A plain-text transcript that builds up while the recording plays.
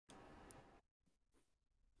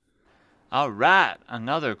All right,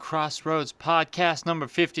 another Crossroads podcast number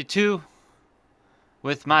 52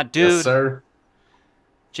 with my Yes, dude, sir.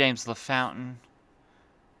 James LaFountain.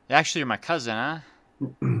 Actually, you're my cousin, huh? Yeah,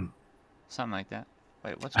 Something like that.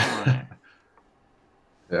 Wait, what's going on here?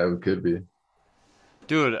 it could be.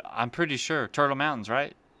 Dude, I'm pretty sure. Turtle Mountains,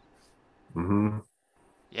 right? Hmm.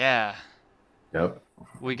 Yeah. Yep.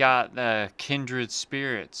 We got the kindred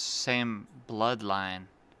spirits, same bloodline.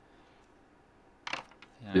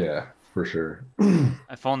 Yeah. Yeah, for sure.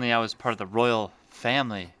 If only I was part of the royal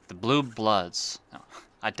family, the Blue Bloods. No,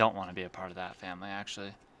 I don't want to be a part of that family,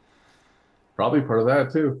 actually. Probably part of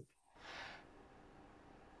that too.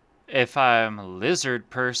 If I'm a lizard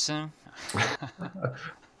person,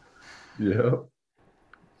 Yep.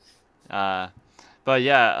 uh, but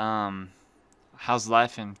yeah, how's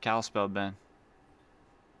life in Kalispell been?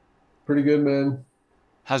 Pretty good, man.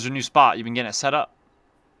 How's your new spot? You been getting it set up?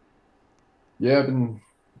 Yeah,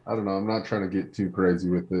 I don't know, I'm not trying to get too crazy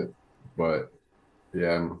with it, but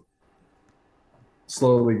yeah, I'm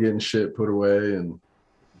slowly getting shit put away and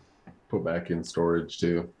put back in storage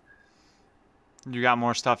too. You got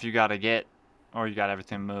more stuff you gotta get, or you got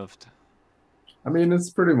everything moved? I mean, it's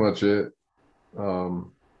pretty much it.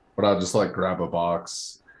 But I'll just like grab a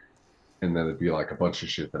box and then it'd be like a bunch of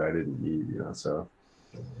shit that I didn't need. So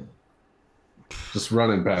just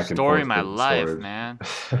running back and Story of forth my to the life, storage. man.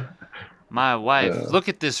 My wife, Yeah. look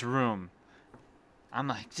at this room. I'm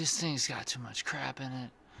like, this thing's got too much crap in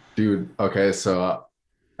it. Dude, okay, so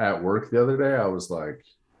at work the other day, I was like,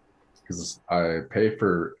 because I pay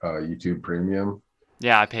for YouTube Premium.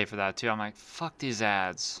 Yeah, I pay for that too. I'm like, fuck these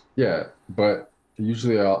ads. Yeah, but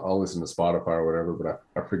usually I'll listen to Spotify or whatever, but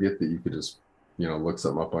I forget that you could just, look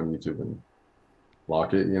something up on YouTube and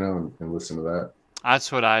lock it, and listen to that.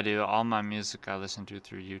 That's what I do. All my music I listen to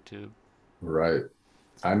through YouTube. Right.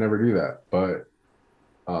 I never do that. But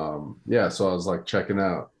yeah, so I was like checking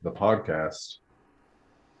out the podcast,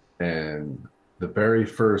 and the very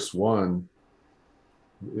first one,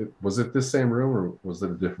 was it this same room or was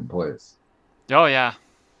it a different place? Oh yeah,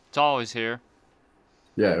 it's always here.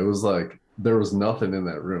 Yeah, it was like there was nothing in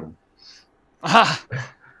that room.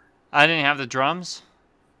 I didn't have the drums.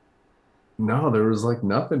 No, there was like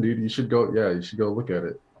nothing, dude. You should go look at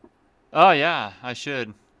it. Oh yeah, I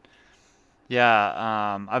should.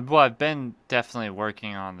 Yeah, I've been definitely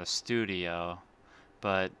working on the studio,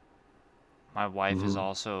 but my wife is Hmm.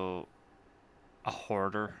 also a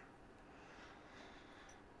hoarder.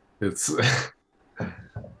 It's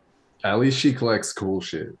at least she collects cool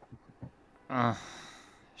shit, Uh,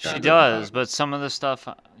 she kind of. I does, but some of the stuff,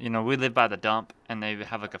 we live by the dump and they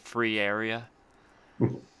have like a free area.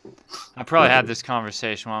 don't know. I probably had Right, this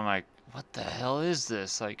conversation where I'm like, what the hell is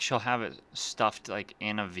this? Like, she'll have it stuffed like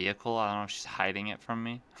in a vehicle. I don't know if she's hiding it from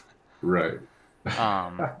me. right.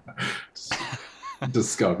 Um, Just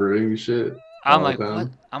discovering shit I'm all like, the what?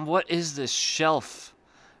 time. What is this shelf?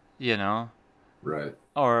 You know, Right.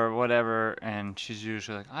 or whatever. And she's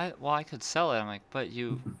usually like, I could sell it. I'm like, but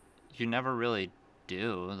you never really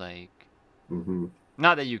do. Like, Hmm.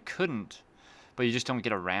 not that you couldn't, but you just don't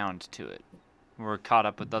get around to it. We're caught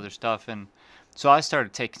up with other stuff, and so I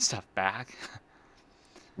started taking stuff back.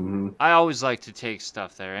 Hmm. I always like to take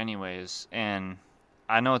stuff there, anyways, and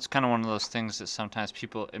I know it's kind of one of those things that sometimes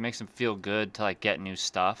people it makes them feel good to like get new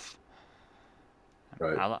stuff.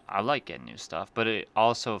 Right. I like getting new stuff, but it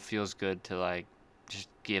also feels good to like just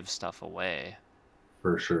give stuff away.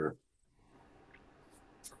 For sure.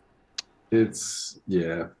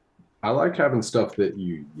 Yeah. I like having stuff that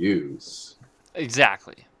you use.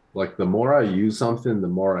 Exactly. Like the more I use something, the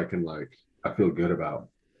more I can like I feel good about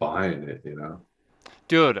buying it.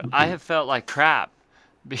 Dude, I have felt like crap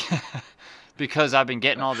be- because I've been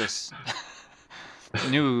getting all this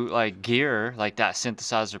new like gear, like that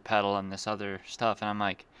synthesizer pedal and this other stuff, and I'm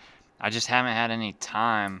like, I just haven't had any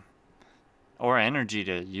time or energy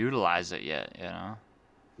to utilize it yet.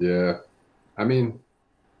 Yeah. I mean,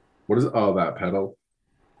 what is oh that pedal?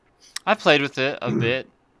 I played with it a bit,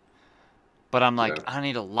 but I'm like, Yeah. I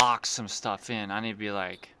need to lock some stuff in. I need to be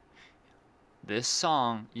like, this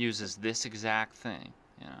song uses this exact thing.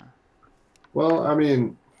 Well, I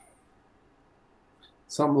mean,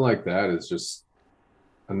 something like that is just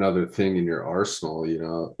another thing in your arsenal.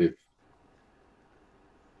 If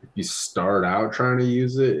you start out trying to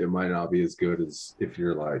use it, it might not be as good as if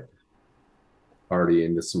you're like already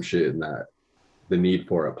into some shit and that the need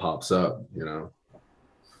for it pops up.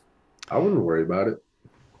 I wouldn't worry about it.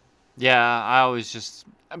 Yeah, I always just,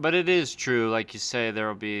 but it is true, like you say, there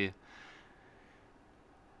will be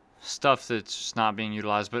stuff that's just not being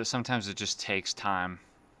utilized, but sometimes it just takes time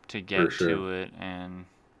to For get sure. to it, and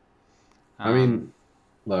I um, mean,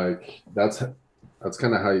 Like that's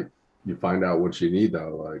kind of how you find out what you need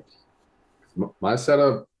though. Like my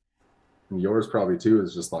setup, and yours probably too,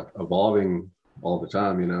 is just like evolving all the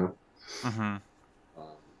time, you know. Mm-hmm. Um,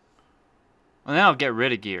 And then I'll get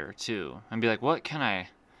rid of gear too, and be like, what can I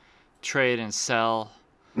trade and sell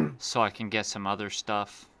so I can get some other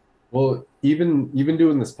stuff? well, even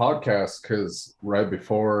doing this podcast, because right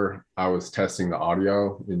before I was testing the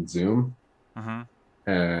audio in Zoom, Mm-hmm.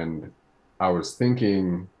 and I was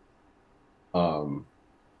thinking, um,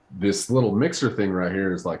 this little mixer thing right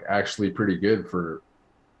here is like actually pretty good for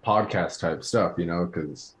podcast type stuff, you know,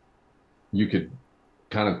 because you could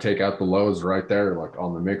kind of take out the lows right there, like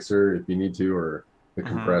on the mixer if you need to, or the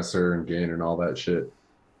Mm-hmm. compressor and gain and all that shit.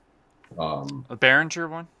 A Behringer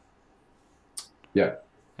one? Yeah,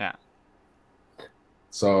 Yeah.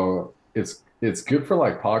 so it's good for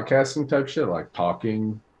like podcasting type shit, like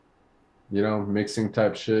talking, you know, mixing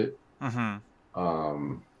type shit. Mm-hmm.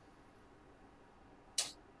 Um,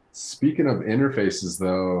 Speaking of interfaces,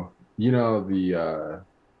 though, you know the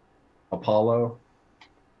Apollo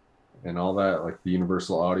and all that, like the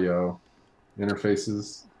Universal Audio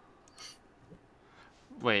interfaces.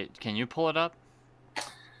 Wait, can you pull it up?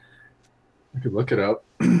 I could look it up.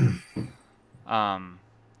 Um,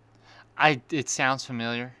 it sounds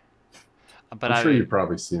familiar, but I'm sure I you've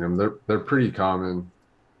probably seen them. They're pretty common.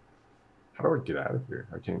 How do I get out of here?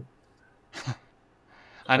 I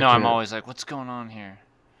I know I'm can't always like, what's going on here?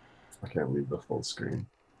 I can't leave the full screen.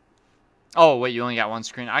 Oh wait, you only got one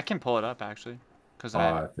screen. I can pull it up actually, cause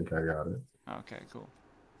I. I think I got it. Okay, cool.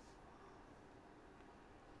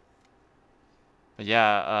 But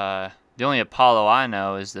yeah, the only Apollo I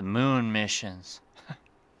know is the moon missions,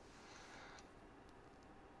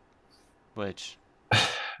 which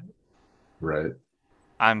Right.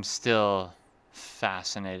 I'm still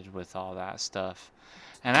fascinated with all that stuff.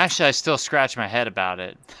 And actually, I still scratch my head about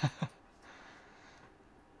it.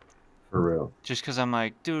 For real. Just because I'm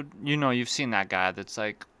like, dude, you know, you've seen that guy that's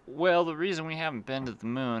like, well, the reason we haven't been to the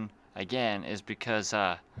moon again is because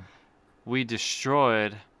we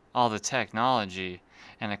destroyed all the technology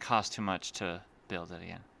and it cost too much to build it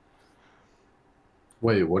again.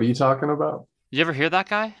 Wait, what are you talking about? You ever hear that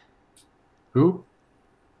guy? Who?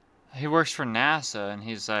 He works for NASA and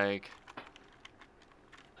he's like,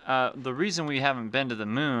 the reason we haven't been to the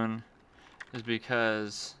moon is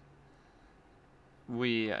because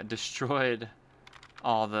we destroyed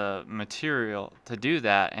all the material to do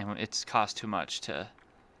that and it's cost too much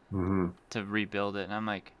Hmm. to rebuild it. And I'm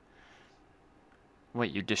like,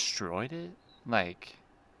 wait, you destroyed it? Like,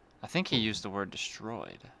 I think he used the word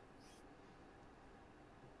destroyed.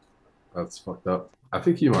 That's fucked up. I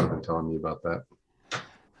think you might have been telling me about that.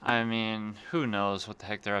 I mean, who knows what the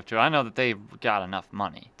heck they're up to? I know that they've got enough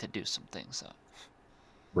money to do some things, though.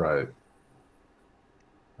 Right.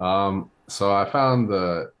 So I found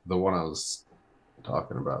the one I was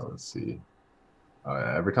talking about. Let's see.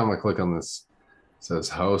 Every time I click on this, it says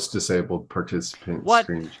host disabled participant What?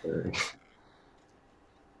 screen sharing.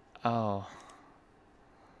 Oh,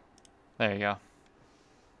 there you go.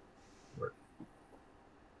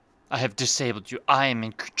 I have disabled you. I am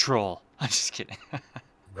in control. I'm just kidding.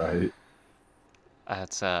 Right.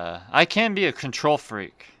 That's I can be a control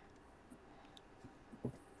freak.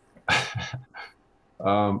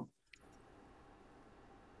 um,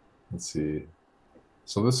 let's see.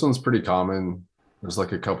 So this one's pretty common. There's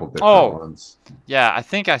like a couple different Oh, ones. yeah, I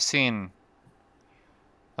think I've seen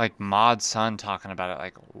like Mod Sun talking about it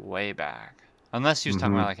like way back. Unless he was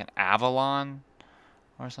talking about Hmm. like an Avalon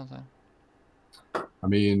or something. I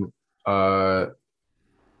mean, uh,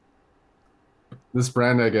 this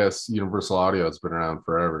brand, I guess, Universal Audio has been around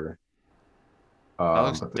forever. That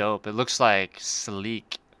looks But dope. It looks like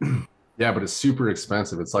sleek. yeah, but it's super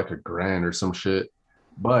expensive. It's like $1,000 or some shit.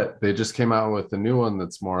 But they just came out with a new one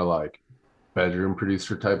that's more like bedroom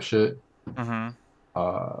producer type shit. Mm-hmm.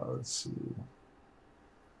 Let's see.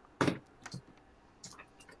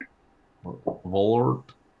 Volort.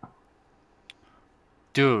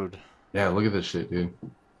 Dude. Yeah, look at this shit, dude.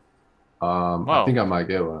 I Whoa. think I might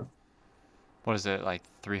get one. What is it, like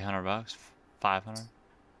 300 bucks? 500?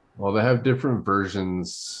 Well, they have different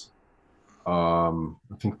versions. I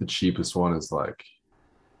think the cheapest one is like,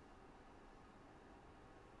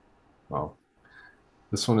 well,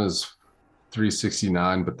 this one is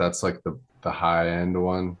 369, but that's like the high end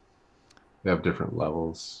one. They have different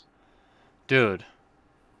levels. Dude,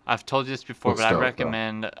 I've told you this before, but Looks I dope though.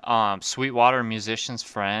 recommend Sweetwater Musician's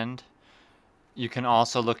Friend. You can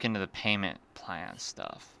also look into the payment plan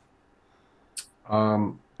stuff.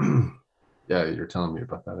 Um, yeah, you're telling me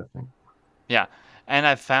about that, I think. Yeah, and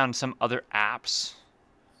I've found some other apps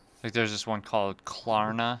Like there's this one called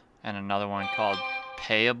Klarna and another one called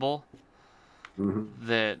Payable Hmm.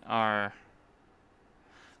 that are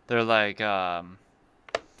they're like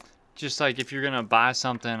just like if you're gonna buy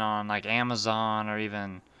something on like Amazon or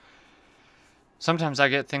even sometimes I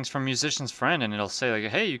get things from Musician's Friend and it'll say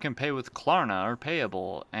like, hey, you can pay with Klarna or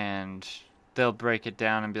Payable, and they'll break it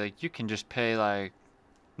down and be like, you can just pay like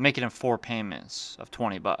make it in 4 payments of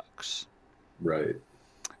 $20. Right.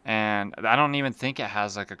 And I don't even think it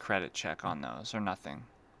has like a credit check on those or nothing.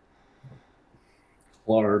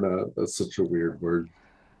 Florida, that's such a weird word.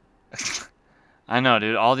 I know,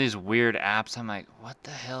 dude. All these weird apps. I'm like, what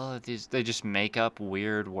the hell are these? They just make up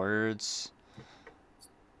weird words.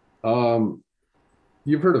 Um,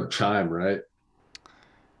 you've heard of Chime, right?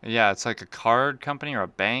 Yeah, it's like a card company or a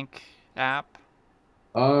bank app.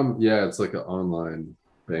 Yeah, it's like an online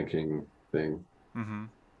banking thing. Mm-hmm.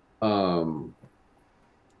 Um,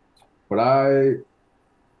 but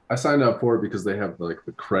I signed up for it because they have like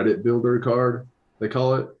the credit builder card, they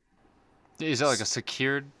call it. Is it like a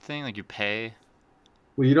secured thing? Like you pay?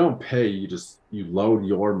 Well, you don't pay, you load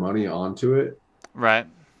your money onto it, Right.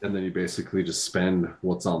 and then you basically just spend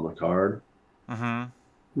what's on the card.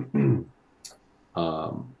 Mm-hmm.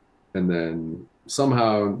 um, and then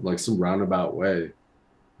somehow, like some roundabout way,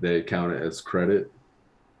 they count it as credit,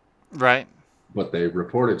 Right. but they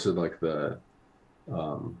report it to like the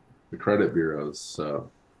credit bureaus.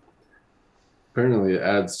 So apparently, it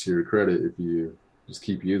adds to your credit if you just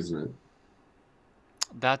keep using it.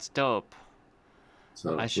 That's dope. I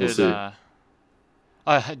So we'll should.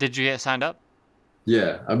 see. Did you get signed up?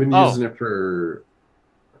 Yeah, I've been Oh, using it for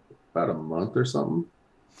about a month or something.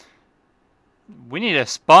 we need a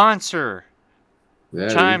sponsor. Yeah,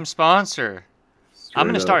 Chime dude, sponsor. I'm straight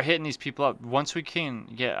gonna start up. hitting these people up once we can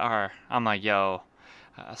get our. I'm like, yo,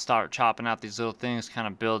 start chopping out these little things, kind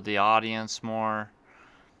of build the audience more.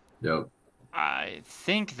 Yep. I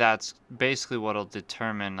think that's basically what'll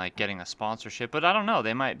determine like getting a sponsorship, but I don't know.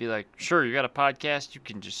 They might be like, sure, you got a podcast, you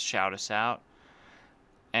can just shout us out,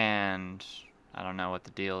 and I don't know what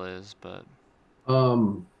the deal is, but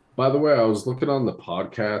By the way, I was looking on the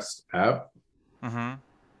podcast app mm-hmm,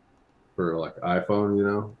 for like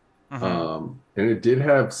iPhone, mm-hmm. and it did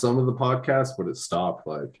have some of the podcasts, but it stopped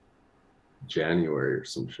like January or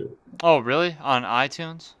some shit. Oh, really? On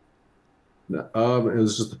iTunes No, it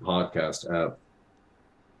was just a podcast app.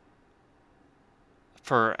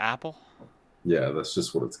 for Apple? Yeah, that's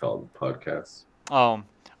just what it's called, podcast. Oh,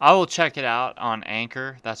 I will check it out on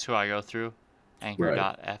Anchor. That's who I go through, Right.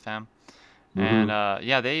 Anchor.fm. And Mm-hmm.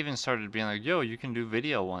 yeah, they even started being like, yo, you can do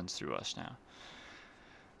video ones through us now.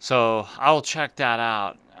 So I'll check that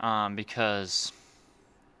out because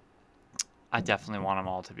I definitely want them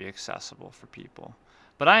all to be accessible for people.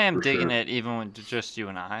 But I am For digging sure. it even with just you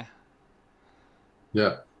and I.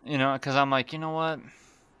 Yeah. Because I'm like, you know what?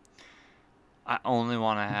 I only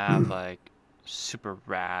want to have like super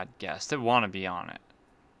rad guests that want to be on it.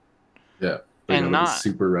 Yeah. They And gotta be not,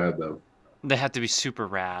 super rad though. they have to be super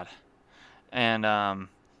rad. And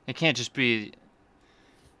it can't just be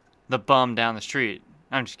the bum down the street.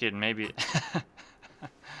 I'm just kidding. Maybe be That'd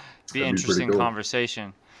be pretty interesting cool.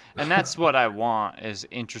 conversation. And that's what I want is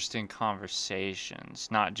interesting conversations,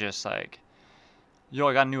 not just like, yo,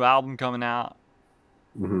 I got a new album coming out,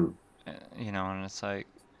 Hmm. and it's like,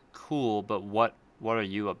 cool, but what are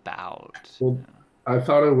you about? Well, I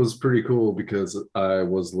thought it was pretty cool because I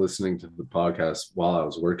was listening to the podcast while I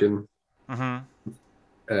was working, Mm-hmm.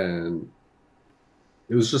 and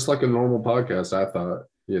it was just like a normal podcast. I thought,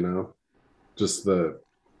 just the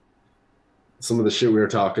some of the shit we were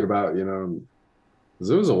talking about, because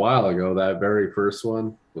it was a while ago. That very first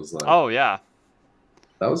one was like Oh yeah,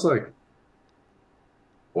 that was like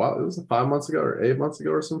wow, it was 5 months ago or 8 months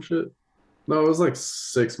ago or some shit. No, it was like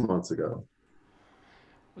 6 months ago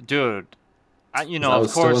dude. because I Of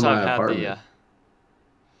was still course in I've my had the. apartment.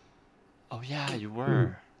 Oh yeah, you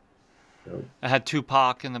were. Yep. I had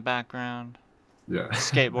Tupac in the background, Yeah.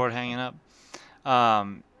 skateboard hanging up.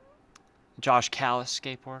 Um, Josh Callis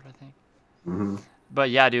skateboard, I think. Hmm. But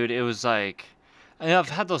yeah, dude, it was like, and I've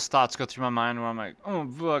had those thoughts go through my mind where I'm like, oh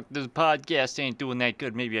fuck, this podcast ain't doing that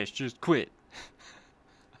good. Maybe I should just quit.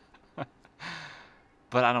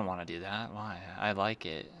 But I don't want to do that. Why? I like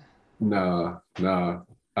it. No, no.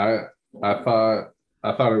 I I thought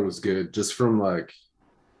I thought it was good just from like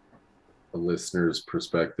a listener's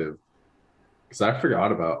perspective because I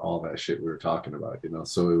forgot about all that shit we were talking about.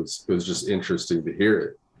 So it was just interesting to hear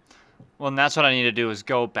it. Well, and that's what I need to do is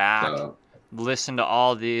go back, So listen to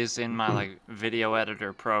all these in my like video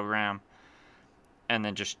editor program, and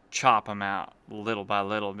then just chop them out little by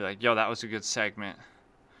little. And be like, yo, that was a good segment.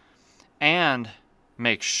 And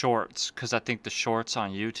make shorts, because I think the shorts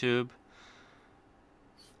on YouTube,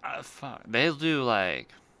 they'll do like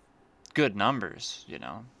good numbers, you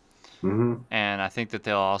know. Hmm. And I think that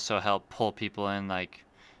they'll also help pull people in, like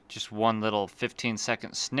just one little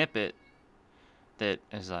 15-second snippet that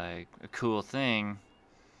is like a cool thing.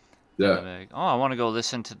 And they'll Yeah. be like, oh, I want to go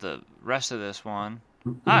listen to the rest of this one.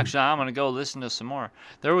 Actually, I'm going to go listen to some more.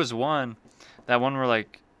 There was that one where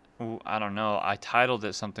like, I don't know, I titled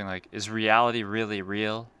it something like, Is Reality Really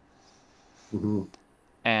Real? Hmm.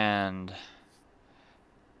 And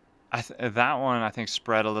that one I think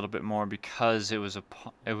spread a little bit more because it was a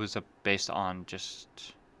based on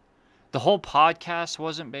just the whole podcast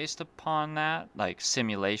wasn't based upon that like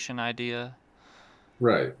simulation idea,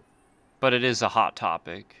 Right. but it is a hot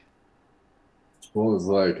topic. Well, it was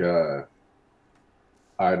like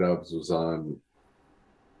iDubbbz was on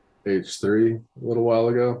H3 a little while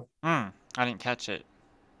ago. I didn't catch it.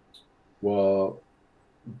 Well,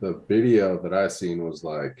 the video that I seen was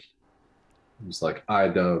like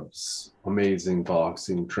iDubbbz amazing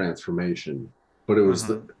boxing transformation. But it was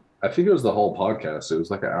Mm-hmm. I think it was the whole podcast. It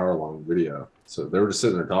was like an hour long video. So they were just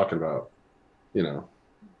sitting there talking about, you know,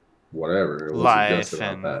 whatever. It wasn't just Life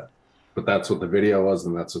about and that. But that's what the video was,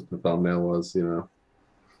 and that's what the thumbnail was, or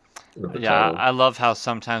the yeah, title, I love how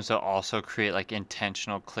sometimes they'll also create like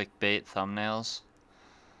intentional clickbait thumbnails,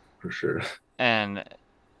 for sure. and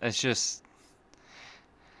it's just,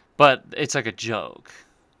 but it's like a joke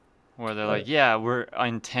where they're Right. like, yeah, we're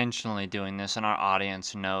intentionally doing this, and our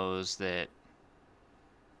audience knows that,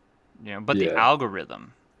 you know, but the Yeah.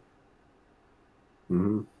 algorithm,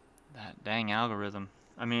 Hmm. that dang algorithm.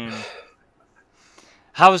 I mean,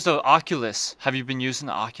 how is the Oculus? Have you been using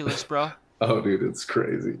the Oculus, bro? Oh, dude, it's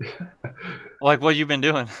crazy. Like, what you been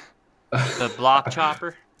doing? The block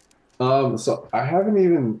chopper? So I haven't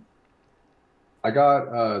even I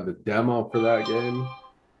got the demo for that game.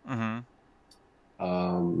 Mm-hmm.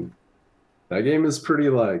 Um that game is pretty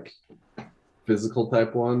like physical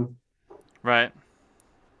type one. Right.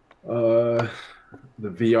 Uh the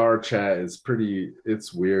VR chat is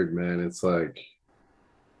it's weird, man. It's like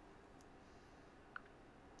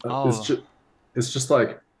Oh, it's just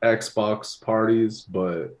like Xbox parties,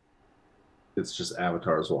 but it's just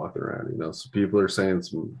avatars walking around, So people are saying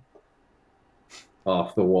some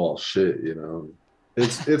off the wall shit.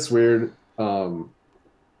 It's weird.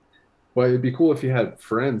 But it'd be cool if you had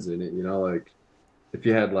friends in it, like if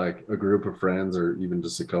you had like a group of friends or even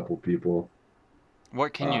just a couple people.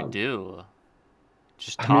 what can you Um, do?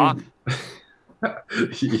 Just I talk? mean, yeah,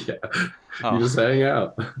 you Oh, just hang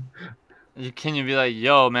out. can you be like,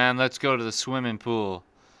 yo, man, let's go to the swimming pool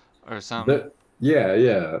or something? That yeah,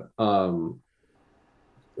 yeah.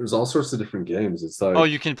 There's all sorts of different games. It's Oh,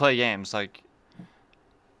 like you can play games like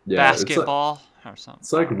yeah, basketball or something.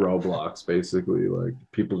 it's I like don't know. Roblox basically. Like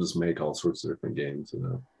people just make all sorts of different games.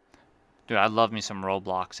 Dude, I love me some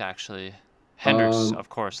Roblox actually. Hendrix, Um, of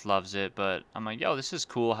course, loves it, but I'm like, yo, this is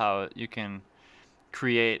cool how you can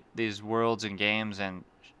create these worlds and games and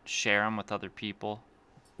share them with other people.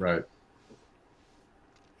 right.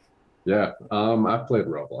 Yeah. I've played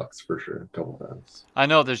Roblox for sure a couple times. I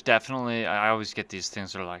know there's definitely, I always get these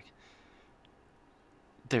things that are like,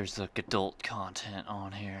 there's like adult content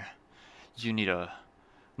on here. You need to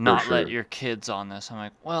For not let sure. your kids on this. I'm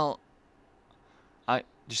like, well, I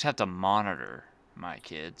just have to monitor my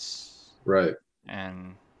kids Right.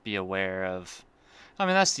 and be aware of. I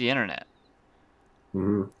mean, that's the internet.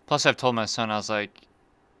 Hmm. Plus, I've told my son, I was like,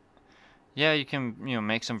 yeah, you can,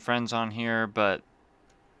 make some friends on here, but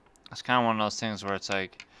it's kind of one of those things where it's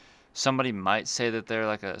like somebody might say that they're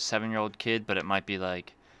like a 7-year-old kid, but it might be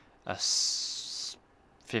like a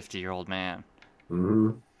 50-year-old man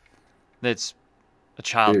Hmm. that's a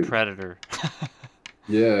child Dude. predator.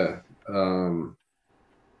 Yeah. Um,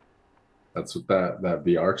 that's what that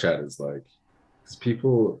VR chat is like. Because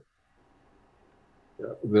people,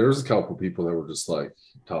 there's a couple people that were just like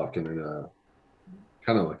talking in a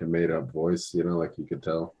kind of like a made up voice, like you could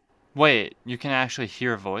tell. Wait, you can actually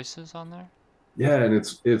hear voices on there? Yeah, and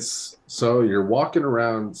it's so you're walking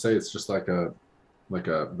around, say it's just like a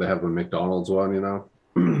they have a McDonald's one.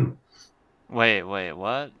 Wait,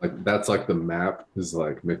 what? Like that's like the map is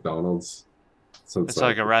like McDonald's. So it's It's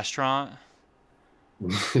like like a restaurant?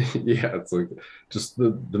 yeah, it's like just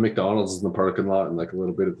the McDonald's is in the parking lot and like a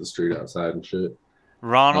little bit of the street outside and shit.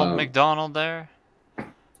 Ronald Um, McDonald there? I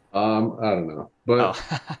don't know,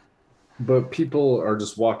 Oh, but people are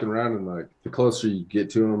just walking around and like the closer you get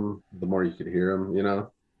to them, the more you could hear them.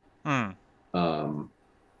 hmm. Um,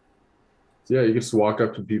 so yeah, you just walk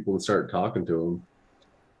up to people and start talking to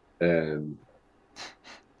them, and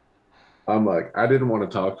I'm like, I didn't want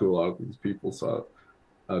to talk to a lot of these people, so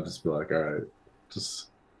I'll just be like, all right, just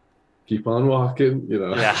keep on walking,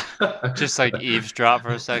 you Yeah. know. Just like eavesdrop for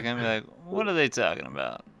a second, be like, what are they talking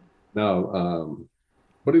about? No,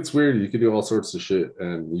 but it's weird. You can do all sorts of shit,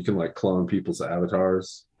 and you can like clone people's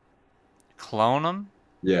avatars. Clone them?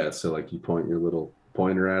 Yeah, so like you point your little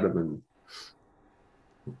pointer at them and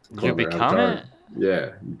You clone their become avatar. it? Yeah,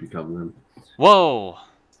 you become them. Whoa.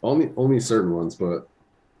 Only certain ones, but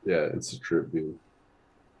yeah, it's a trip, dude.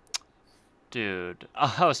 Dude.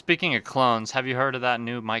 Oh, speaking of clones, have you heard of that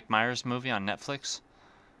new Mike Myers movie on Netflix?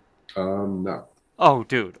 No, Oh,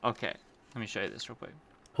 dude. Okay. Let me show you this real quick.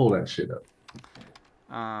 pull that shit up.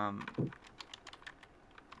 Um,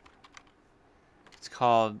 it's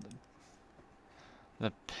called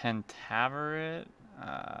The Pentaveret.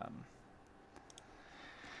 Um,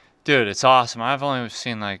 dude, it's awesome. I've only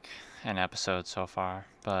seen like an episode so far,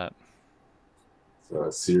 but It's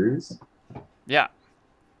a series. yeah.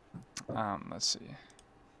 Let's see.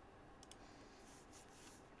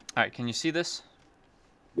 All right, can you see this?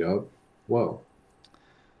 Yep. Whoa.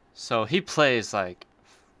 So he plays like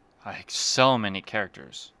so many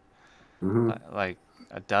characters, Hmm. like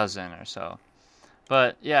a dozen or so.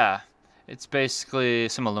 But yeah, it's basically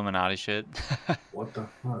some Illuminati shit, What the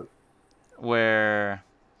fuck? where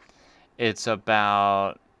it's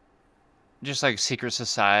about just like secret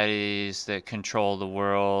societies that control the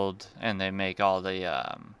world, and they make all the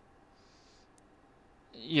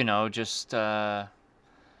just like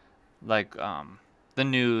the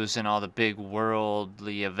news and all the big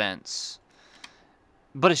worldly events.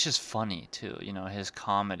 But it's just funny too, his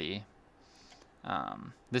comedy.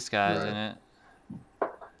 This guy's in Right. it.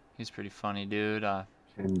 He's pretty funny, dude.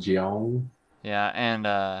 Ken Jeong. Yeah,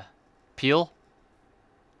 and Peele,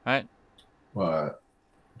 right? What?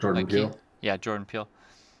 Jordan Like he, Peele. yeah, Jordan Peele.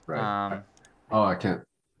 Right. Um, Oh, I can't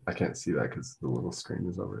see that because the little screen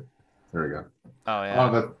is over it. There we go. oh Oh,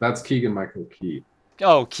 yeah. that's Keegan Michael Key.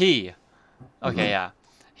 Oh, Key. Okay, Hmm. yeah.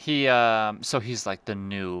 He so he's like the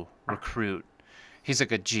new recruit. He's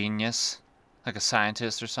like a genius, like a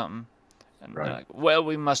scientist or something. And they're Right. like, well,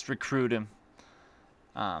 we must recruit him.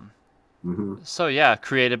 Um, Hmm. so yeah,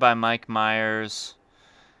 created by Mike Myers,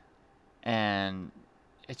 and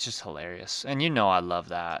it's just hilarious. And I love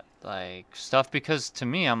that like stuff because to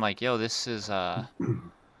me, I'm like, yo, this has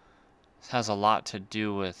a lot to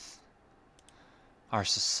do with our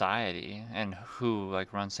society and who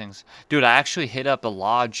like runs things. Dude, I actually hit up a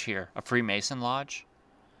lodge here, a Freemason lodge,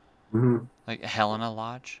 Hmm. like a Helena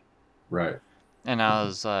lodge. Right. And I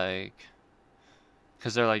was like,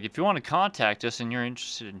 because they're like, if you want to contact us and you're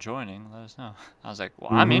interested in joining, let us know. I was like,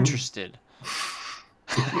 well, I'm Hmm. interested.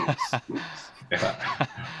 Yeah.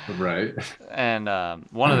 Right. And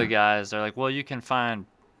one of the guys, they're like, well, you can find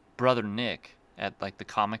Brother Nick at like the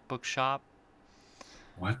comic book shop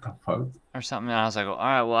What the fuck? or something. And I was like, well, all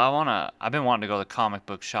right, well, I've been wanting to go to the comic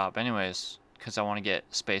book shop anyways, because I want to get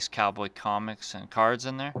Space Cowboy comics and cards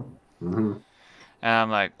in there. Hmm. And I'm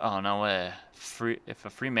like, oh no way. If a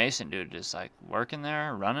Freemason dude is like working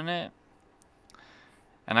there, running it,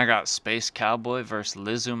 and I got Space Cowboy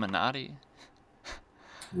versus Illuminati,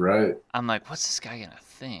 Right. I'm like, what's this guy gonna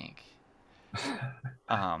think?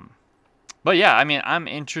 Um, but yeah, I mean, I'm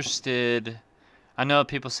interested. I know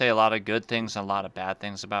people say a lot of good things and a lot of bad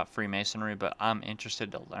things about Freemasonry, but I'm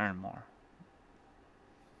interested to learn more.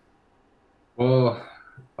 Well,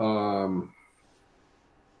 um,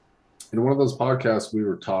 in one of those podcasts, we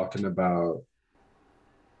were talking about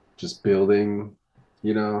just building,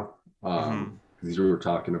 you know, Mhm. because you were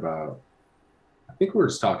talking about, I think we were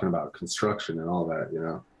just talking about construction and all that,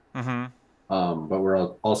 Mhm. but we're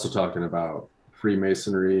also talking about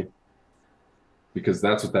Freemasonry because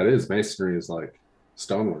that's what that is. Masonry is like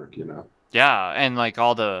stonework. Yeah, and like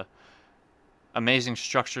all the amazing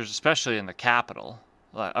structures, especially in the capital,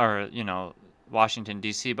 or Washington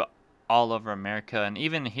D.C., but all over America, and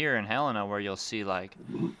even here in Helena, where you'll see like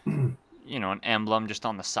an emblem just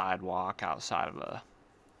on the sidewalk outside of a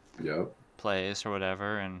Yep. place or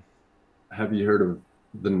whatever, and Have you heard of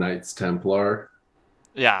the Knights Templar?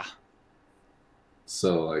 yeah.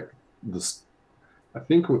 So like this, I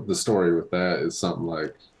think what the story with that is something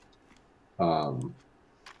like, um,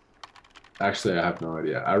 actually, I have no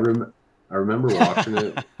idea. I remember watching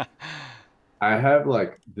it. I have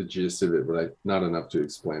like the gist of it, but not enough to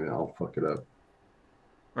explain it. I'll fuck it up.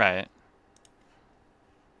 Right.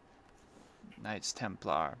 Knights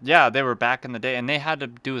Templar. Yeah, they were back in the day, and they had to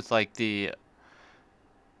do with like the.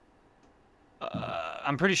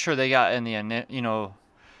 I'm pretty sure they got in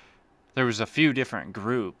there was a few different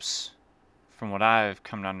groups, from what I've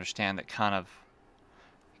come to understand, that kind of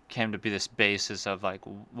came to be this basis of like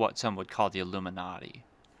what some would call the Illuminati.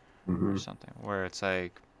 or Hmm. something, where it's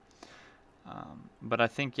like, but I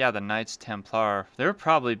think, yeah, the Knights Templar, they were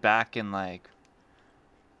probably back in like,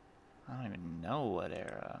 I don't even know what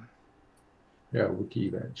era. Yeah, wiki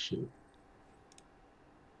that shit.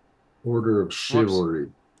 Order of Whoops.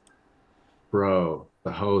 Chivalry. Bro,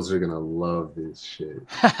 the hoes are gonna love this shit.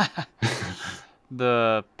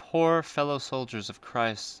 The poor fellow soldiers of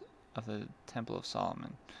Christ of the Temple of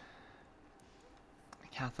Solomon.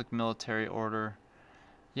 Catholic military order.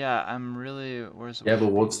 Yeah, I'm really. Where's Yeah, but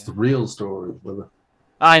what's Wikipedia? the real story, brother?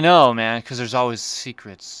 I know, man, because there's always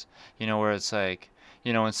secrets. Where it's like,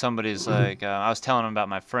 when somebody's like, I was telling them about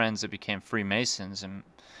my friends that became Freemasons, and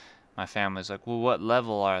my family's like, well, what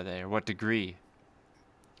level are they, or what degree?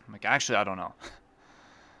 I'm like, actually, I don't know,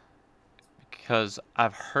 because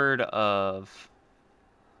I've heard of.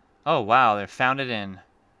 Oh wow, they're founded in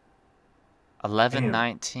Damn.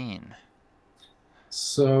 1119.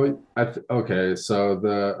 So okay, so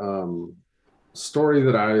the story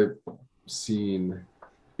that I've seen,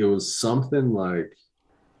 it was something like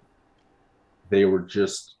they were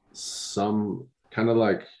just some kind of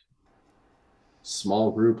like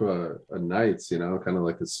small group of knights, kind of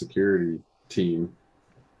like a security team.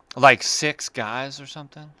 Like 6 guys or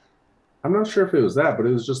something. I'm not sure if it was that, but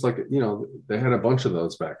it was just like, they had a bunch of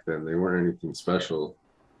those back then. They weren't anything special.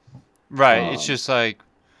 Right. It's Um, just like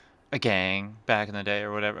a gang back in the day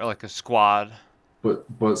or whatever, like a squad.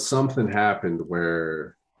 but something happened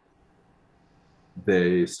where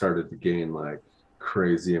they started to gain like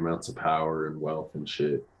crazy amounts of power and wealth and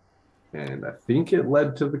shit. And I think it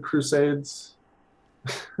led to the Crusades.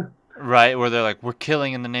 Right, where they're like, we're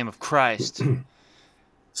killing in the name of Christ.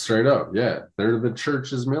 Straight up, yeah. They're the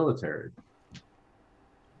church's military.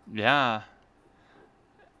 Yeah.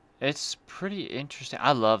 It's pretty interesting.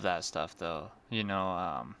 I love that stuff though.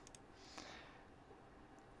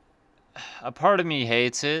 A part of me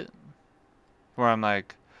hates it where I'm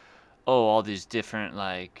like, oh, all these different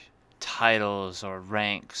like titles or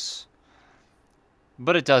ranks.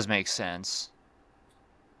 But it does make sense,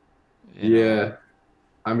 you know. Yeah,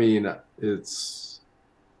 I mean, it's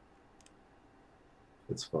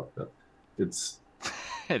it's fucked up. It's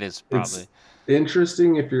It is probably. it's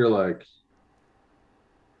interesting if you're like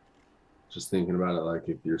just thinking about it, like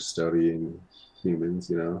if you're studying humans,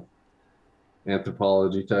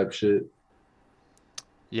 anthropology type shit.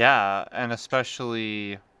 Yeah, and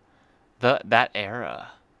especially that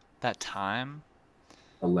era, that time.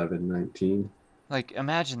 1119 Like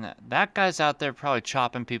imagine that. That guy's out there probably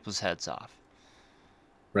chopping people's heads off.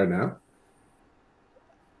 right now.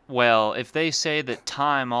 Well, if they say that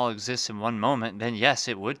time all exists in one moment, then yes,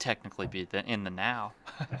 it would technically be in the now.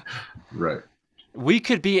 Right. We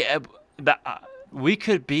could be we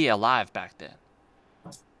could be alive back then.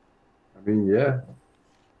 I mean, yeah.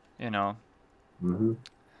 You know, Hmm.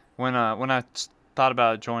 when I thought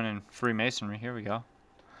about joining Freemasonry, here we go.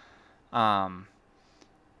 Um,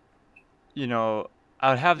 you know, I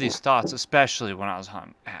would have these thoughts, especially when I was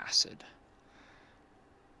on acid,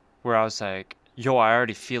 where I was like, "Yo, I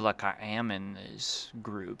already feel like I am in these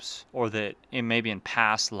groups, or that it maybe in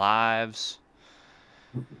past lives,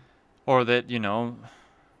 or that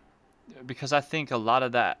because I think a lot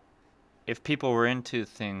of that, if people were into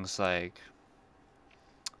things like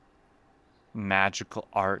magical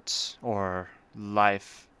arts or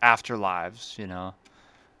life afterlives,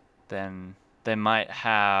 then they might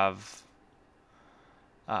have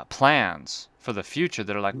plans for the future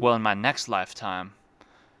that are like, well, in my next lifetime,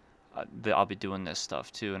 I'll be doing this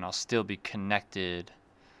stuff too, and I'll still be connected.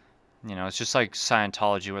 It's just like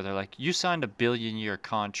Scientology, where they're like, you signed a billion-year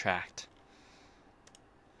contract.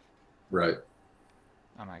 Right.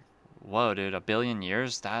 I'm like, whoa, dude, a billion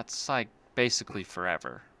years? That's like basically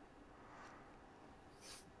forever.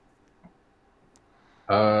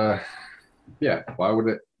 Uh, yeah. Why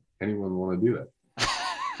would anyone want to do that?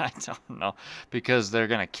 I don't know. Because they're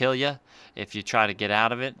going to kill you if you try to get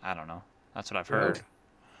out of it. I don't know. That's what I've Yeah. heard.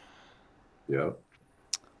 Yeah.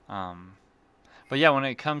 Um, but yeah, when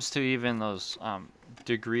it comes to even those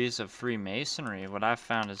degrees of Freemasonry, what I've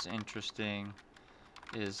found is interesting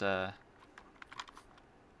is,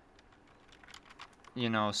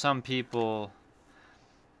 some people,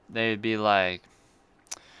 they'd be like,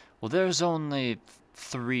 well, there's only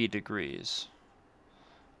 3 degrees.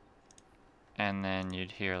 And then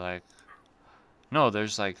you'd hear like, no,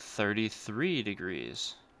 there's like 33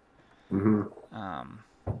 degrees. Hmm. Um,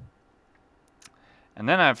 and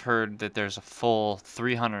then I've heard that there's a full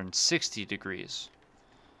 360 degrees,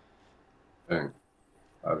 Dang.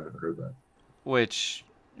 I've never heard that. which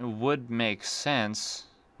would make sense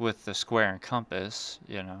with the square and compass.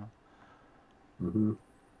 Hmm.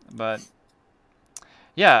 But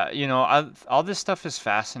Yeah, all this stuff is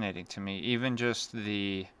fascinating to me. Even just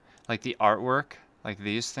the artwork, like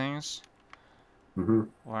these things, Hmm.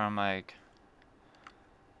 where I'm like,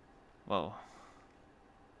 whoa,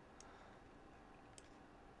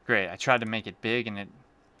 great. I tried to make it big and it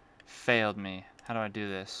failed me. How do I do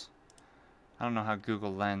this? I don't know how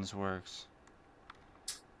Google Lens works.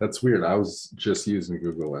 That's weird. I was just using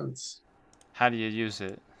Google Lens. How do you use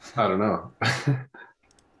it? I don't know,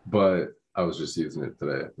 but I was just using it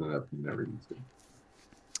today, and I've never used it.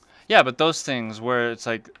 Yeah, but those things where it's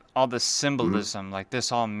like all the Mhm. symbolism, like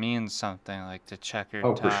this all means something, like the checkered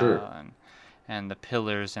Oh, for tile sure. and the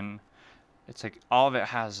pillars, and it's like all of it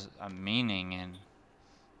has a meaning, and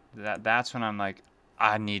that's when I'm like,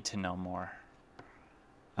 I need to know more.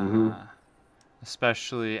 Hmm. Uh,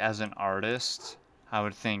 Especially as an artist, I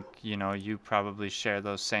would think, you probably share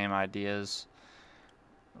those same ideas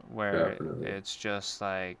where Definitely. it's just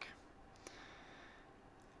like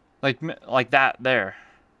that there,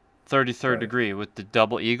 33rd Right. degree with the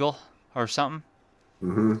double eagle or something.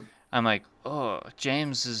 Hmm. I'm like, oh,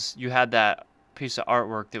 you had that piece of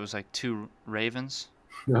artwork that was like two ravens,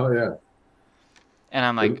 Oh yeah. and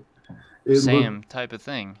I'm It like, it looked, same type of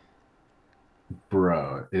thing.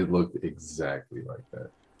 bro. It looked exactly like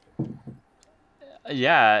that.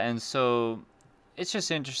 Yeah, and so it's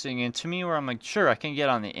just interesting, and to me, where I'm like, sure, I can get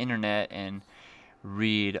on the internet and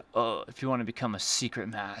read, oh, if you want to become a secret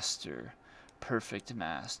master, perfect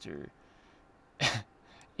master,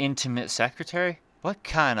 intimate secretary. What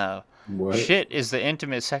kind of What? shit is the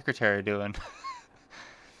intimate secretary doing?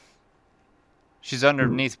 She's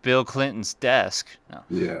Hmm. underneath Bill Clinton's desk. No.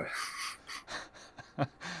 Yeah.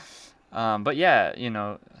 But yeah,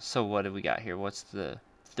 so what do we got here? What's the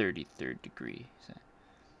 33rd degree?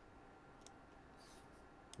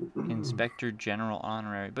 Inspector General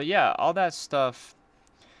Honorary. But yeah, all that stuff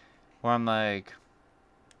where I'm like,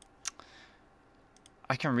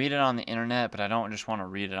 I can read it on the internet, but I don't just want to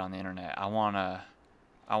read it on the internet. I want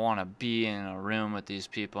to be in a room with these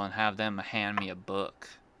people and have them hand me a book.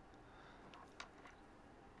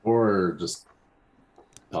 Or just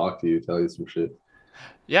talk to you, tell you some shit.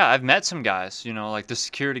 Yeah, I've met some guys, like the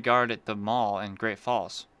security guard at the mall in Great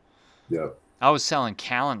Falls. Yep. I was selling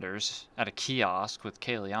calendars at a kiosk with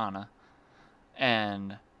Kayliana,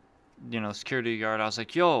 and security guard, I was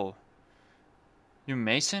like, "Yo, you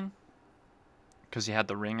Mason?" Because he had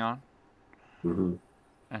the ring on, Hmm.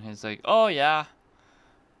 and he's like, "Oh yeah,"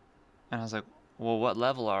 and I was like, "Well, what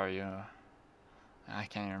level are you?" I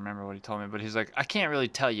can't even remember what he told me, but he's like, "I can't really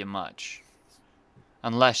tell you much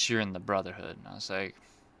unless you're in the Brotherhood." And I was like,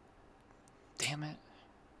 "Damn it."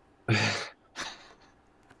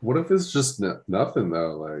 What if it's just nothing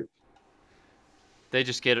though? Like, They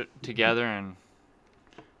just get it together and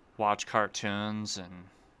watch cartoons and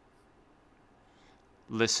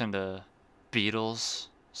listen to Beatles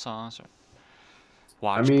songs or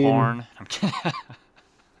I watch mean, porn. I'm kidding.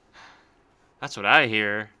 That's what I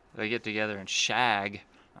hear. They get together and shag.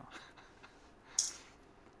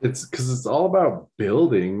 it's because it's all about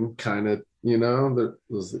building, kind of,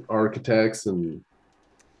 those architects and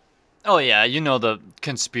Oh yeah, the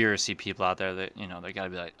conspiracy people out there that they gotta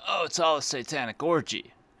be like, oh, it's all a satanic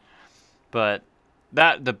orgy. But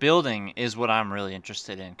the building is what I'm really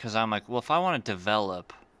interested in because I'm like, well, if I want to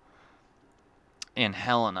develop in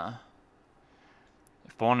Helena,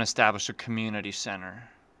 if I want to establish a community center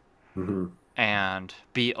Mhm. and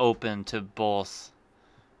be open to both,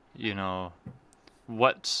 you know,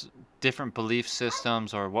 what's different belief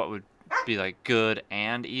systems or what would be like good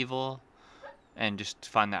and evil and just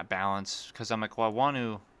find that balance because I'm like, well, I want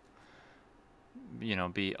to,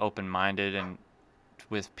 be open-minded and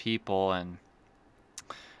with people, and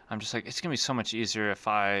I'm just like, it's gonna be so much easier if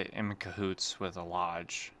I am in cahoots with a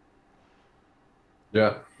lodge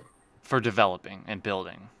Yeah, for developing and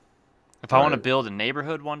building. If I want to right. build a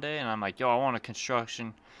neighborhood one day and I'm like, yo, I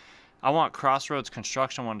want Crossroads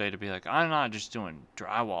Construction one day to be like, I'm not just doing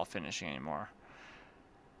drywall finishing anymore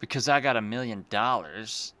because I got $1 million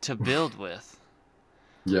to build with.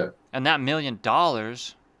 Yeah, And that $1 million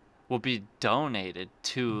will be donated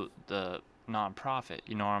to the nonprofit.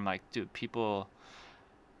 I'm like, dude, people,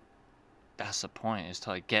 that's the point, is to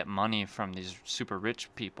like get money from these super rich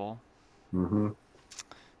people hmm,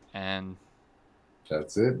 and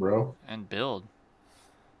that's it, bro. build.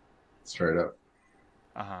 Straight up.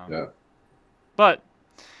 Um, Yeah. but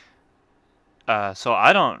so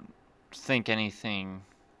I don't think anything,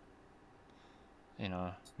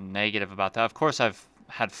 negative about that. Of course, I've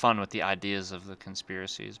had fun with the ideas of the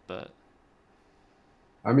conspiracies, but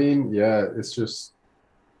I mean, yeah, it's just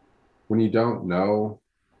when you don't know,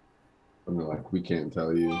 I mean, like, we can't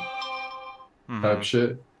tell you. type Mm-hmm.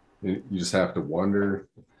 shit. You just have to wonder.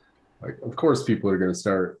 Like, of course, people are going to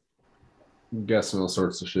start guessing all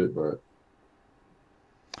sorts of shit, but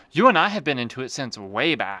You and I have been into it since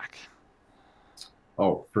way back,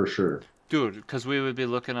 oh, for sure. dude. Because we would be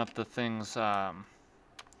looking up the things about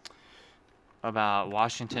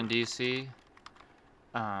Washington D.C.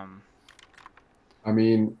 Um, I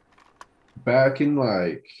mean, back in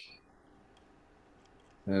like,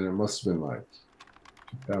 and it must have been like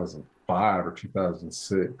 2005 or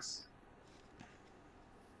 2006,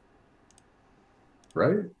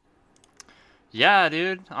 right? yeah,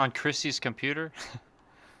 dude, on Chrissy's computer,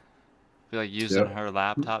 be like using Yep. her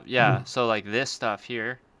laptop. Yeah, so like this stuff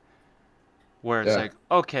here, where it's Yeah. like,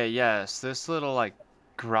 okay, yes, this little like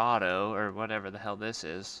grotto or whatever the hell this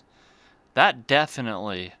is, that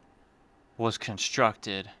definitely was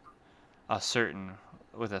constructed a certain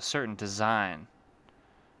with a certain design,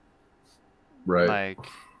 Right. like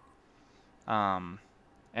um,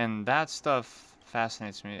 and that stuff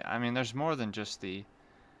fascinates me. I mean, there's more than just the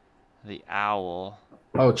owl.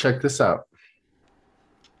 Oh, check this out.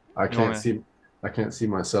 I You want can't me? see. I can't see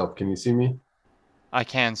myself. Can you see me? I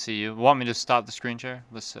can see you. Want me to stop the screen share?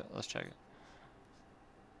 Let's check it.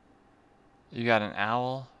 You got an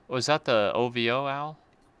owl. Was that the OVO owl?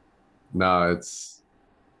 No, it's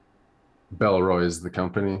Belroy is the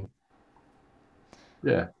company.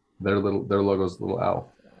 Yeah, their logo's a little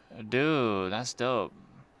owl. Dude, that's dope.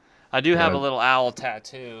 I do have a Yeah. little owl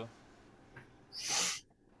tattoo.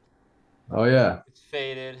 Oh yeah. It's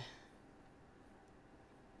faded.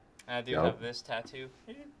 And I do Yep. have this tattoo.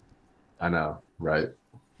 I know. Right.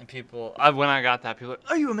 And when I got that, people are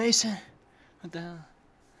like, "Are you a Mason?" What the hell?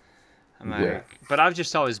 I'm Yeah. like, but I've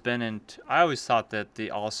just always been into. I always thought that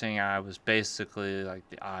the all-seeing eye was basically like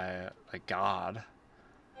the eye, like God,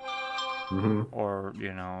 Hmm. or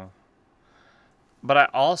But I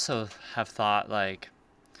also have thought like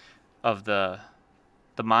of the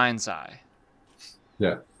mind's eye,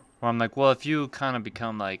 Yeah. where I'm like, well, if you kind of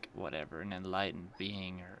become like whatever an enlightened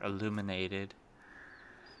being or illuminated,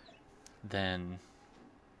 then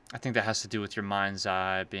I think that has to do with your mind's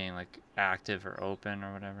eye being like active or open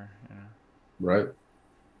or whatever. Right.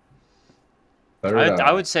 I Third I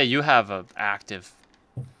eye. would say you have a active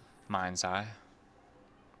mind's eye.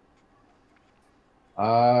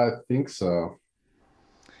 I think so.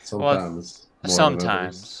 Well, Sometimes more than others.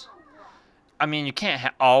 sometimes. I mean, you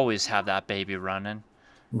can't always have that baby running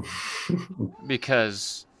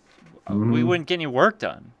because we Hmm. wouldn't get any work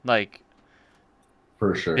done, like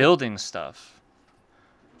For sure. building stuff,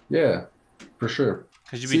 Yeah, for sure.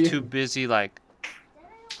 because you'd be See, too busy like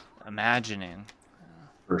imagining.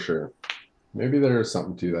 for sure. Maybe there is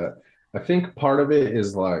something to that. I think part of it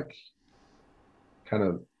is like kind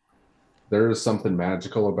of there is something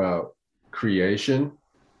magical about creation.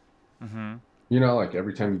 Mm-hmm. Like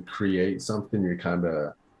every time you create something, you're kind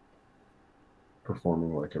of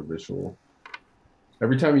performing like a ritual.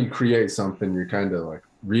 Every time you create something, you're kind of like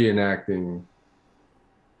reenacting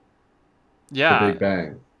the Yeah. Big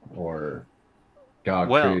Bang or God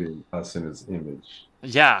Well, creating us in his image.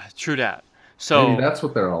 yeah, true that. Maybe So that's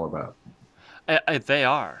what they're all about. they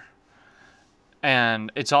are,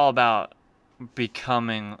 and it's all about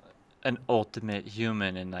becoming an ultimate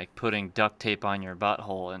human and like putting duct tape on your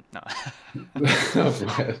butthole and no,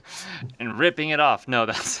 and ripping it off. No,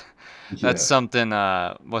 that's Yeah. something.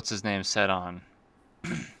 What's his name said on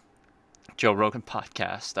Joe Rogan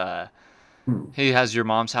podcast. Hmm. He has Your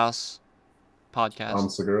Mom's House podcast.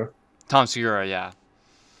 Segura. Tom Segura, yeah.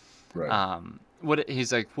 Right. What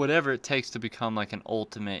he's like, whatever it takes to become like an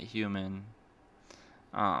ultimate human.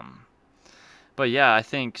 Um, but yeah, I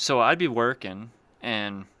think so. I'd be working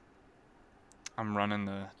and I'm running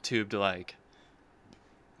the tube to like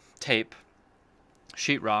tape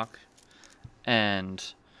sheetrock, and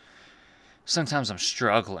sometimes I'm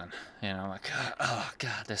struggling. Like, oh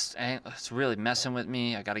god, it's really messing with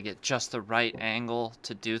me. I got to get just the right angle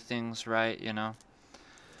to do things right.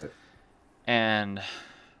 And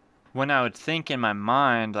when I would think in my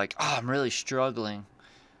mind like, oh, I'm really struggling,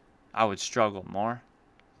 I would struggle more.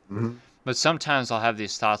 Mhm. But sometimes I'll have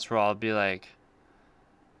these thoughts where I'll be like,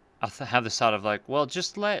 have this thought of like, well,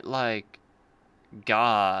 just let like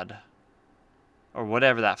God or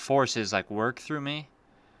whatever that force is like work through me,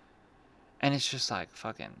 and it's just like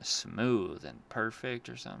fucking smooth and perfect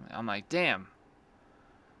or something. I'm like, damn.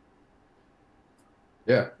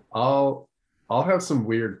 Yeah. I'll have some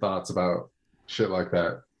weird thoughts about shit like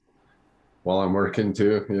that while I'm working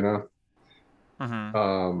too. Mm-hmm.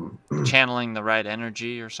 Um Channeling the right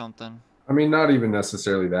energy or something. I mean not even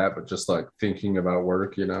necessarily that, but just like thinking about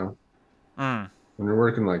work. Mm. When you're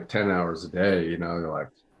working like 10 hours a day, you're like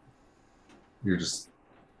you're just,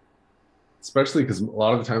 especially because a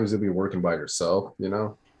lot of the times you'll be working by yourself, you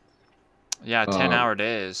know. Yeah, 10-hour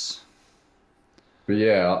days. But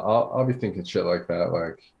yeah, I'll be thinking shit like that.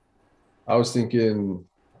 Like I was thinking,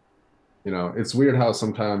 it's weird how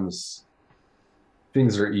sometimes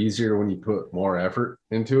things are easier when you put more effort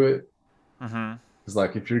into it. Mm-hmm. It's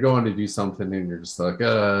like if you're going to do something and you're just like,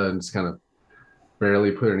 and just kind of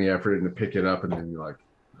barely put any effort in to pick it up, and then you like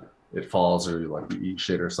it falls or you eat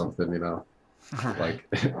shit or something, Right. like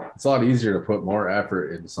it's a lot easier to put more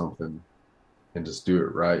effort into something and just do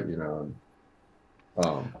it right, I don't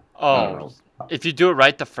Oh, know. if you do it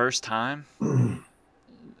right the first time,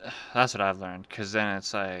 that's what I've learned. Because then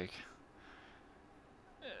it's like,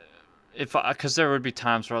 because there would be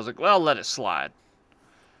times where I was like, well, let it slide.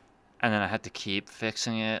 And then I had to keep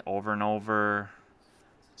fixing it over and over.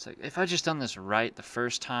 It's like, if I just done this right the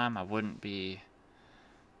first time, I wouldn't be,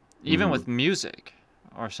 even Mhm. with music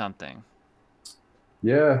or something.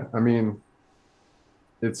 Yeah, I mean,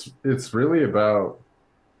 it's really about,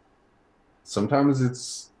 sometimes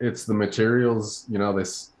it's the materials,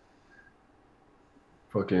 this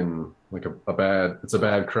fucking like it's a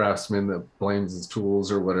bad craftsman that blames his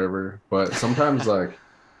tools or whatever. But sometimes like,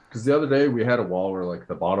 because the other day we had a wall where like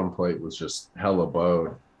the bottom plate was just hella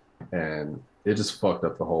bowed and it just fucked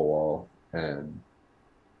up the whole wall. And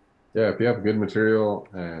yeah, if you have good material,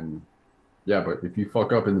 and yeah, but if you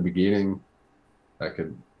fuck up in the beginning, that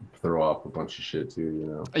could throw off a bunch of shit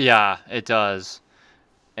too. Yeah, it does.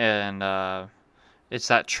 And it's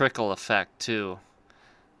that trickle effect, too,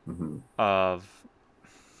 Hmm. of,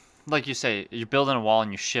 like you say, you're building a wall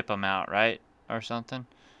and you ship them out, right? Or something.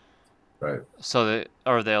 Right. So that,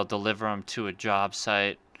 or they'll deliver them to a job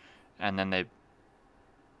site and then they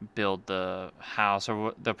build the house,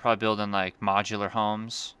 or they're probably building like modular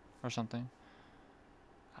homes or something.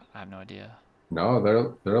 I have no idea. No,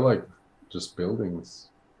 they're like just buildings.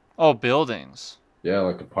 Oh, buildings. Yeah,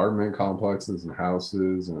 like apartment complexes and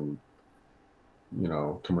houses and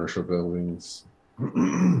commercial buildings.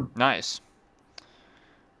 Nice.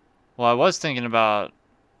 Well, I was thinking about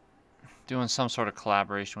doing some sort of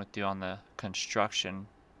collaboration with you on the construction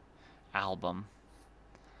album.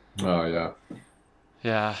 Oh yeah,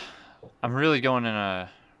 Yeah, I'm really going in a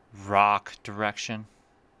rock direction.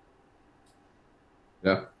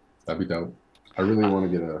 yeah, that'd be dope. I really Uh,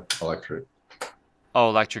 want to get a electric. oh,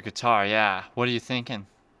 electric guitar. Yeah. What are you thinking?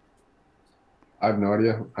 I have no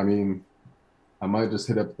idea. I mean, I might just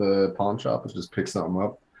hit up the pawn shop and just pick something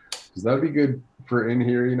up because that'd be good for in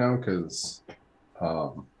here, because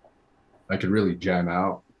um, I could really jam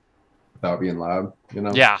out without being loud.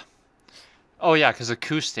 Yeah. Oh, yeah, because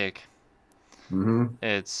acoustic, Hmm.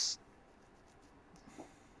 it's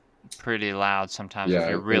pretty loud sometimes if Yeah,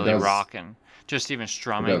 you're it really does. rocking. Just even It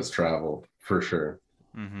strumming. does travel for sure.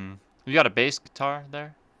 Mm-hmm. You got a bass guitar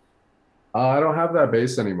there? I don't have that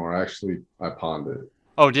bass anymore. Actually, I pawned it.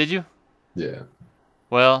 Oh, did you? Yeah.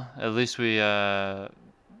 Well, at least we got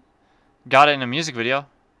it in a music video.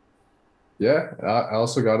 Yeah, I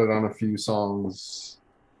also got it on a few songs.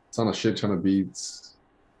 It's on a shit ton of beats.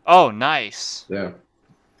 Oh, nice. Yeah.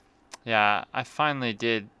 Yeah, I finally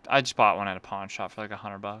did. I just bought one at a pawn shop for like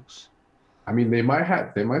 $100. I mean, they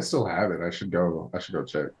might still have it. I should go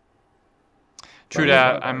check. But I True will buy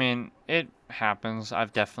that. I that. mean, it happens.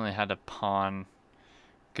 I've definitely had to pawn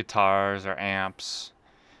guitars or amps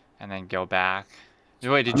and then go back.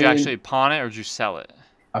 Wait, I did you actually mean, pawn it or did you sell it?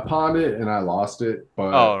 I pawned it and I lost it, Oh,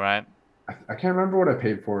 but right. I can't remember what I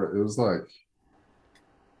paid for it. It was like,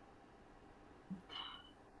 I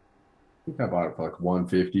think I bought it for like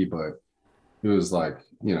 150, but it was like,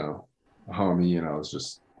 a homie, and I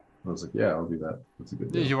was like, yeah, I'll do that. That's a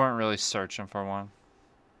good You deal. weren't really searching for one.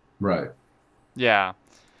 Right. Yeah.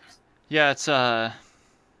 Yeah, it's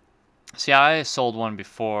see, I sold one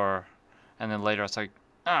before and then later I was like,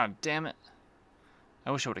 "Ah, damn it.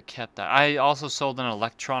 I wish I would have kept that." I also sold an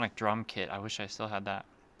electronic drum kit. I wish I still had that.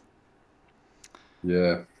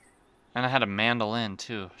 Yeah, And I had a mandolin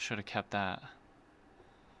too. Should have kept that.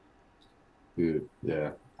 dude.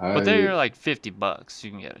 Yeah. But I they're like $50.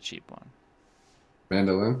 You can get a cheap one.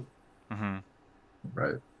 Mandolin. Mhm.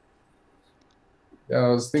 Right. Yeah, I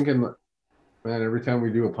was thinking, man, every time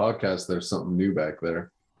we do a podcast, there's something new back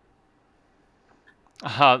there.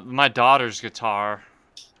 My daughter's guitar.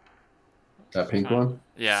 That pink Kind of. one?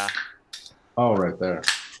 Yeah. Oh, right there.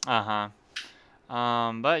 Uh-huh.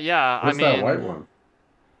 But yeah, I What's that white mean, one?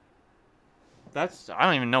 I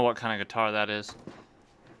don't even know what kind of guitar that is.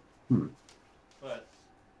 Hmm. But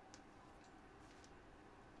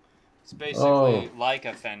it's basically Oh, like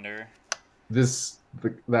a Fender.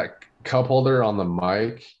 that cup holder on the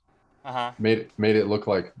mic Uh-huh. made it look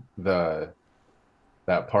like the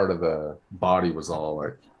that part of the body was all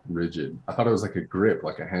like rigid. I thought it was like a grip,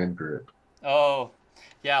 like a hand grip. Oh,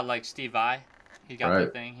 yeah, like Steve I. He got the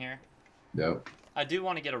Right. thing here. Yep. I do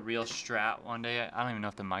want to get a real Strat one day. I don't even know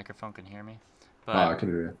if the microphone can hear me, Oh, but I can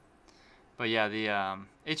hear you. yeah, the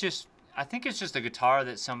it's just I think it's just a guitar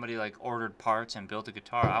that somebody like ordered parts and built a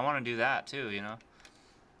guitar. I want to do that too, you know.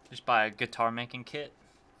 Just buy a guitar making kit.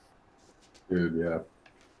 Dude, yeah.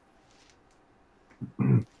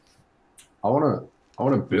 I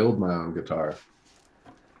wanna build my own guitar.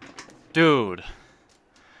 Dude.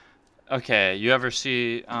 Okay, you ever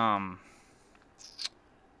see It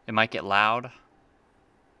Might Get Loud?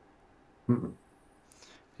 Mm-mm.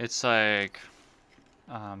 It's like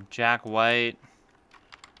Jack White,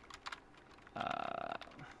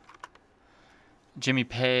 Jimmy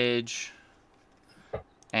Page,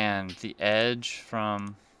 and The Edge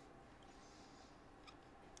from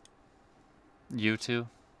U2.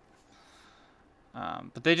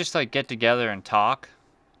 But they just like get together and talk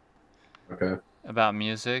Okay. about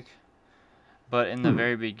music. But in the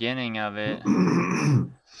very beginning of it, Hmm.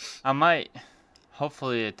 I might.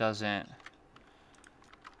 Hopefully, it doesn't.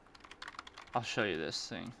 I'll show you this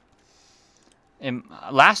thing.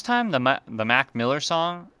 Last time the Mac Miller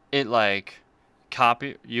song, it like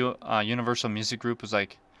Universal Music Group was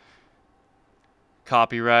like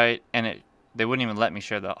copyright, and they wouldn't even let me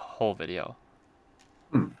share the whole video.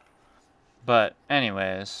 But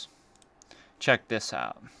anyways, check this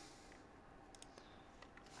out.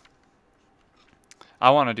 I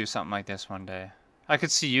want to do something like this one day. I could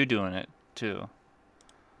see you doing it too.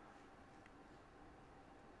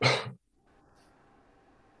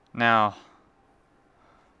 Now,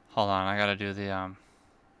 hold on, I gotta do the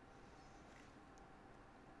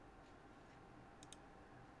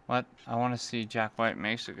what? I want to see Jack White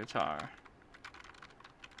makes a guitar.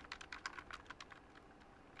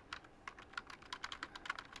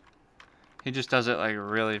 He just does it like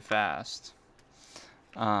really fast.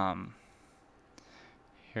 Um,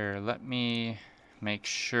 Here, let me make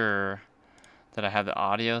sure that I have the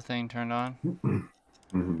audio thing turned on.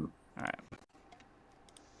 Hmm. Alright.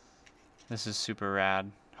 This is super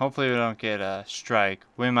rad. Hopefully we don't get a strike.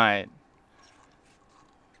 We might.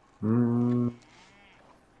 Maybe.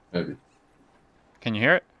 Can you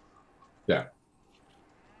hear it? Yeah.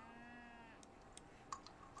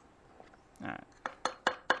 Alright.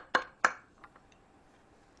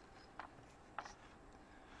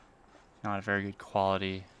 Not a very good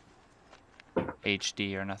quality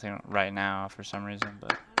HD or nothing right now for some reason,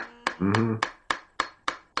 but Hmm.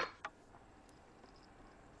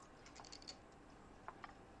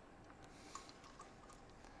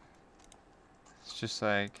 it's just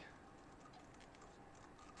like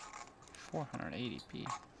 480p.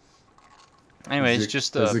 Anyway, it's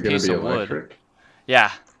just Is a it gonna piece be of wood. electric?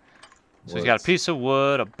 Yeah. So he's got a What's piece of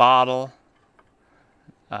wood, a bottle,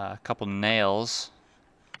 a couple nails.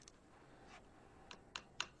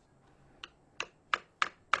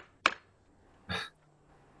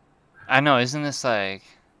 I know, isn't this like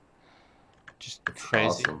just it's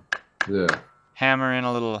crazy? awesome. Yeah. Hammer in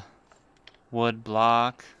a little wood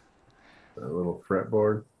block. A little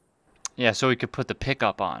fretboard. Yeah, so we could put the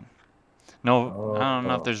pickup on. No, I don't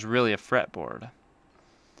know if Oh. there's really a fretboard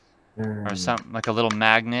or Mm. something like a little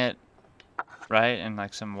magnet, right? And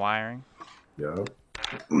like some wiring. Yep.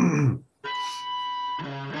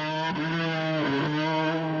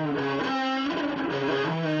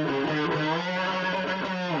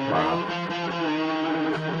 Wow.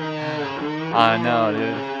 I know,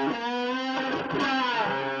 dude.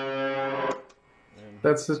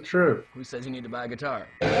 That's the truth. Who says you need to buy a guitar?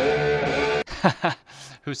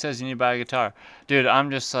 Who says you need to buy a guitar? Dude, I'm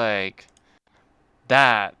just like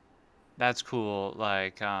that. That's cool.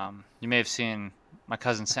 Like, you may have seen my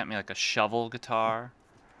cousin sent me like a shovel guitar.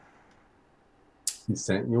 He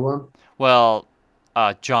sent you one? Well,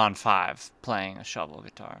 John 5 playing a shovel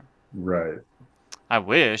guitar. Right. I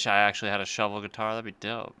wish I actually had a shovel guitar. That'd be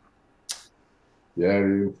dope. Yeah,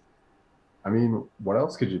 dude. I mean, what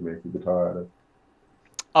else could you make a guitar out of?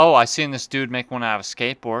 Oh, I seen this dude make one out of a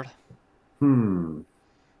skateboard. Hmm.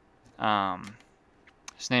 Um,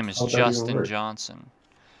 his name is How'd that even Justin work? Johnson.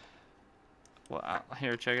 Well,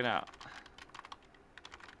 here, check it out.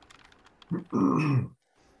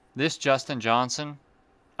 This Justin Johnson,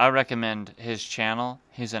 I recommend his channel.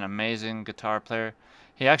 He's an amazing guitar player.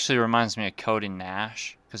 He actually reminds me of Cody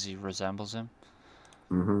Nash because he resembles him.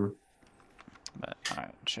 Hmm. But all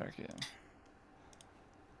right, check it.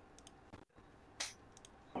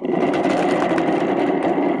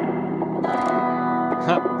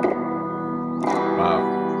 Wow.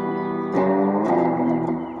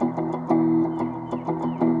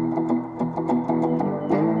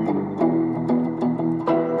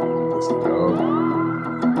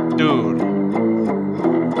 Dude,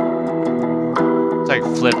 it's like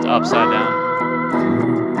flipped upside down.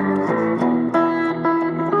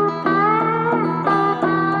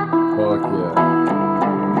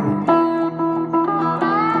 Fuck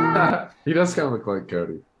yeah. He does kind of look like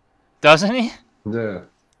Cody. Doesn't he? Yeah.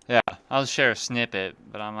 Yeah, I'll share a snippet,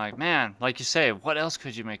 but I'm like, man, like you say, what else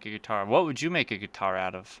could you make a guitar? What would you make a guitar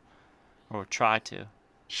out of? Or try to?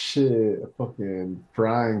 Shit, a fucking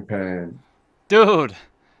frying pan. Dude,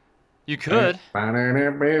 you could. Right,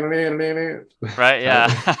 Type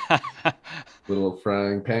yeah. little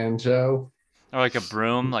frying pan show. Or like a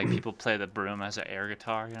broom, like people play the broom as an air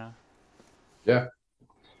guitar, you know? Yeah.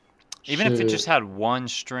 Even if it just Shit. had one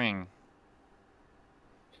string.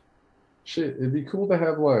 Shit. It'd be cool to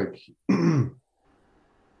have like yeah,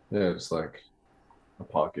 just like a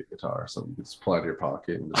pocket guitar or something. You just apply to your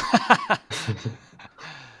pocket and just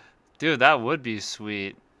Dude, that would be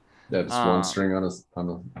sweet. yeah, just one Um, string on a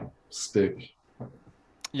stick.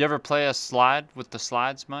 you ever play a slide with the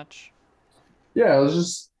slides much? Yeah, I was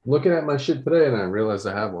just looking at my shit today and I realized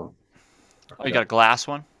I have one. I Oh, you got forgot. a glass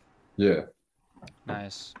one? Yeah.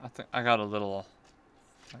 Nice. I think I got a little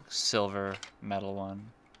like silver metal one.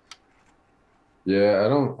 Yeah, I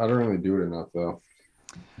don't really do it enough though.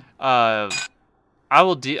 Uh, I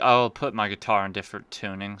will put my guitar in different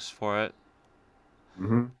tunings for it.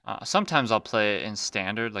 Hmm. Sometimes I'll play it in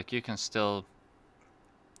standard. Like you can still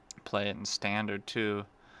play it in standard too.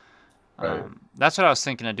 Right. That's what I was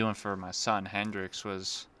thinking of doing for my son Hendrix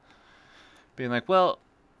was being like, well,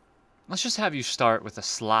 let's just have you start with a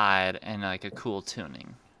slide and like a cool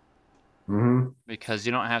tuning Hmm. because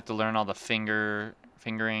you don't have to learn all the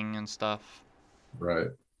fingering and stuff. Right.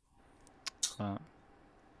 Uh,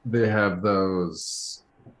 They have those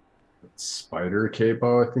spider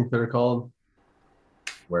capo, I think they're called,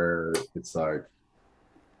 where it's kind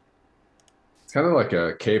of like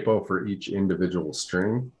a capo for each individual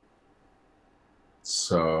string.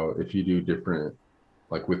 So if you do different,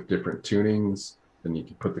 like with different tunings, then you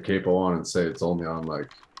can put the capo on and say it's only on like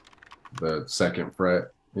the second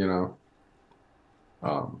fret, you know.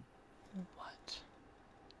 Um, what?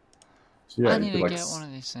 so yeah, I need to get one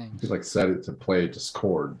of these you could things. like set it to play just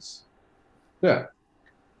chords. Yeah.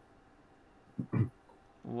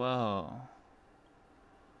 Whoa.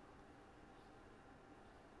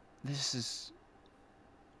 This is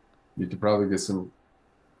You could probably get some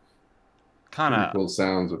kind pretty of. cool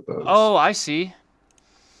sounds with those. Oh, I see. Yeah,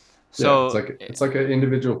 So, it's like an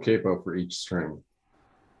individual capo for each string.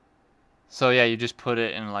 so yeah, you just put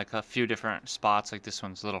it in like a few different spots. Like this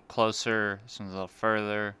one's a little closer. This one's a little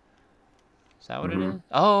further. Is that what it Hmm. is?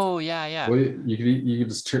 Oh, yeah, yeah. Well, you could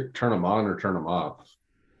just turn them on or turn them off,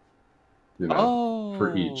 you know,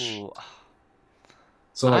 for each. Oh,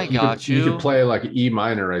 So I like got you could you. play like E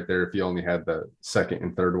minor right there if you only had the second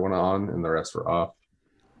and third one on and the rest were off.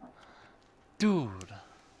 Dude,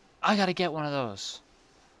 I gotta get one of those.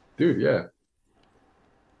 Dude, yeah.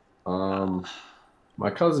 Uh,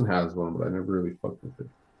 My cousin has one, but I never really fucked with it.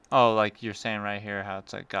 oh, like you're saying right here, how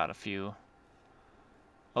it's like got a few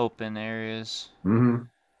open areas. Hmm.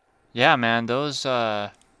 Yeah, man, those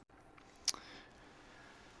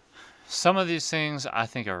some of these things I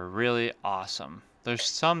think are really awesome. There's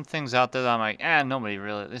some things out there that I'm like, nobody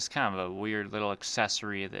really. It's kind of a weird little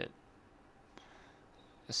accessory that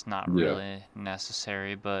it's not Yeah. really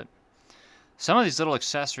necessary, but some of these little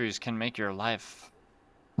accessories can make your life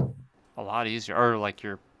a lot easier, or like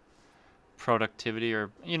your productivity,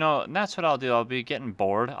 or and that's what I'll do. I'll be getting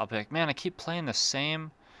bored. I'll be like, man, I keep playing the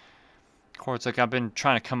same chords. Like I've been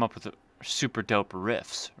trying to come up with super dope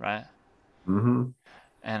riffs, right? Hmm.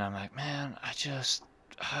 And I'm like, man, I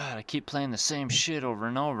keep playing the same shit over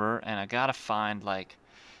and over, and I gotta find like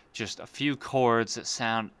just a few chords that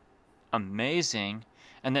sound amazing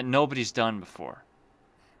and that nobody's done before,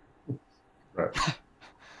 Right.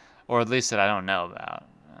 or at least that I don't know about.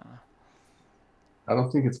 I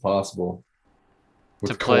don't think it's possible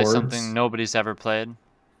To with play something chords. nobody's ever played.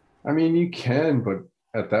 I mean, you can, but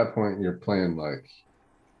at that point you're playing like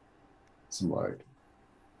some like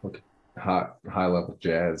high level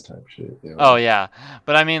jazz type shit, you Oh know. yeah,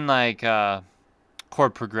 but I mean like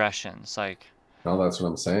chord progressions, like No, that's what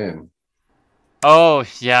I'm saying. oh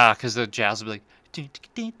yeah, because the jazz will be like.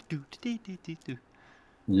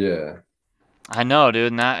 Yeah. I know,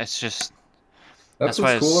 dude, and that it's just That's that's what's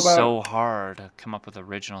why it's cool about so hard to come up with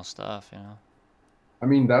original stuff, you know. I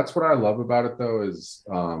mean, that's what I love about it though is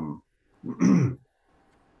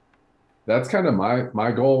that's kind of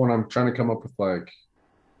my goal when I'm trying to come up with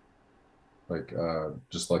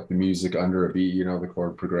just like the music under a beat, you know, the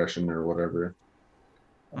chord progression or whatever.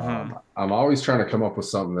 Hmm. I'm always trying to come up with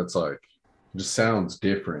something that's like It just sounds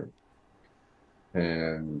different.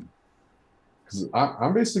 And because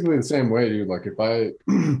I'm basically the same way, dude. Like if I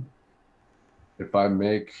if I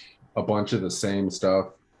make a bunch of the same stuff,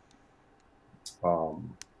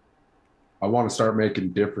 um, I want to start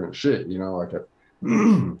making different shit. You know,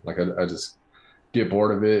 like I just get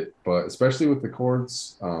bored of it. But especially with the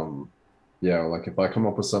chords, yeah, like if I come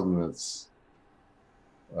up with something that's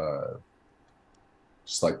uh,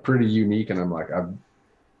 just like pretty unique, and I'm like I've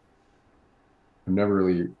never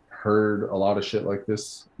really heard a lot of shit like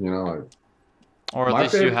this. You know, like Or at my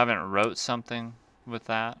least you favorite, haven't wrote something with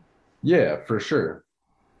that. yeah, for sure.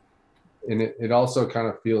 And it also kind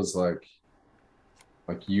of feels like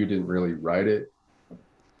you didn't really write it.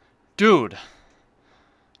 Dude,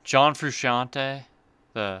 John Frusciante,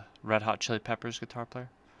 the Red Hot Chili Peppers guitar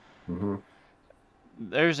player. Hmm.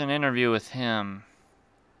 There's an interview with him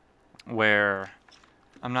where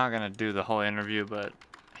I'm not gonna do the whole interview, but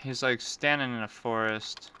he's like standing in a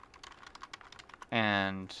forest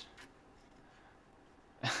and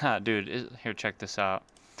dude, here, check this out.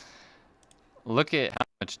 Look at how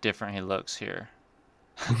much different he looks here.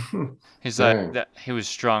 He's like Dang. that. He was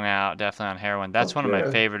strung out, definitely on heroin. That's Fuck one of my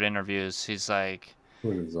yeah. favorite interviews. He's like,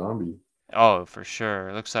 Like a zombie. oh, for sure.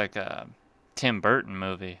 It looks like a Tim Burton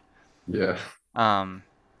movie. Yeah. Um,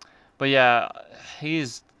 but yeah,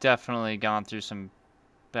 he's definitely gone through some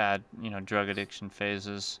bad, drug addiction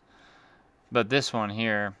phases. But this one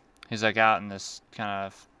here, he's like out in this kind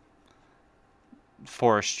of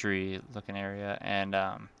forestry looking area, and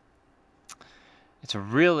it's a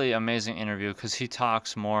really amazing interview because he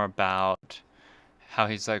talks more about how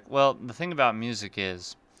he's like, well, the thing about music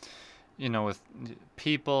is, with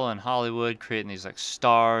people in Hollywood creating these like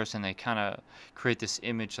stars, and they kind of create this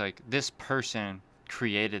image like this person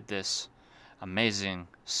created this amazing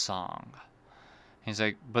song. He's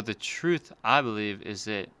like, but the truth, I believe, is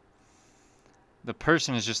that the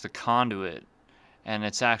person is just the conduit, and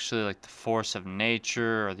it's actually like the force of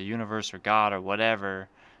nature or the universe or God or whatever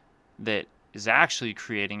that is actually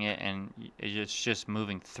creating it, and it's just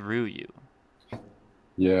moving through you.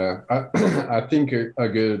 Yeah. I think a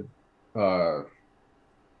good uh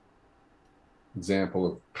example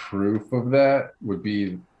of proof of that would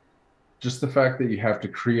be just the fact that you have to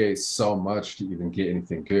create so much to even get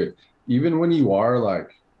anything good. Even when you are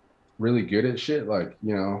like really good at shit, like,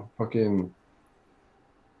 fucking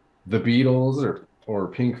the Beatles or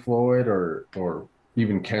Pink Floyd or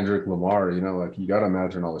even Kendrick Lamar, like you gotta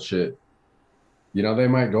imagine all the shit. They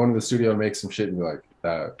might go into the studio and make some shit and be like,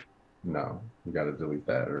 that no, you gotta delete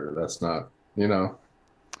that, or that's not, you know.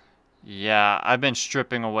 Yeah, I've been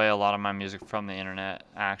stripping away a lot of my music from the internet,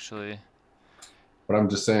 actually. But I'm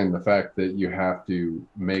just saying the fact that you have to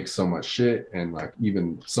make so much shit and like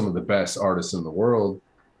even some of the best artists in the world,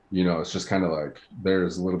 it's just kind of like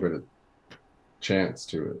there's a little bit of chance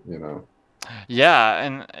to it. Yeah,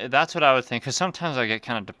 and that's what I would think. Because sometimes I get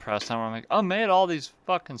kind of depressed. And I'm like, I made all these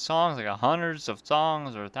fucking songs, like hundreds of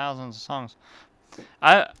songs or thousands of songs.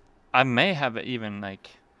 I I may have even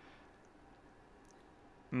like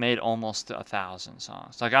made almost 1,000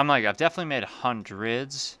 songs. Like I've definitely made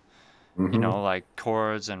hundreds. Hmm. Like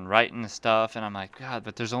chords and writing stuff. And I'm like, God,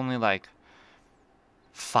 but there's only like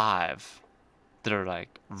five that are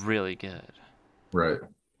like really good. Right.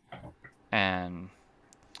 And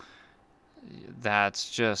that's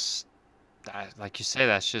just like you say,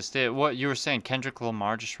 that's just it. What you were saying, Kendrick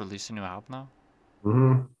Lamar just released a new album now?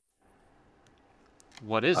 Hmm.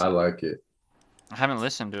 What is I it? like it. I haven't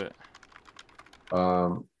listened to it.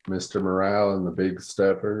 Mr. Morale and the Big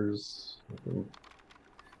Steppers. I think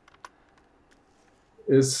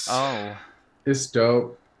it's Oh, it's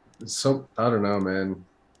dope. I don't know, man.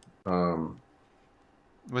 Um,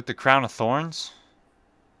 with the Crown of Thorns?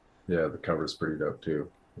 yeah, the cover's pretty dope too.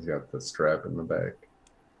 He's got the strap in the back.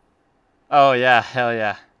 Oh yeah, hell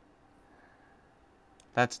yeah.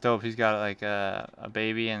 That's dope. He's got like a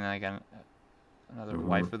baby and like another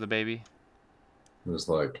wife Hmm. with a baby. There's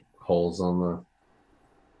like holes on the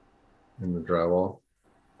in the drywall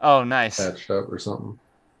Oh, nice. patched up or something.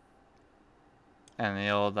 And the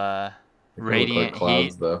old They kind of look like radiant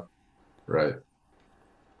heat. clouds though. Right.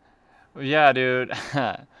 Yeah, dude.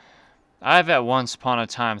 I've at once upon a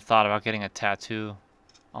time thought about getting a tattoo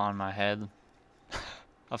on my head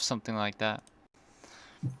of something like that.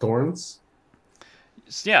 Thorns.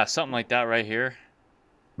 Yeah, something like that right here.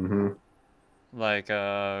 Hmm. Like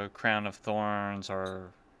a crown of thorns,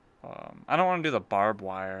 or I don't want to do the barbed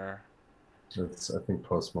wire. I think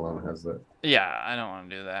Post Malone has that. Yeah, I don't want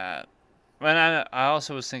to do that. And I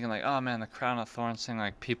also was thinking like, oh man, the crown of thorns thing.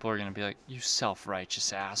 Like people are gonna be like, you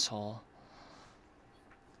self-righteous asshole.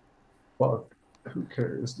 Fuck. Who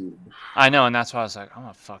cares, dude? I know, and that's why I was like, I'm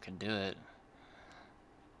gonna fucking do it.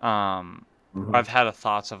 Hmm. I've had a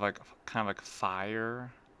thoughts of like kind of like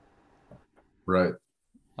fire, Right,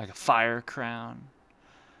 like a fire crown.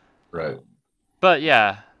 right. But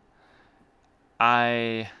yeah,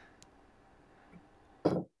 I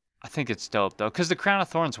I think it's dope though, because the crown of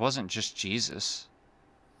thorns wasn't just Jesus.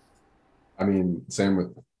 I mean, same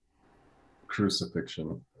with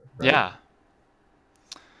crucifixion, right? Yeah,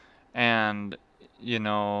 and you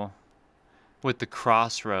know, with the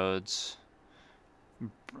crossroads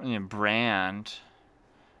brand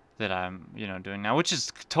that I'm doing now, which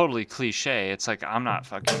is totally cliche. It's like I'm not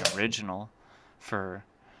fucking original for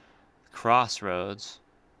crossroads,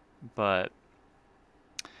 but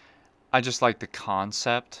I just like the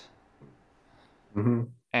concept. Hmm.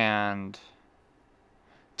 And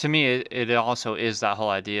to me, it also is that whole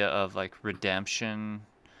idea of like redemption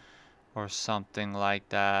or something like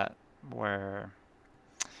that, where,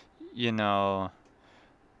 you know,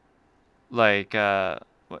 like,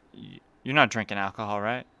 you're not drinking alcohol,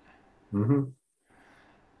 right? Hmm.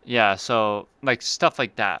 Yeah, so like stuff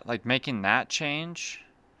like that, like making that change,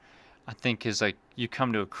 I think is like you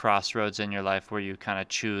come to a crossroads in your life where you kind of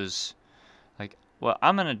choose, like, well,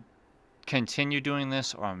 I'm going to continue doing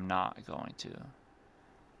this or I'm not going to.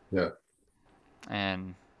 Yeah.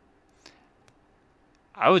 And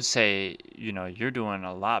I would say, you're doing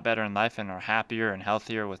a lot better in life and are happier and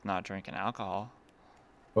healthier with not drinking alcohol.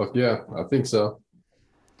 Fuck yeah, I think so.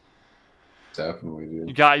 Definitely,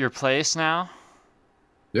 You dude. got your place now.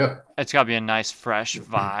 Yeah, It's got to be a nice, fresh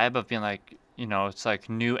vibe of being like, it's like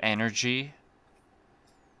new energy.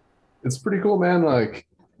 it's pretty cool, man. Like,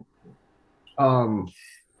 um,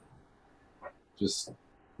 just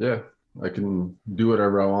yeah, I can do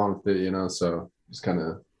whatever I want with it, So just kind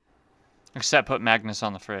of, Except put Magnus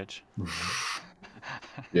on the fridge.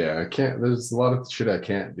 yeah. I can't. There's a lot of shit I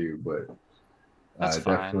can't do, but That's I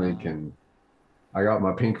fine definitely though. can. I got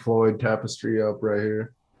my Pink Floyd tapestry up right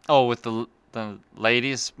here Oh, with the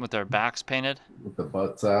ladies with their backs painted. with the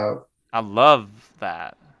butts out. I love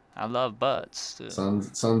that. I love butts too.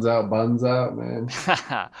 Sun's out, buns out, man.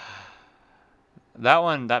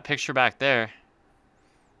 That picture back there,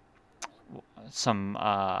 some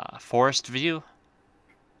forest view.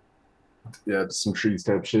 Yeah, just some trees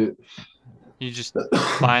type shit. You just It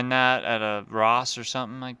find that at a Ross or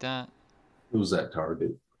something like that. was at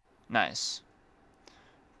Target. Nice.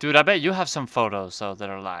 Dude, I bet you have some photos though that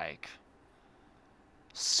are like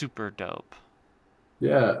super dope.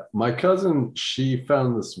 Yeah, my cousin, she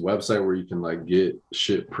found this website where you can like get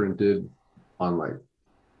shit printed on like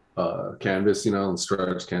canvas, and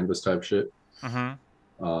stretch canvas type shit. Mm-hmm.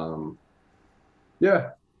 Um,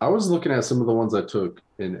 yeah, I was looking at some of the ones I took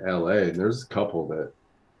in LA, and there's a couple that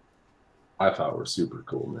I thought were super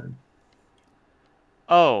cool, man.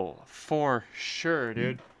 Oh, for sure,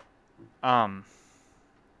 dude. Um,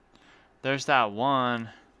 there's that one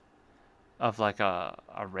of like a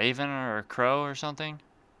raven or a crow or something.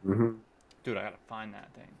 Hmm. Dude, I gotta find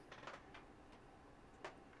that thing.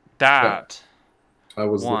 Yeah, That I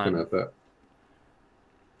was looking one. at that.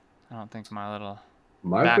 I don't think my little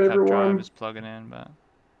My backup favorite drive one, is plugging in, but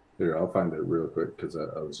here, I'll find it real quick because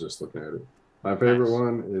I was just looking at it. My favorite nice.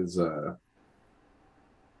 one is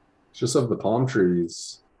just of the palm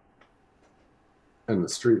trees and the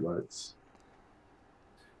street lights.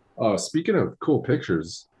 Oh, speaking of cool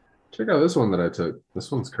pictures, check out this one that I took.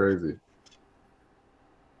 This one's crazy.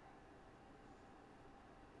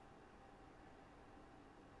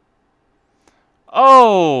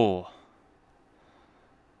 Oh,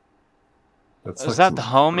 That's is like that the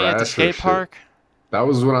some homie at the Thrasher skate shit. park? That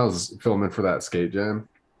was when I was filming for that skate jam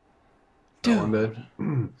that one day.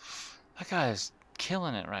 Dude, that guy is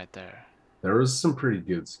killing it right there. There was some pretty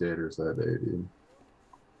good skaters that day, dude.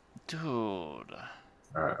 Dude.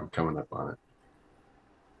 All right, I'm coming up on it.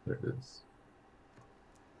 There it is.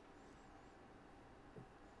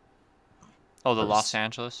 Oh, the I Los just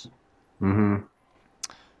Angeles. mm-hmm.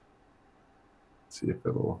 See if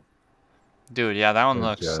it'll Dude, yeah, that one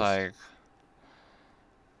looks adjust. like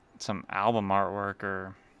some album artwork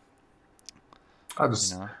or, I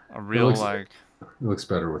just a it real looks like.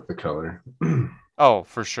 better with the color. Oh Oh,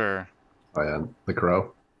 for sure. yeah, the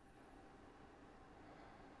crow.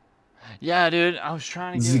 Yeah, dude, I was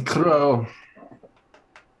trying to The get my crow.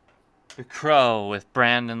 The Crow with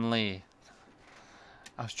Brandon Lee.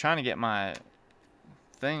 I was trying to get my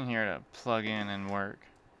thing here to plug in and work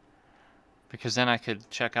because then I could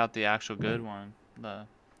check out the actual good one.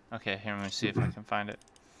 Okay, here, let me see if I can find it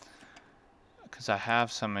because I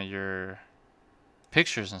have some of your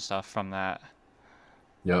pictures and stuff from that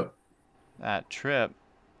Yep. that trip.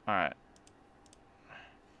 All right,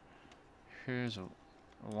 Here's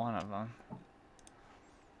one of them.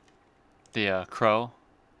 The crow.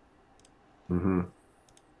 Mm-hmm.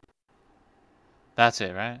 That's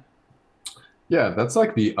it, right? Yeah, that's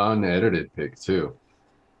like the unedited pic too.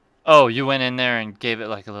 Oh, you went in there and gave it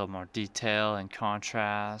like a little more detail and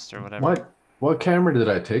contrast or whatever. What camera did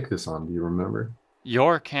I take this on? Do you remember?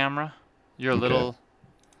 Your camera, your Okay. little.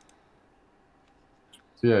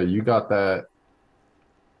 So yeah, you got that.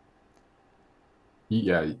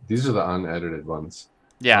 Yeah, these are the unedited ones.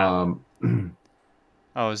 Yeah. Um,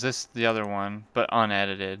 Oh, is this the other one, but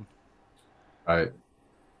unedited? right.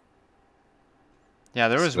 Yeah,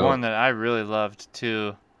 there was one Still, that I really loved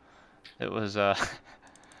too. It was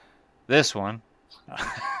this one.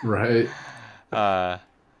 right. uh,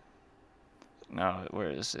 no, where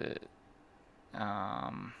is it?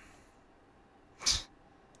 Um,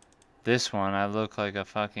 this one. I look like a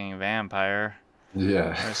fucking vampire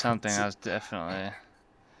Yeah. or something. I was definitely.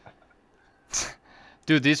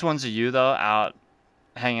 Dude, these ones are you though, out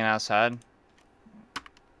hanging outside.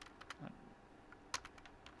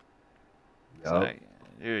 It's Yep. like,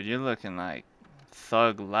 dude, you're looking like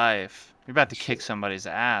thug life. You're about to kick Shit. somebody's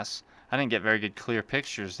ass. I didn't get very good clear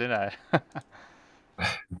pictures, did I?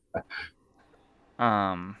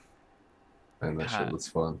 um, And that shit God, was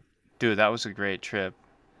fun. dude, that was a great trip.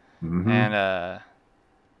 And Mm-hmm.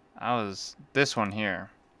 I was this one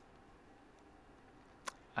here.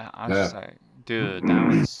 I was just Yeah. like, dude, that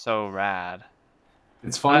one's so rad.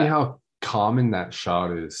 It's funny I how common that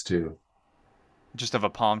shot is too. just of a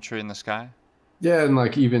palm tree in the sky. Yeah, and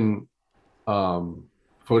like even um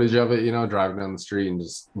footage of it, driving down the street and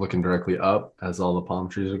just looking directly up as all the palm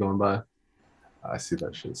trees are going by. I see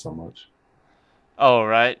that shit so much. Oh,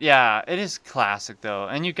 right. Yeah, it is classic though.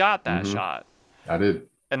 And you got that Mm-hmm. shot. I did.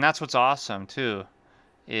 And that's what's awesome too,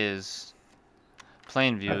 is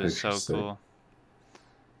plain view That is picture's so sick. cool.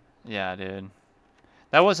 Yeah, dude.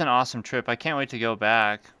 That was an awesome trip. I can't wait to go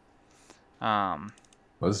back. Um,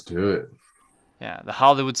 Let's do it. yeah, the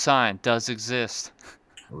Hollywood sign does exist.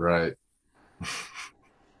 Right.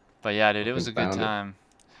 But yeah, dude, it was Fucking a good found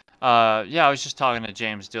it. time. Yeah, I was just talking to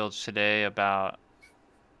James Dilge today about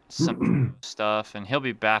some stuff, and he'll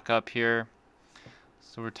be back up here.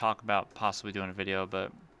 So we're talking about possibly doing a video,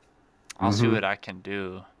 but I'll see Mm-hmm. what I can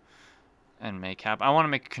do and make happen. I want to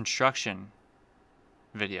make a construction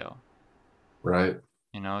video, Right.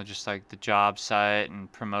 just like the job site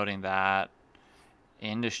and promoting that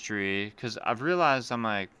industry. Because I've realized I'm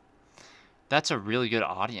like, that's a really good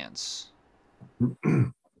audience,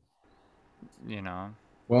 you know?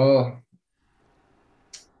 Well,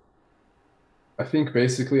 I think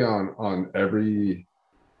basically on every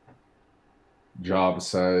job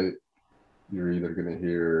site, you're either gonna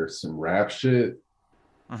hear some rap shit,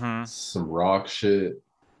 Mm-hmm. some rock shit,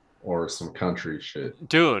 or some country shit.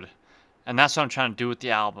 Dude, and that's what I'm trying to do with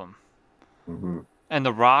the album. Mm-hmm. And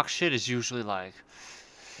the rock shit is usually like,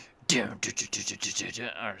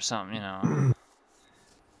 or something.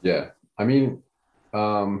 Yeah. I mean,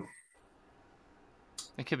 um,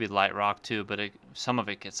 It could be light rock too, but some of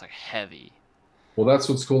it gets like heavy. well, that's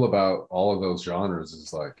what's cool about all of those genres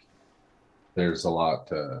is like there's a lot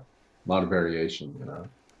of variation.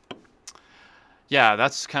 Yeah,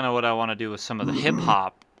 that's kind of what I want to do with some of the hip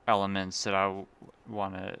hop elements that I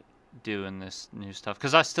want to do in this new stuff.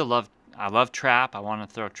 Because I love trap. I want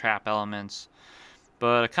to throw trap elements,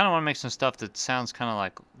 but I kind of want to make some stuff that sounds kind of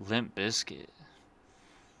like Limp Bizkit.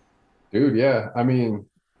 Dude, yeah. I mean,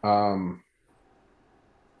 um,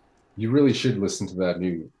 you really should listen to that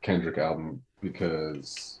new Kendrick album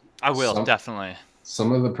because I will some definitely.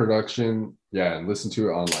 some of the production, yeah, and listen to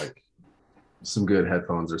it on like some good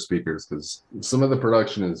headphones or speakers because some of the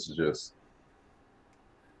production is just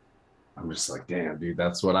I'm just like, damn, dude,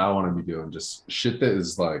 that's what I want to be doing. Just shit that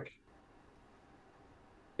is like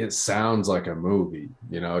it sounds like a movie.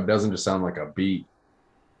 It doesn't just sound like a beat,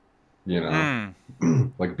 you know.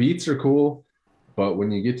 Mm. Like beats are cool, but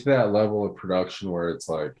when you get to that level of production where it's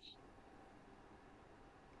like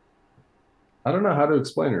I don't know how to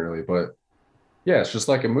explain it really, but yeah, it's just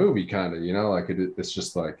like a movie kind of, like it's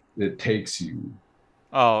just like it takes you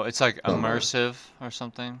Oh, it's like somewhere. immersive or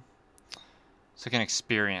something. It's like an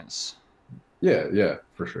experience. Yeah, yeah,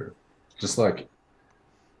 for sure. Just like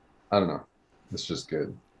I don't know. It's just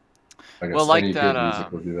good. I Well, guess like any that. good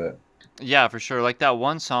music will do that. Yeah, for sure. Like that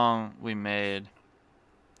one song we made.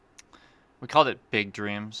 We called it Big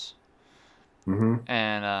Dreams, Hmm.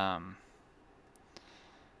 and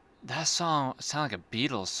that song sounded like a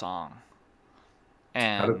Beatles song.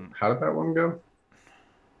 How did And how did that one go?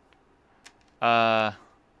 uh,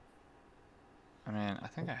 I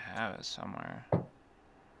think I have it somewhere.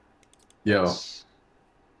 Yo, It's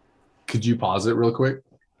Could you pause it real quick?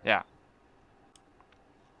 Yeah.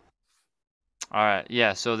 All right.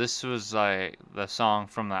 Yeah. So this was like the song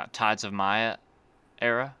from that Tides of Maya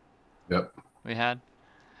era Yep. we had.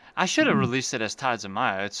 I should have released it as Tides of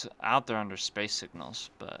Maya. It's out there under Space Signals,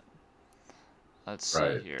 but let's see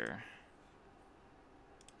Right. here.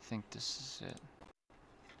 I think this is it.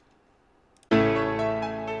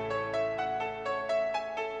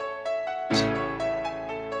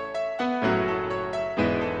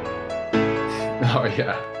 Oh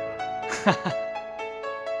yeah.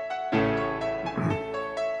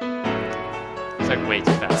 It's like way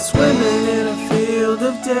too fast. Swimming in a field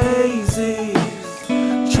of daisies,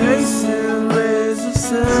 chasing rays of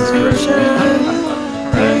sunshine,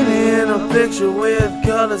 painting a picture with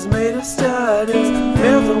colors made of stardust,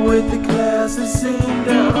 never with the classes seem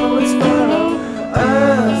to always follow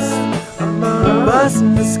us. I'm on a bus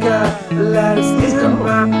in the sky, the light is in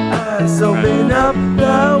my eyes. Open up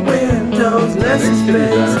the windows, less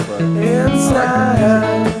space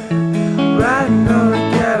inside. Riding on a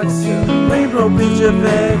galaxy, rainbow beach of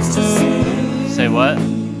ecstasy. Say what?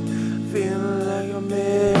 Feeling like I'm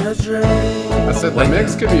in a dream. I said the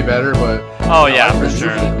mix could be better, but Oh yeah, for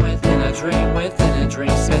sure. Within a dream,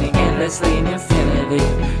 spinning endlessly in infinity,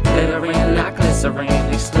 glittering like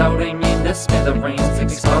glycerine, exploding in the smithereens,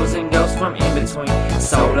 exposing ghosts from in between,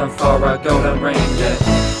 sold them for a golden ring. Yeah.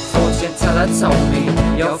 Fortune teller told me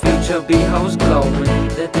your future beholds glory.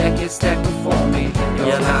 The deck is stacked before me.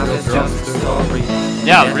 Your life is just a story.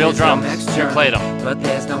 Yeah, Death real is the drums. next You journey, played them. but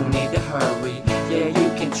there's no need to hurry. Yeah, you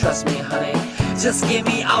can trust me, honey. Just give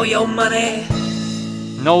me all your money.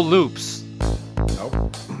 No loops. nope.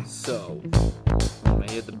 So, wanna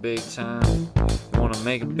hit the big time? You wanna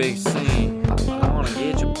make a big scene? You wanna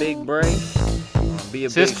get your big break? Wanna be a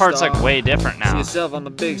See, this big part's star? like way different See now. yourself on the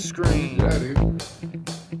big screen. Yeah, dude.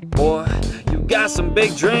 Boy, you got some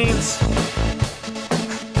big dreams.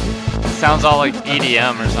 Sounds all like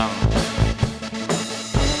EDM or something,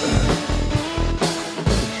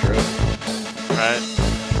 True. right?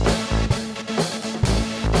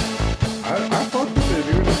 I fuck with it,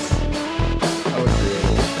 dude. It's hella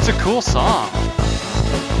creative. It's a cool song.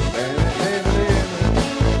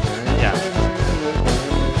 Yeah.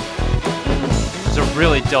 It's a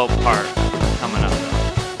really dope part coming up though.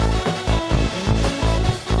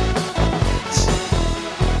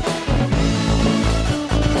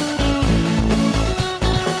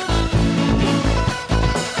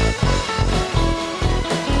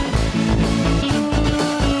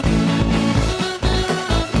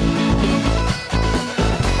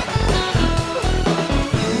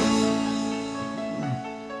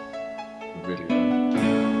 Video.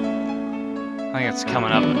 I think it's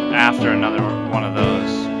coming up after another one of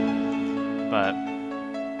those. But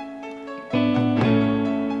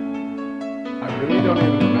I really don't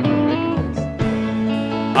even remember making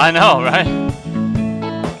this. I know, right?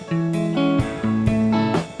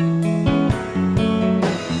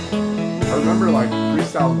 I remember like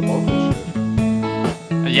freestyling local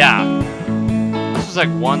shit. Yeah. This was like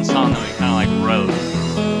one song that we kind of like wrote.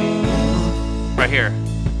 Right here.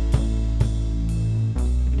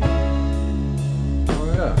 Oh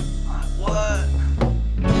yeah. What?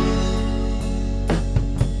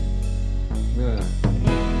 Yeah.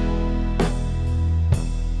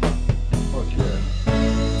 Fuck yeah.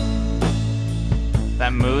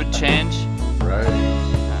 That mood change? Right?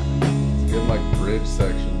 It's a good like bridge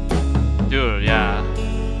section. Dude, yeah.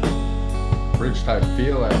 Bridge type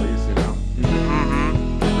feel at least, you know.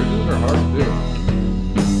 Mm-hmm. Bridges are hard to do.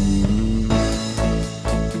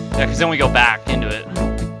 Yeah, because then we go back into it.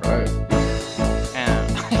 Right.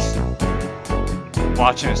 And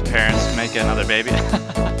watching his parents make another baby.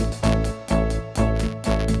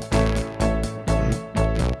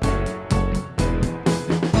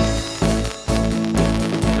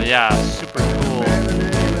 But yeah, super cool.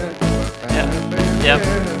 Yep.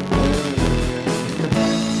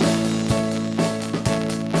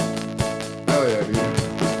 Hell yeah, dude.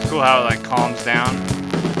 Cool how it like calms down.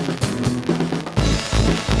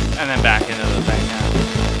 And then back into the thing, yeah.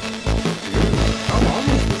 How long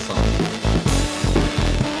is this song?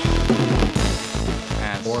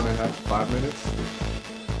 And 4.5, 5 minutes?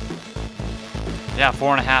 yeah,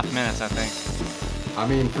 4.5 minutes, I think. I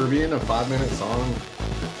mean, for being a 5-minute song,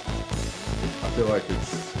 I feel like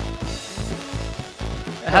it's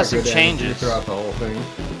It has got some good energy changes. throughout the whole thing.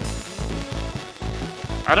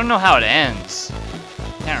 I don't know how it ends.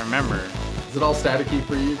 Can't remember. Is it all staticky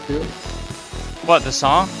for you too? What, the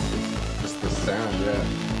song? Just the sound, yeah.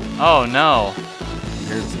 Oh no. I'm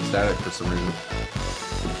hearing some static for some reason.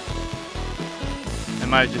 It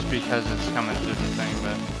might just be because it's coming through the thing,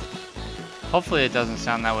 but hopefully it doesn't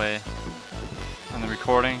sound that way on the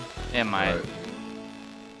recording. It might. Right.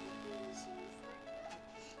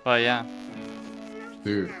 But yeah.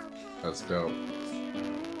 Dude, that's dope.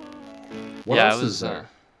 What Yeah, else it was is there?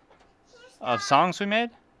 of songs we made.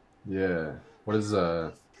 Yeah. What is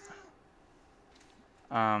That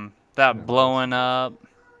yeah, what else blowing is up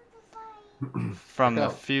there? from the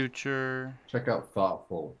future. Check out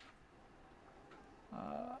Thoughtful.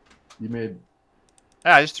 You made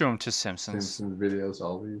Yeah, I just threw them to Simpsons. Simpsons videos,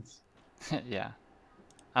 all these. Yeah,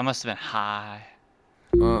 I must have been high.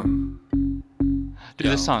 Dude, Yo.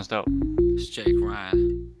 this song's dope. It's Jake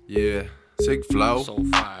Ryan. Yeah, sick flow. So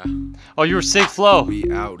fire. Oh, you were sick flow.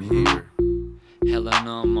 We out here.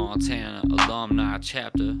 Helena, Montana, alumni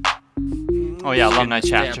chapter. Oh yeah, alumni Getting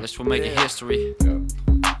chapter. established, we're making history. Yeah.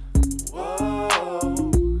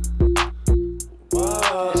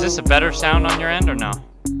 Is this a better sound on your end or no?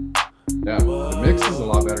 Yeah. The mix is a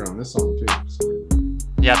lot better on this song too. For some reason.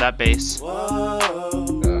 Yeah, that bass.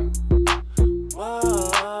 Yeah.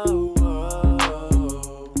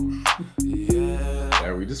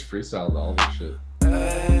 Yeah, we just freestyled all this shit.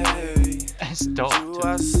 It's dope. Do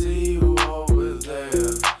I Dude. see you over there?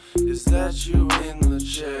 Is that you in the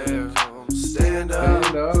chair? Come stand up,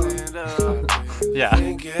 Stand up. stand up. Yeah.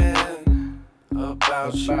 Thinking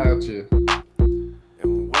about you. About you.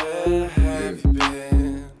 And where have you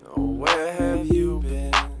been? Oh, where have you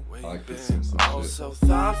been? Where I like you this been? Simpsons Oh, shit. so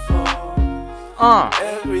thoughtful.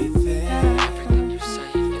 Everything Everything you say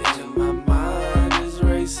is in my mind is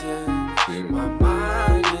racing. Dude. My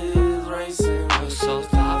mind is racing. With so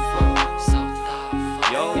thoughtful, so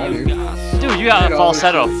thoughtful. Yo, Yeah, you dude. got Dude, you got Made a all this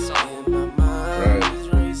falsetto. shit. in my mind Right. is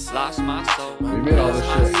racing. Lost my soul. We made all this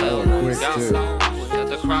shit hella quick Got too. lost at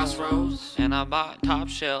the crossroads, and I bought top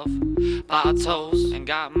shelf bottles and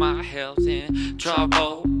got my health in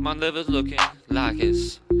trouble. My liver's looking like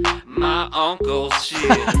it's my uncle's shit.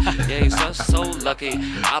 Yeah, he's just so lucky.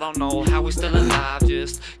 I don't know how we're still alive.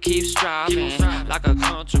 Just keep striving like a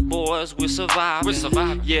country boys. We're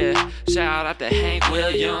surviving. Yeah, shout out to Hank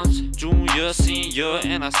Williams, Junior, Senior,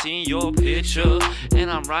 and I seen your picture, and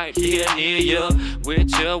I'm right here near you with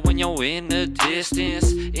you when you're in the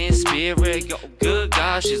distance. In spirit, go, good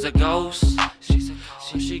God, she's a ghost.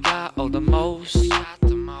 She got the most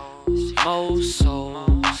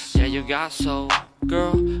soul. Yeah, you got soul,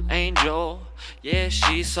 girl, angel. Yeah,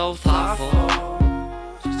 she's so thoughtful.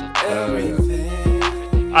 She's so Hell yeah.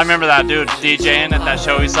 Everything I remember that dude DJing at that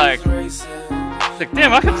show. He's like,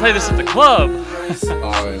 damn, I could play this at the club.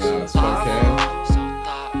 Oh, and Spokane.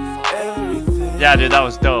 thoughtful. Everything Yeah, dude, that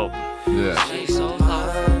was dope. Yeah. She's so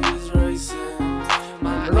thoughtful. is racing.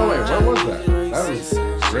 Or no, wait, where was that? That was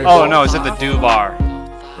Great Oh Ball. no, it's at the Do Bar.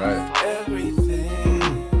 Right.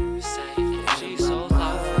 Everything She's so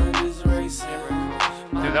thoughtful. is racing.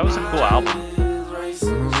 Dude, that was a cool album. She's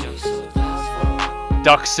so thoughtful.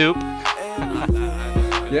 Duck Soup.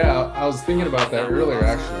 Yeah, I was thinking about that earlier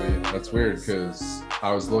actually. That's weird because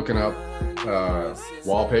I was looking up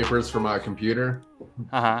wallpapers for my computer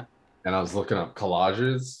Uh-huh. and I was looking up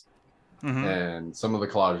collages Hmm. and some of the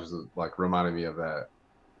collages like reminded me of that.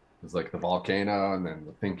 It's like the volcano and then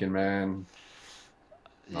the thinking man.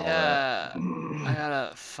 and all that. Yeah. I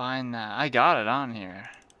gotta find that. I got it on here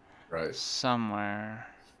Right. somewhere.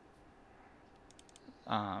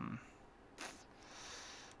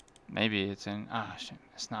 Maybe it's in. Oh shit,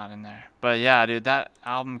 it's not in there. But yeah, dude, that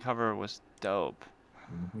album cover was dope.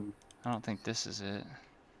 Mhm. I don't think this is it.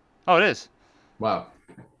 Oh, it is. Wow.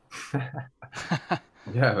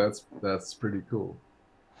 Yeah, that's pretty cool.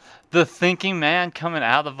 The thinking man coming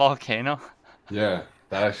out of the volcano, Yeah,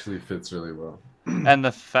 that actually fits really well. and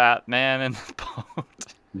the fat man in the boat.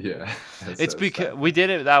 Yeah. It's because we did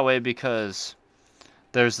it that way because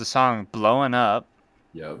there's the song "Blowing Up,"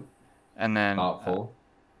 Yep. and then Thoughtful.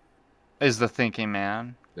 is the thinking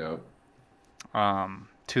man. Yep.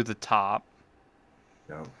 To the top.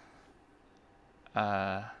 Yep.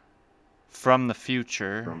 From the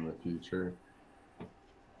future. From the future.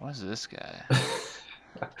 What's this guy?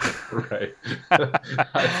 Right.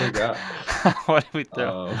 I forgot. What did we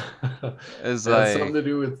throw? It's It has like something to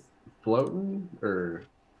do with floating or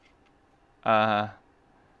uh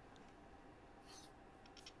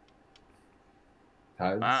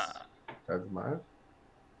tides? uh, Tides of Maya?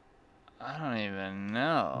 I don't even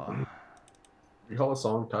know. You call a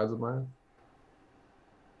song Tides of Maya?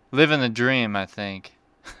 Living the dream, I think.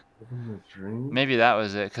 Living the dream? Maybe that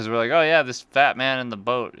was it, because we're like, oh yeah, this fat man in the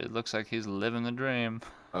boat. It looks like he's living the dream.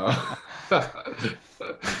 Oh.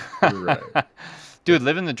 You're right. Dude,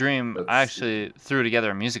 living the dream. That's- I actually threw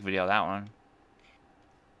together a music video. That one.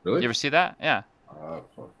 Really? You ever see that? Yeah.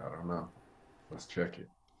 Fuck, I don't know. Let's check it.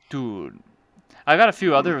 Dude, I got a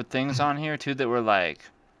few other things on here too that were like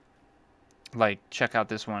check out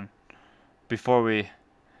this one before we.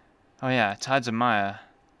 Oh yeah, Tides of Maya.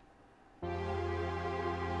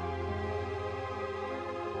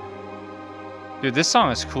 Dude, this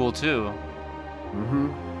song is cool too.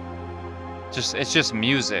 Mm-hmm. It's just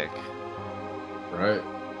music. Right.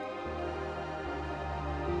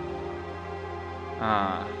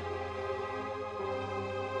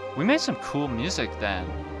 We made some cool music then.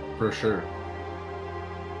 For sure.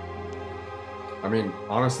 I mean,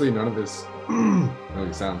 honestly, none of this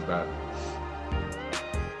really sounds bad.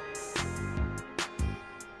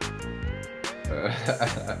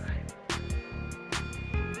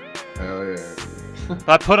 Hell yeah. But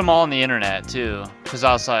I put them all on the internet too, because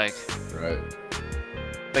I was like, Right.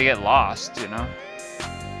 they get lost, you know?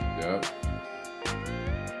 Yep.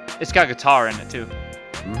 It's got guitar in it too.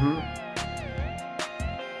 Mm-hmm.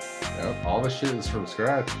 Yep. All the shit is from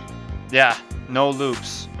scratch. Yeah, no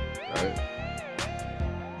loops. Right.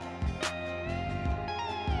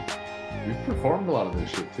 We've performed a lot of this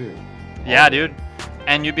shit too. Yeah, dude.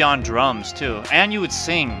 And you'd be on drums too. And you would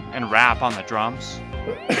sing and rap on the drums.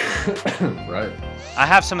 Right. I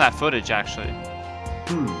have some of that footage actually.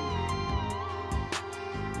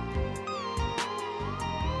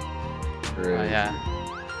 Crazy. Yeah.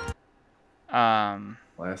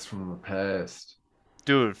 Blast from the past.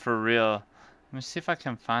 Dude, for real. Let me see if I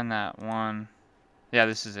can find that one. Yeah,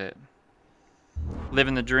 this is it.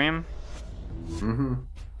 Living the Dream. Mm-hmm.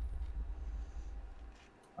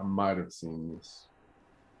 I might have seen this.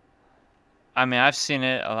 I mean, I've seen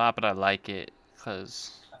it a lot, but I like it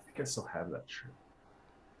because I think I still have that shirt.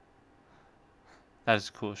 that is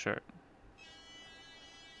a cool shirt.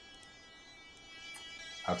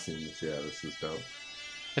 I've seen this. Yeah, this is dope.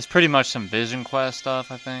 It's pretty much some Vision Quest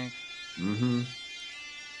stuff, I think. Mm-hmm.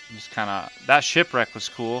 Just kind of that shipwreck was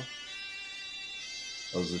cool.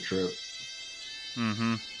 That was a trip.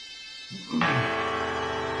 Mm-hmm.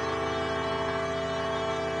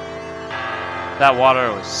 That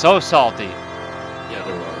water was so salty. Yeah,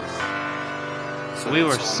 it was. We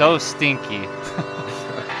were so stinky.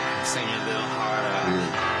 Sing a little harder.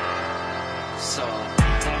 Weird. So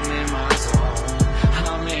I'm in my zone.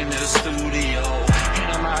 I'm in the studio. In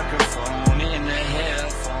a microphone, in the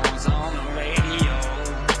headphones, on the radio.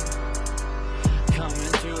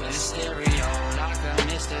 Coming through the stereo like a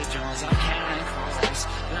Mr. Jones. I'm counting calls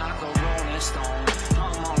like a Rolling Stone.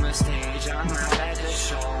 I'm on the stage, I'm out at the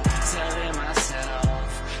show. Selling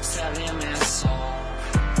myself, selling my soul.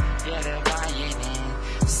 Yeah, they're buying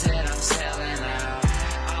in. Said I'm selling out.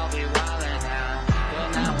 I'll be wildin' out,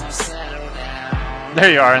 but now I'll settle down.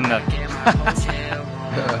 There you are in the Get my hotel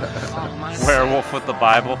room on my werewolf with the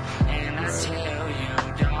Bible. and I tell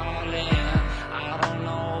you, darling, I don't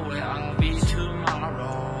know where I'll be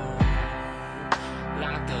tomorrow.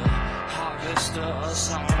 Like the harvester of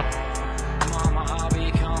sorrow. Mama, I'll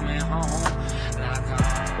be coming home.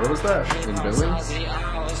 Like Where was that? In Billings?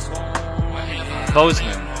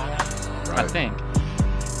 Bozeman, I Right. think.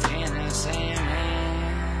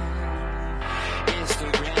 It's the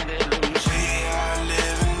grand illusion. We are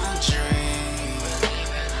living the dream.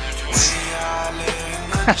 We are living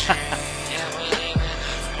the dream.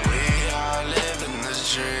 We are living the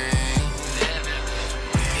dream.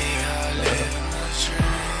 We are living the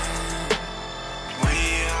dream. We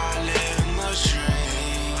are living the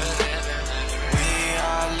dream. We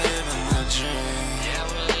are living the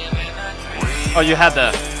dream. Oh, you had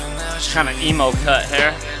the kind of emo cut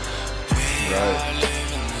hair. Right.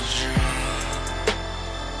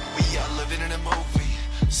 We are living in a movie.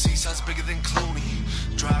 Seaside's bigger than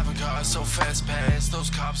Clooney. Driving cars so fast past those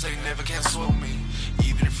cops, they never can slow me.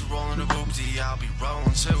 Even if you're rolling a whoopty, I'll be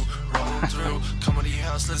rolling too. Rolling through. Come to your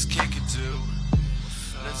house, let's kick it, dude.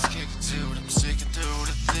 Let's kick it, dude. I'm sticking through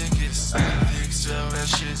the thickest. Thickest of that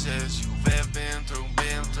shit as you've ever been through,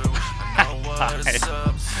 been through. I know what it's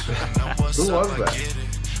up. I know what's Who up. was I that? get it.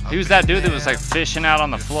 He was that dude that was like fishing out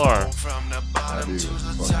on the floor. From the That bottom dude to was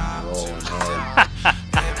the fucking top. rolling hard.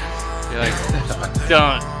 You're like,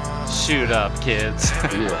 don't shoot up, kids.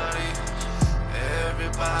 Yeah.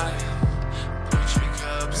 Everybody, put your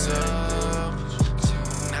cups up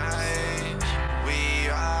tonight. We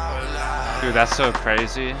are alive. Dude, that's so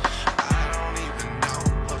crazy. I don't even know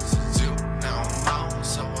what to do no more.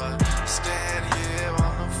 So I stand here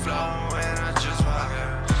on the floor and I just rock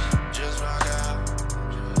out, just rock out,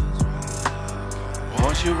 just rock out.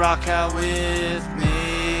 Won't you rock out with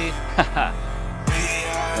me? We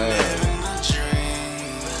are living the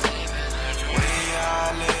dream. We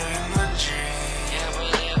are living the dream.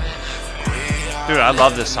 We are Dude, I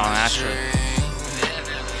love this song actually.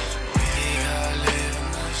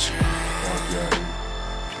 Fuck yeah.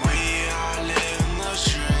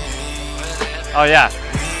 Oh yeah,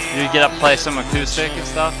 you get up, play some acoustic and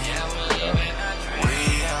stuff.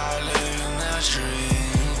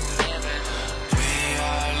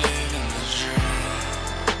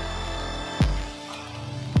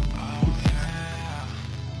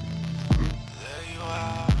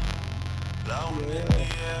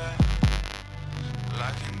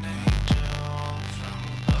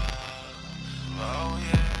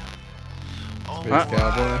 Space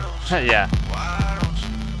Cowboy. Yeah.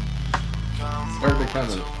 Starting to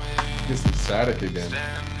kind of get some static again.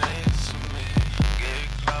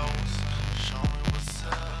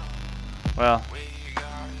 Well,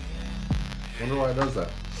 Wonder why it does that.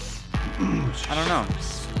 I don't know.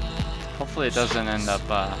 Hopefully it doesn't end up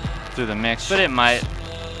through the mix, but it might.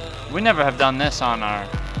 We never have done this on our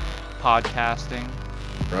podcasting.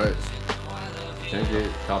 Right. Can't get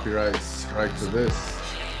copyright strike for this.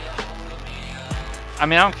 I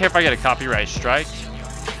mean, I don't care if I get a copyright strike.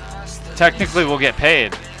 Technically, we'll get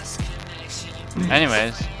paid.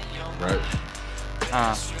 Anyways. Right.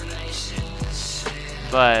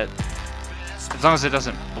 But as long as it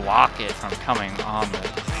doesn't block it from coming on the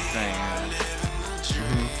thing.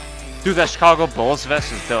 Dude, that Chicago Bulls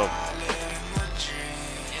vest is dope.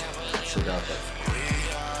 Forgot that.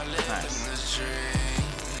 Nice.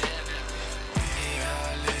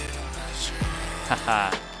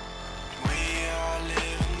 Haha.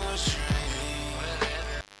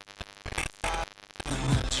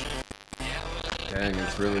 Dang,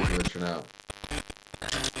 it's really glitching out.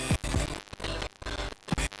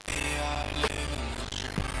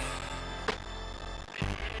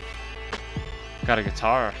 Got a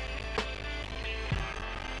guitar.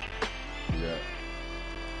 Yeah.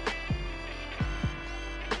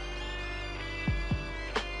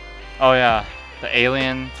 Oh yeah, the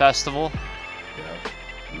Alien Festival. Yeah.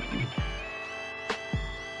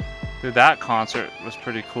 Dude, that concert was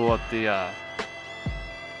pretty cool at the I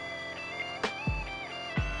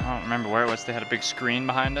don't remember where it was. They had a big screen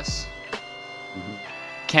behind us. Mhm.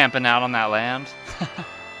 Camping out on that land.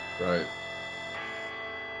 Right.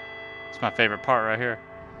 It's my favorite part right here.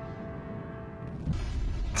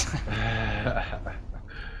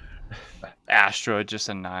 Asteroid just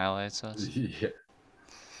annihilates us. Yeah.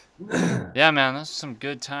 Yeah, man, those are some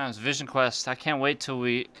good times. Vision Quest. I can't wait till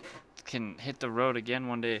we can hit the road again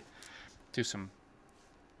one day. Do some,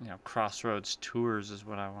 crossroads tours is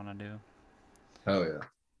what I want to do. Hell yeah.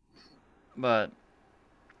 But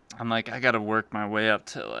I'm like, I gotta work my way up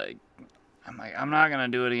to I'm not gonna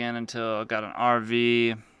do it again until I got an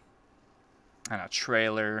RV and a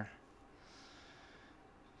trailer.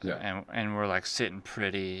 Yeah. And we're like sitting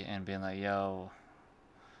pretty and being like, yo.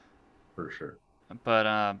 For sure.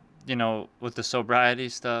 But with the sobriety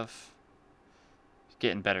stuff,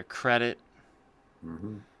 getting better credit.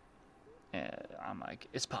 Mm-hmm. I'm like,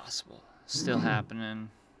 it's possible. Still happening.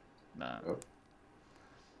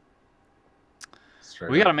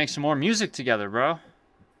 We gotta make some more music together, bro.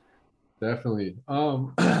 Definitely.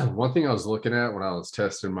 One thing I was looking at when I was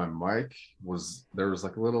testing my mic was there was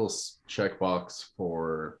like a little checkbox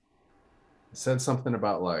for, it said something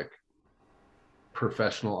about like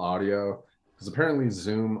professional audio, because apparently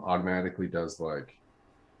Zoom automatically does like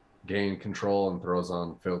gain control and throws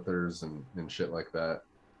on filters and shit like that.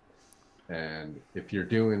 And if you're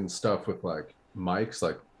doing stuff with like mics,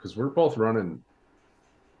 like, because we're both running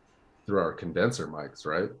through our condenser mics,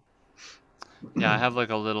 right? Yeah, I have like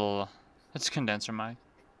a little, it's a condenser mic.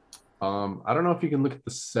 I don't know if you can look at the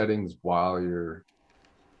settings while you're,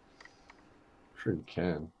 I'm sure you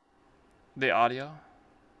can. The audio?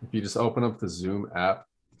 If you just open up the Zoom app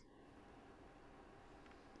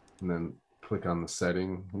and then click on the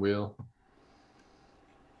setting wheel.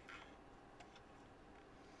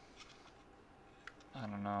 I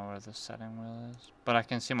don't know where the setting wheel is, but I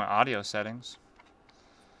can see my audio settings.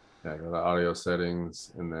 Yeah, go to audio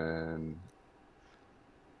settings and then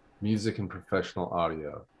music and professional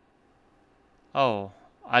audio. Oh,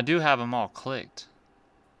 I do have them all clicked.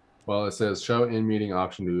 Well, it says show in meeting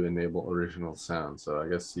option to enable original sound. So I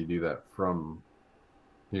guess you do that from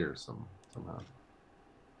here somehow.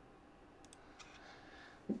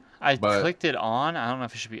 But clicked it on. I don't know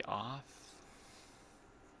if it should be off.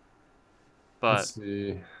 But let's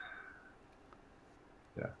see.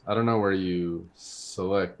 Yeah, I don't know where you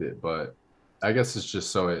select it, but I guess it's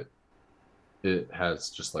just so it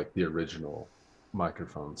has just like the original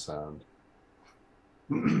microphone sound.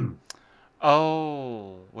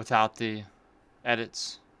 oh, without the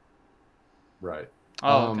edits. Right.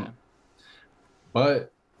 Oh, okay.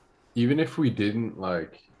 But even if we didn't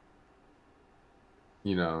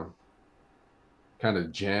kind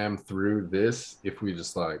of jam through this, if we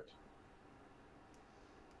just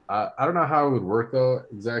I don't know how it would work though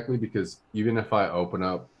exactly, because even if I open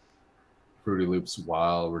up Fruity Loops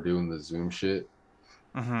while we're doing the Zoom shit,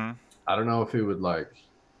 Mm-hmm. I don't know if it would like.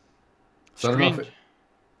 So Screen.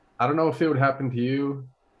 I don't know if it would happen to you,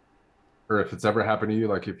 or if it's ever happened to you.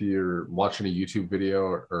 Like if you're watching a YouTube video,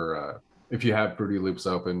 or if you have Fruity Loops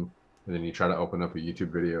open and then you try to open up a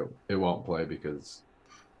YouTube video, it won't play because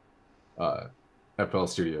uh, FL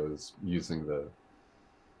Studio is using the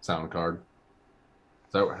sound card.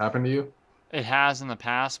 Is that what happened to you? It has in the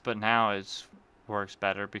past, but now it works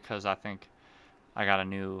better because I think I got a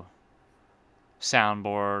new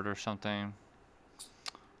soundboard or something.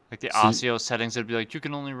 Like the See, Osio settings, it'd be like you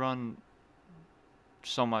can only run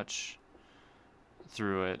so much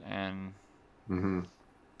through it, and mm-hmm.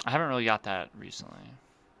 I haven't really got that recently.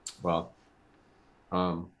 Well,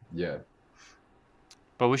 yeah,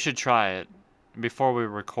 But we should try it before we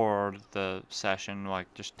record the session,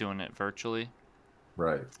 like just doing it virtually.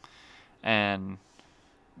 right. And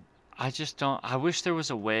I just don't. I wish there was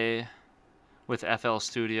a way with FL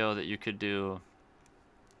Studio that you could do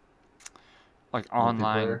like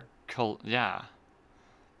online. Multiplayer Yeah.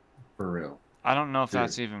 for real, I don't know if dude.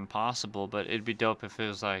 that's even possible, but it'd be dope if it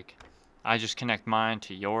was like I just connect mine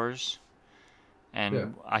to yours Yeah,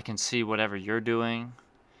 and I can see whatever you're doing.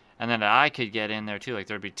 And then I could get in there too. Like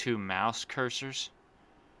there'd be two mouse cursors.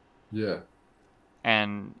 yeah.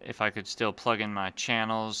 And if I could still plug in my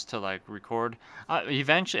channels to like record,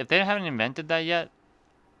 eventually, if they haven't invented that yet,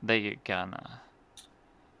 they gonna.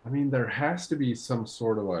 I mean, there has to be some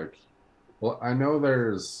sort of like. Well, I know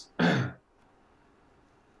there is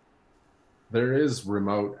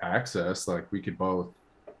remote access. Like we could both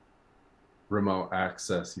remote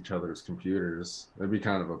access each other's computers. It'd be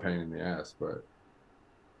kind of a pain in the ass, but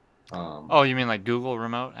Oh, you mean like Google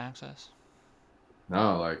Remote Access?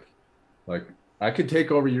 no, like I could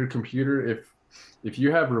take over your computer if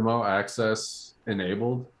you have remote access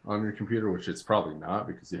enabled on your computer, which it's probably not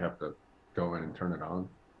because you have to go in and turn it on.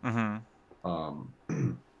 Mm-hmm. Um,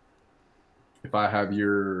 if I have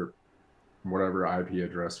your whatever IP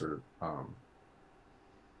address, or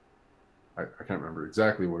I can't remember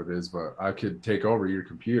exactly what it is, but I could take over your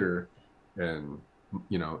computer, and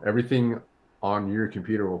everything on your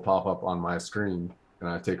computer will pop up on my screen, and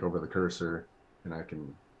I take over the cursor and I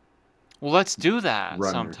can Well, let's do that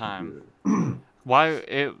run your sometime. computer. Why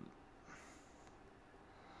it?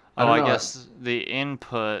 I Oh, don't I know. guess the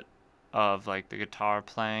input of like the guitar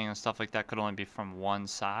playing and stuff like that could only be from one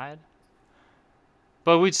side.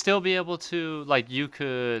 But we'd still be able to, like, you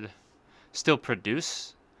could still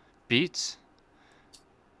produce beats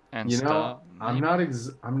and stuff, maybe?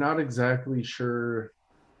 I'm not exactly sure.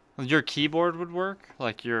 Your keyboard would work?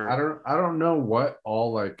 Like your. I don't know what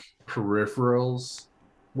all like peripherals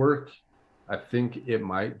work. I think it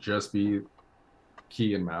might just be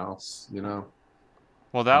key and mouse.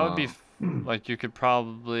 Well, that would be Um like you could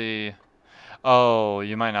probably. Oh,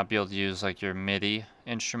 you might not be able to use like your MIDI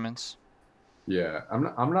instruments. yeah,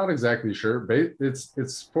 I'm not exactly sure.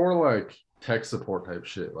 It's for like tech support type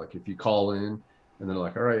shit. Like if you call in and they're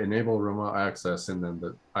like, "All right, enable remote access," and then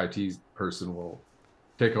the IT person will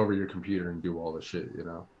take over your computer and do all the shit.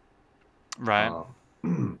 Right.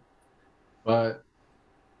 But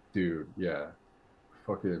dude, yeah,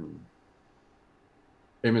 fucking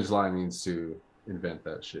Image Line needs to invent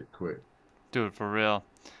that shit quick. Dude, for real.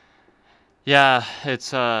 Yeah,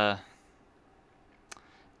 it's that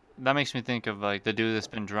makes me think of like the dude that's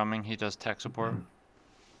been drumming. He does tech support.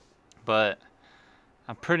 But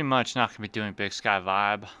I'm pretty much not gonna be doing Big Sky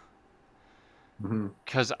Vibe Mm-hmm.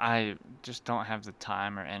 because I just don't have the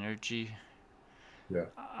time or energy. Yeah,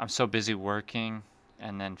 I'm so busy working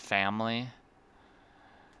and then family,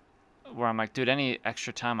 where I'm like, dude, any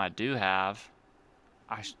extra time I do have,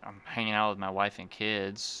 I'm hanging out with my wife and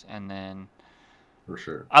kids, and then for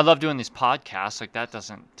sure. I love doing these podcasts. Like that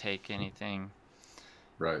doesn't take anything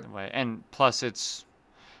Right. away, and plus it's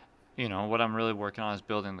what I'm really working on is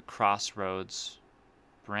building the Crossroads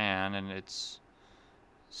brand, and it's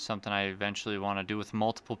something I eventually want to do with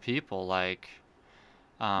multiple people.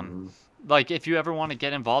 Um, Mm-hmm. like if you ever want to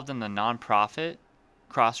get involved in the nonprofit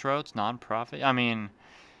Crossroads nonprofit, I mean,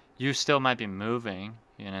 you still might be moving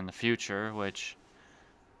in the future, which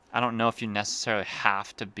I don't know if you necessarily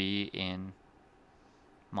have to be in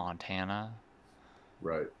Montana.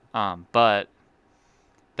 Right. But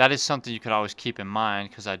that is something you could always keep in mind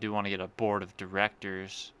because I do want to get a board of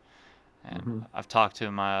directors, and Mm-hmm. I've talked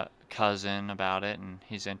to my cousin about it, and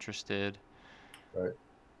he's interested. Right.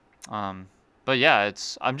 Um, but yeah,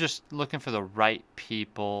 I'm just looking for the right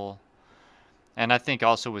people, and I think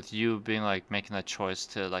also with you being like making the choice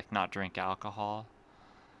to like not drink alcohol,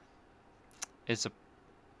 it's a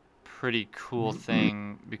pretty cool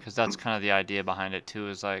thing, because that's kind of the idea behind it too,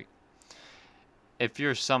 is like, if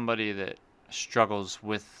you're somebody that struggles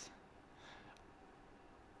with,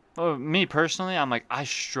 well, me personally, I'm like, I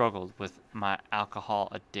struggled with my alcohol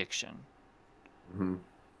addiction, Hmm.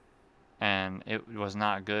 and it was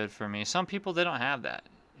not good for me. Some people, they don't have that,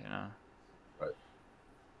 you know. Right.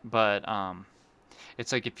 But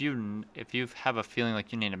it's like, if you have a feeling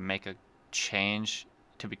like you need to make a change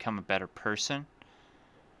to become a better person,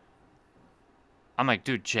 I'm like,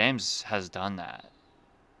 dude, James has done that.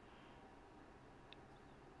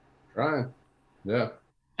 Trying. Yeah.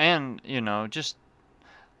 And, you know, just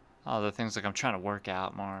other things, like I'm trying to work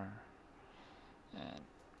out more, and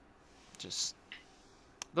just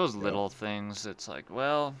those Yeah. little things. It's like,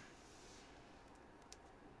 well,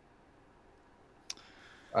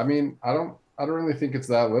 I mean, I don't really think it's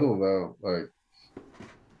that little though. Like,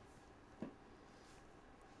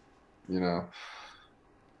 you know,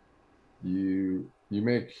 you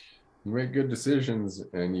make good decisions,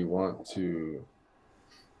 and you want to.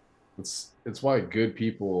 It's why good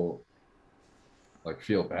people like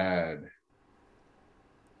feel bad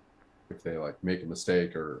if they like make a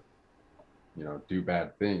mistake or do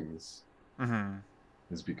bad things, hmm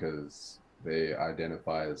is because they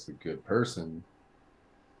identify as a good person,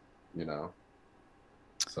 you know.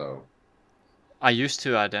 So I used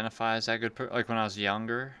to identify as that good like when I was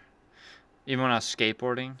younger, even when I was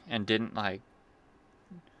skateboarding and didn't like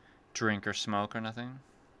drink or smoke or nothing.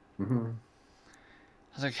 mhm,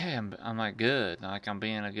 I was like, hey, I'm like good, like I'm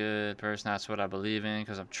being a good person. That's what I believe in,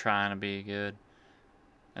 because I'm trying to be good.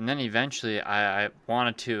 And then eventually, I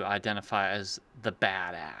wanted to identify as the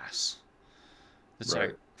badass. It's like,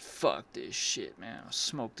 right. fuck this shit, man. I'll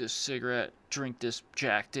smoke this cigarette, drink this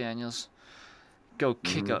Jack Daniels, go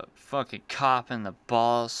kick Mhm. a fucking cop in the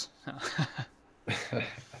balls.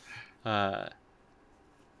 uh,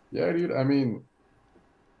 Yeah, dude. I mean,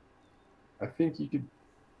 I think you could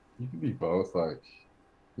be both. Like,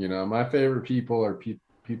 my favorite people are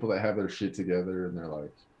people that have their shit together, and they're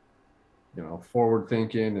like, forward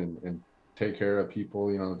thinking, and take care of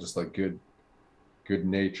people. Just like good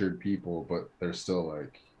natured people, but they're still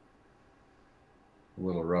like a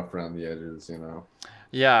little rough around the edges.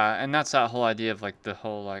 yeah, and that's that whole idea of like the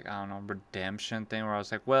whole, like, I don't know, redemption thing, where I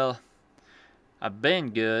was like, well, I've been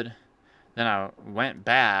good, then I went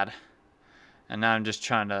bad, and now I'm just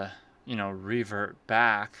trying to, revert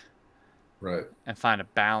back Right. and find a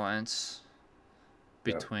balance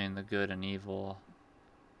Yeah. between the good and evil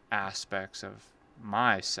aspects of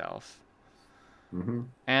myself, Hmm.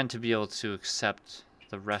 and to be able to accept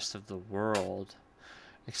the rest of the world.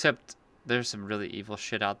 Except there's some really evil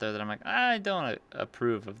shit out there that I'm like, I don't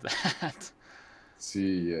approve of that.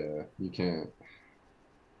 See, you can't.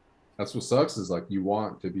 That's what sucks, is like you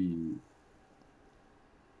want to be.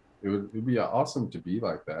 It'd be awesome to be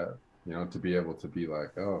like that. To be able to be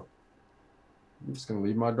like, oh, I'm just gonna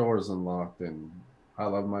leave my doors unlocked, and I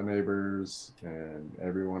love my neighbors and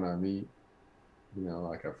everyone I meet.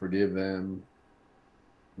 Like I forgive them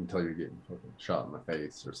until you're getting fucking shot in the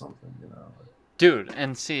face or something. Like, Dude,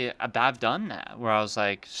 and see, I've done that where I was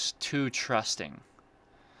like too trusting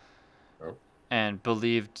oh. and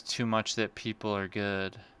believed too much that people are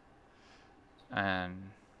good.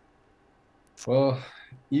 And Well,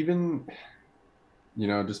 even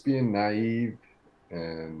just being naive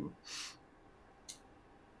and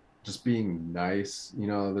just being nice.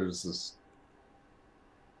 There's this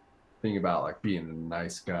thing about like being a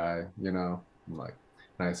nice guy. And, like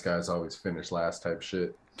nice guys always finish last type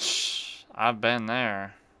shit, I've been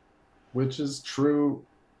there. which is true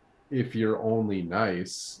if you're only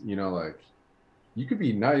nice. Like you could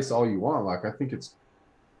be nice all you want. Like I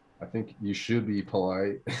think you should be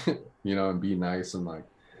polite, and be nice, and like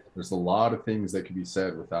there's a lot of things that could be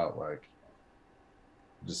said without like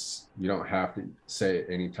just you don't have to say it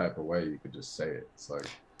any type of way. You could just say it. It's like,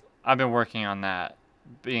 I've been working on that.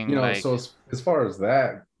 Being like, so as far as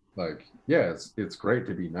that, like, yeah, it's great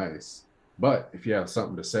to be nice, but if you have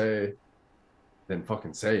something to say, then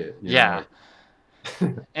fucking say it. yeah.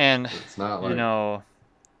 Like And, it's not you like know,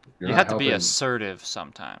 you're you not have to be helping. assertive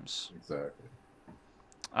sometimes. Exactly.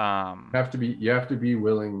 Um, You have to be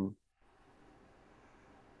willing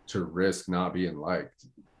to risk not being liked.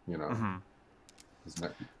 You know, mhm. it's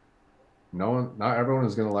not everyone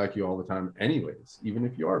is gonna like you all the time, anyways. Even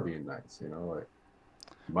if you are being nice, like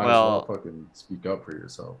you might as well Well, fucking speak up for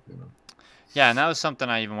yourself. yeah, and that was something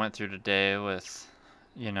I even went through today with,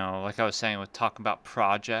 like I was saying, with talking about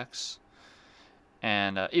projects.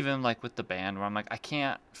 And even like with the band, where I'm like, I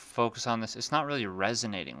can't focus on this. It's not really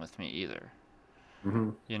resonating with me either.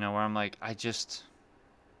 Hmm. Where I'm like, I just,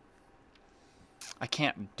 I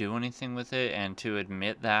can't do anything with it, and to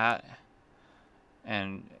admit that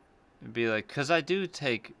and be like, because I do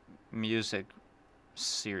take music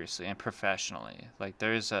seriously and professionally. Like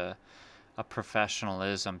there's a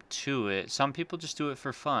professionalism to it. Some people just do it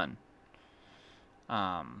for fun.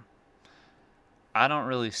 Um, I don't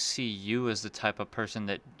really see you as the type of person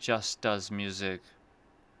that just does music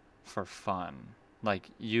for fun. Like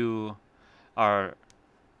are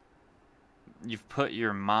you've put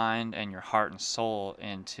your mind and your heart and soul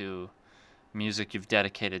into music. You've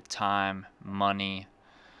dedicated time, money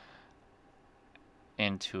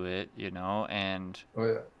into it, and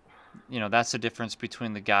Oh yeah. that's the difference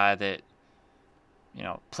between the guy that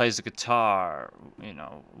plays the guitar,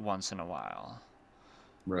 once in a while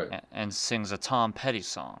Right. and sings a Tom Petty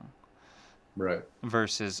song Right.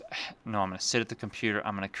 versus, no, I'm going to sit at the computer,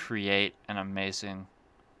 I'm going to create an amazing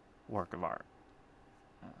work of art.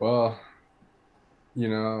 Well,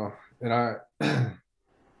 and I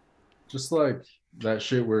just like that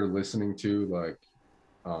shit we're listening to, like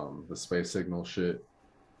the space signal shit.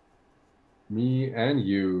 Me and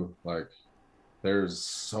you, like, there's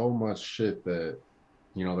so much shit that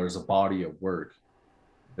there's a body of work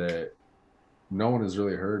that no one has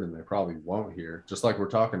really heard and they probably won't hear. Just like we're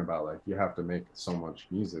talking about, like you have to make so much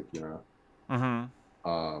music,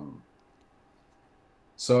 Mm-hmm.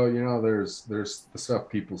 So there's the stuff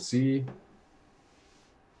people see,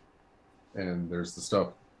 and there's the stuff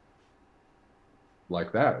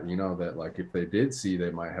like that, that like if they did see,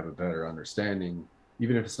 they might have a better understanding,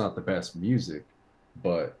 even if it's not the best music,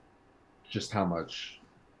 but just how much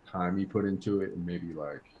time you put into it, and maybe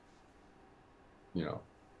like, you know,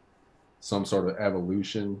 some sort of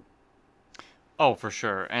evolution. Oh, for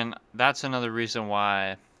sure. And that's another reason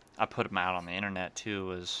why I put them out on the internet too,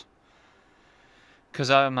 was because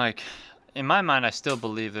I'm like, in my mind, I still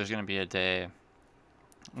believe there's going to be a day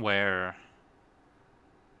where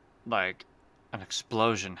like an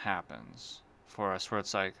explosion happens for us, where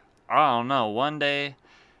it's like, I don't know, one day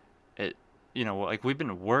it, like we've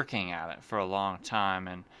been working at it for a long time,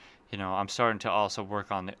 and I'm starting to also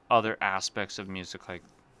work on the other aspects of music, like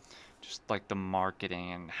just like the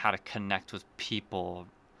marketing and how to connect with people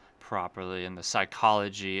properly and the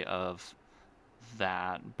psychology of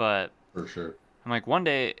that. But For sure. I'm like, one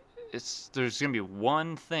day there's gonna be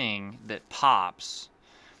one thing that pops,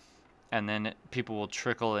 and then people will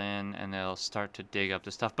trickle in and they'll start to dig up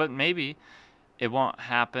the stuff. But maybe it won't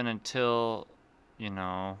happen until, you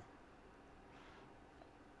know,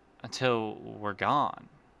 until we're gone.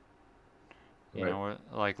 Right. We're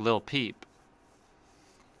like Lil Peep.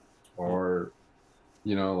 Or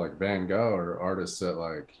like Van Gogh, or artists that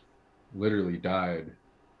like literally died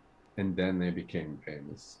and then they became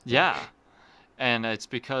famous. Yeah. And it's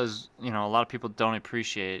because, a lot of people don't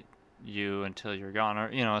appreciate you until you're gone. Or,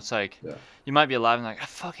 it's like Yeah. you might be alive and like, I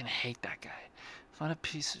fucking hate that guy. What a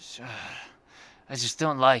piece of shit. I just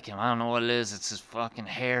don't like him. I don't know what it is. It's his fucking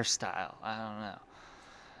hairstyle. I don't know.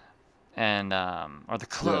 And, or the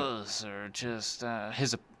Yeah. clothes, or just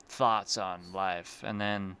his thoughts on life. And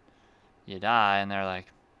then you die and they're like,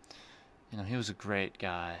 he was a great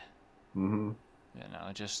guy. Mm-hmm.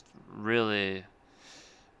 Just really,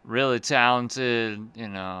 really talented,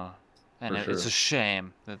 and For it's sure. a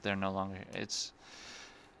shame that they're no longer here.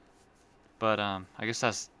 But I guess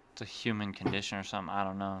that's the human condition or something. I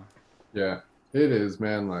don't know. Yeah, it is,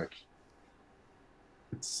 man. Like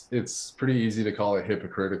it's pretty easy to call it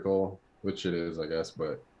hypocritical, which it is, I guess,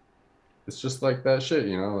 but it's just like that shit,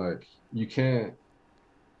 like you can't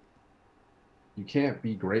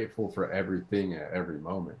be grateful for everything at every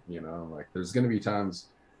moment, like there's gonna be times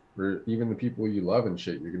where even the people you love and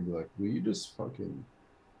shit, you're gonna be like, will you just fucking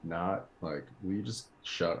not, like, will you just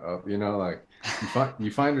shut up, like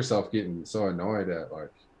you find yourself getting so annoyed at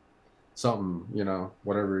like something,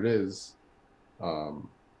 whatever it is. um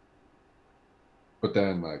but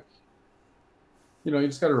then like, you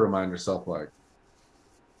just got to remind yourself, like,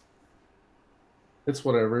 it's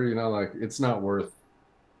whatever, like it's not worth,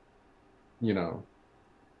 you know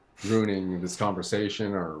ruining this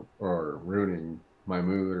conversation, or ruining my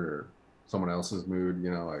mood or someone else's mood,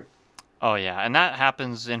 like. Oh yeah, and that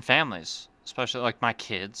happens in families, especially like my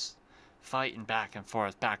kids, fighting back and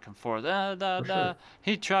forth, back and forth. Da, da, For da. sure.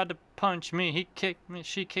 He tried to punch me. He kicked me.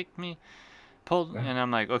 She kicked me. Pulled, Yeah. and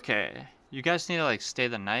I'm like, okay, you guys need to like stay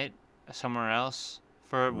the night somewhere else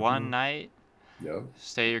for one Mm-hmm. night. Yep.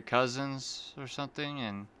 Stay at your cousins or something,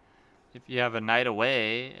 and if you have a night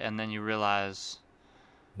away, and then you realize,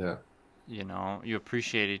 Yeah. you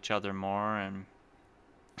appreciate each other more. And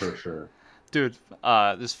For sure. dude,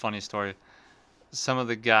 this funny story. Some of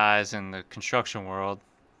the guys in the construction world,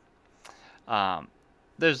 um,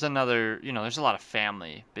 there's another, there's a lot of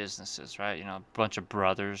family businesses, right? A bunch of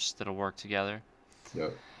brothers that'll work together.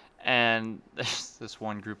 Yep. And there's this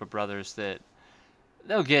one group of brothers that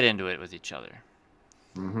they'll get into it with each other.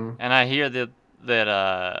 Mm-hmm. And I hear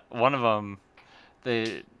that one of them,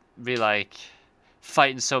 they'd be like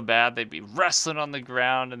fighting so bad they'd be wrestling on the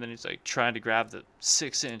ground, and then he's like trying to grab the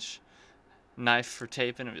 6-inch knife for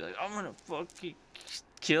taping and be like, I'm gonna fucking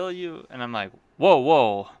kill you. And I'm like,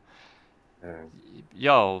 whoa, And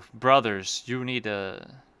yo, brothers, you need to.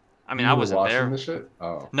 I mean, you I were wasn't watching there. the shit?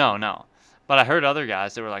 Oh. No, but I heard other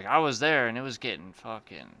guys that were like, I was there, and it was getting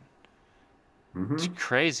fucking Mm-hmm.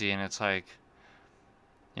 crazy. And it's like,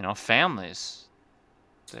 families,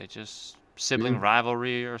 they just sibling Dude,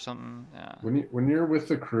 rivalry or something. Yeah. when you're with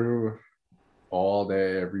the crew all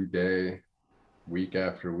day, every day, week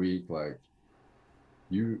after week, like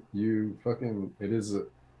you fucking it is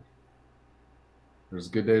there's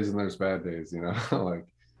good days and there's bad days, like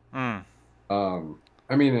Mm.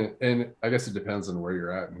 I mean, and I guess it depends on where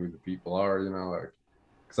you're at and who the people are, like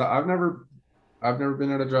because I've never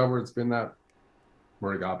been at a job where it's been that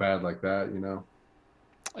where it got bad like that.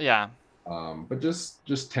 Yeah. But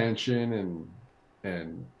just tension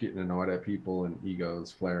and getting annoyed at people and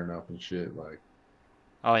egos flaring up and shit, like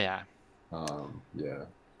Oh yeah. yeah.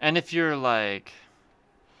 And if you're like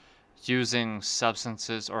using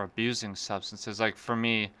substances or abusing substances, like for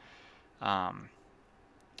me, um,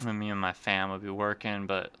 when me and my fam would be working,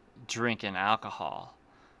 but drinking alcohol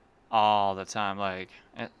all the time, like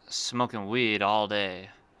smoking weed all day,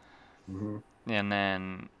 Mm-hmm. and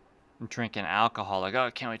then drinking alcohol, like, oh,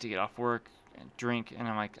 I can't wait to get off work and drink. And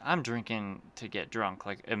I'm like, I'm drinking to get drunk,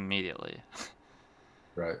 like immediately.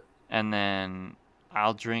 Right. And then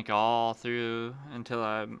I'll drink all through until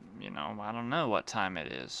I don't know what time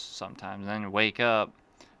it is sometimes. And then wake up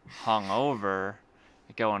hungover,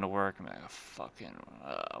 go into work and be like, fucking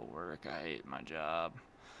work, I hate my job.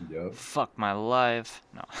 Yep. Fuck my life.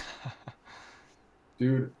 No.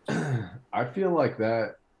 Dude, I feel like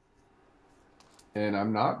that, and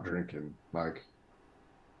I'm not drinking. Like,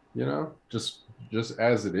 just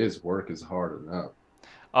as it is, work is hard enough.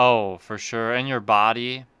 Oh, for sure. And your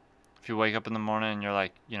body, if you wake up in the morning and you're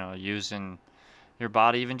like, using your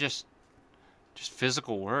body, even just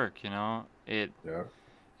physical work, Yeah,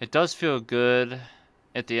 it does feel good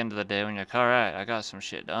at the end of the day when you're like, all right, I got some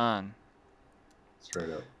shit done. straight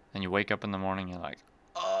up. And you wake up in the morning, you're like,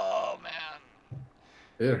 oh man.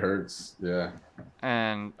 It hurts. Yeah.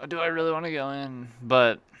 And do I really want to go in?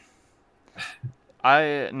 But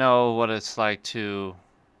I know what it's like to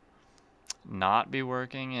not be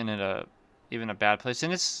working and in even a bad place.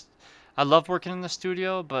 And I love working in the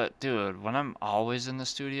studio, but dude, when I'm always in the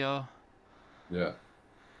studio, Yeah.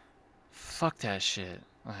 fuck that shit.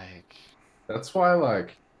 Like, That's why,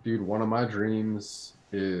 like, dude, one of my dreams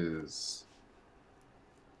is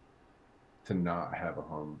to not have a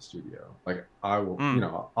home studio. Like, I will,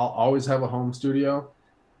 I'll always have a home studio,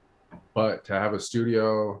 but to have a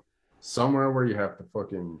studio somewhere where you have to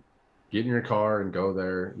fucking get in your car and go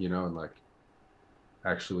there, and like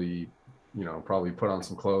actually, probably put on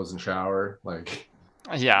some clothes and shower. Like,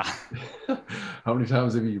 yeah. how many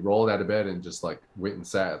times have you rolled out of bed and just like went and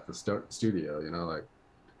sat at the studio? Like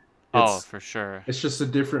Oh, it's for sure. it's just a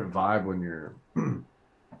different vibe when you're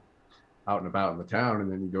out and about in the town,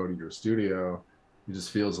 and then you go to your studio. It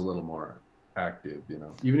just feels a little more active.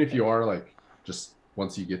 Even if you are like just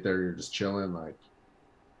once you get there, you're just chilling. Like,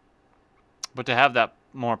 But to have that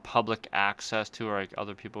more public access to where like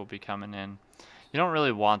other people be coming in, you don't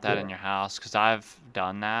really want that yeah, in your house. Because I've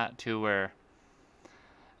done that too, where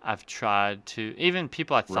I've tried to, even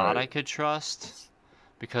people I thought I right, could trust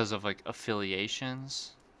because of like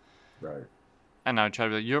affiliations, right, and I would try to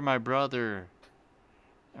be like, you're my brother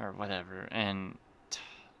or whatever,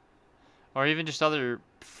 or even just other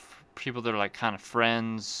people that are like kind of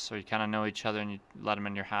friends, or you kind of know each other, and you let them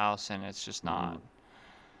in your house, and it's just not, mm,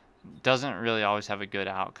 doesn't really always have a good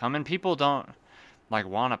outcome. And people don't like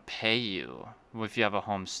want to pay you if you have a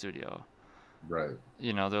home studio. right.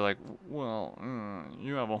 They're like, well,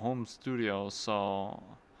 you have a home studio, so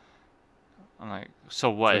I'm like, so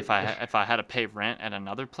what? Take, If I had to pay rent at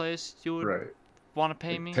another place, you would right. want to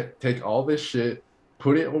pay Like, me? take all this shit,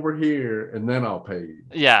 put it over here, and then I'll pay you.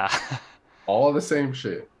 Yeah. All the same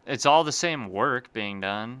shit. It's all the same work being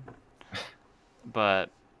done,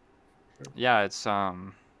 but yeah, it's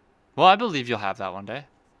well, I believe you'll have that one day.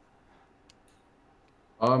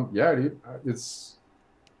 Yeah, dude. It's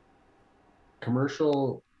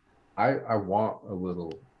commercial. I want a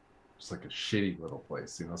little, just like a shitty little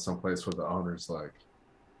place, some place where the owner's like,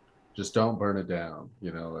 just don't burn it down,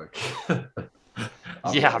 like.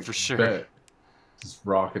 I'm Yeah, like, for sure. bet. just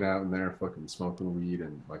rocking out in there, fucking smoking weed,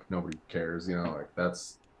 and like nobody cares, you know, like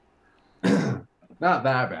that's not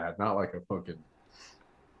that bad, not like a fucking,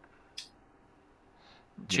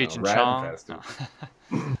 you know, Cheech and rat Chong. infested.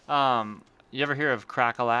 No. You ever hear of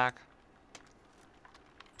Crack-a-Lack?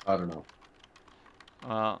 I don't know.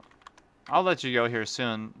 Well, I'll let you go here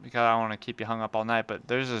soon because I don't want to keep you hung up all night. But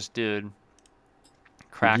there's this dude,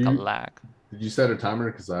 Did you Crack-a-Lack. did you set a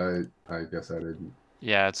timer? Because I guess I didn't.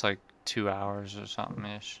 Yeah, it's like 2 hours or something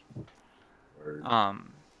ish. Or,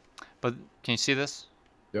 But can you see this?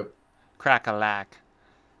 yep. Crack-a-Lack.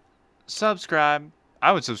 Subscribe.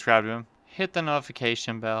 I would subscribe to him. Hit the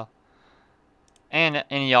notification bell. And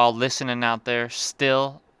any y'all listening out there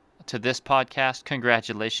still to this podcast,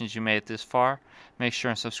 congratulations, you made it this far. Make sure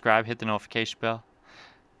and subscribe, hit the notification bell.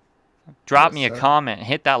 Drop Yes, me a sir. comment,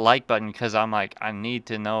 hit that like button because I'm like, I need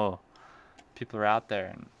to know people are out there.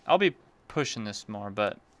 And I'll be pushing this more,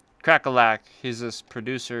 but Crack-a-Lack, he's this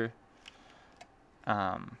producer.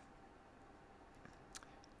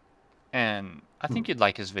 And I think you'd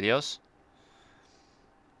like his videos.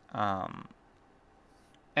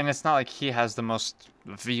 And it's not like he has the most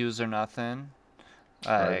views or nothing.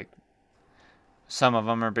 Like, Right. some of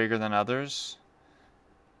them are bigger than others.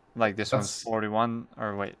 Like this one's That's 41,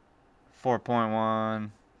 or wait,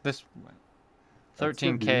 4.1. This that's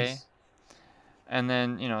good 13K. views. And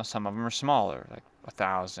then, some of them are smaller, like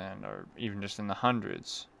 1,000 or even just in the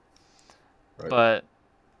hundreds. Right. But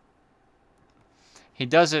he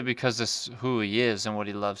does it because it's who he is and what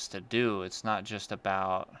he loves to do. It's not just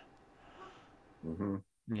about, Mm-hmm.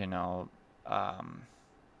 you know, um,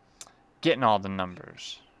 getting all the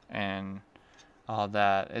numbers and all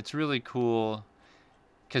that. It's really cool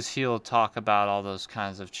because he'll talk about all those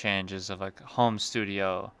kinds of changes of like home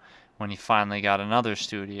studio when he finally got another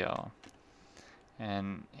studio.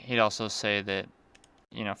 And he'd also say that,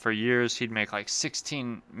 for years he'd make like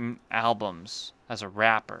 16 albums as a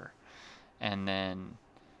rapper. And then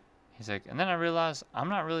he's like, and then I realized I'm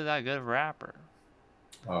not really that good of a rapper.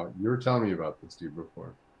 You were telling me about this dude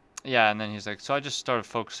before. Yeah, and then he's like, so I just started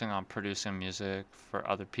focusing on producing music for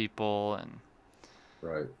other people,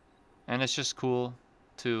 Right. and it's just cool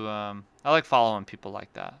to I like following people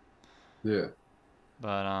like that. Yeah.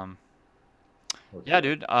 But yeah, Okay.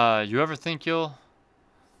 dude, you ever think you'll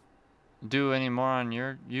do any more on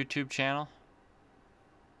your YouTube channel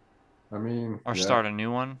I mean, or yeah. start a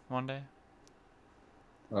new one day?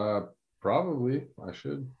 Uh, probably I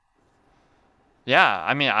should. Yeah,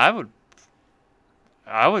 I mean,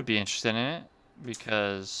 I would be interested in it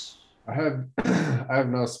because I have I have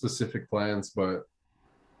no specific plans, but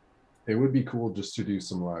it would be cool just to do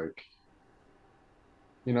some like,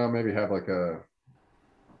 you know, maybe have like a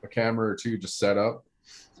camera or two just set up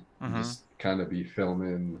and mhm. just kind of be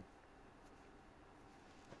filming,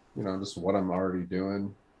 you know, just what I'm already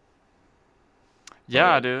doing,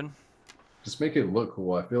 Yeah, but dude. just make it look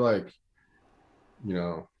cool. I feel like, you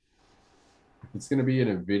know, if it's gonna be in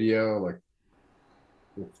a video, like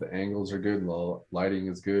if the angles are good and the lighting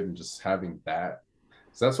is good and just having that.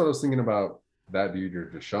 So that's what I was thinking about that dude you're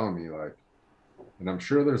just showing me, like, and I'm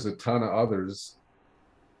sure there's a ton of others,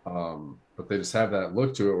 but they just have that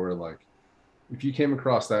look to it where like if you came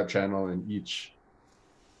across that channel and each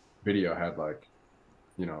video had like,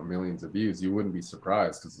 you know, millions of views, you wouldn't be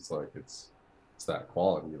surprised because it's like it's that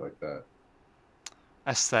quality like that.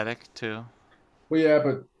 Aesthetic too. Well, yeah,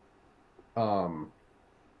 but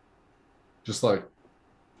just like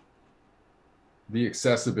the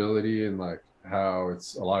accessibility and like how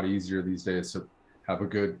it's a lot easier these days to have a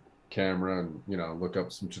good camera and, you know, look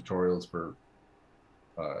up some tutorials for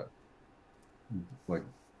uh like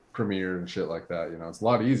Premiere and shit like that. You know, it's a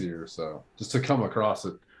lot easier. So just to come across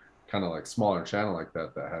a kind of like smaller channel like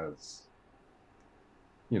that that has,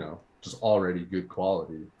 you know, just already good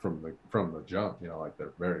quality from the jump, you know, like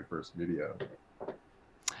their very first video.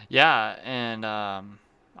 Yeah, and I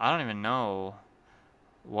don't even know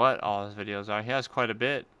what all his videos are. He has quite a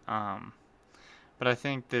bit. But I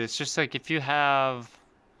think that it's just like if you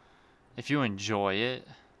enjoy it,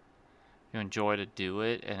 you enjoy to do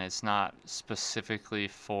it, and it's not specifically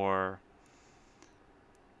for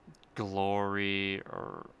glory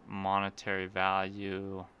or monetary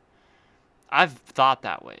value. I've thought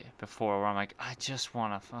that way before where I'm like, I just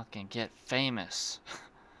want to fucking get famous.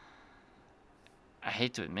 I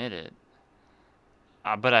hate to admit it.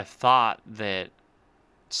 But I've thought that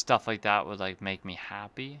stuff like that would like make me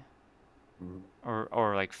happy Mhm.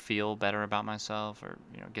 or like feel better about myself or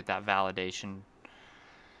get that validation.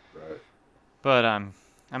 Right. But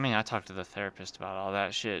I mean, I talked to the therapist about all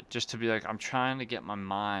that shit just to be like, I'm trying to get my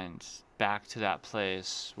mind back to that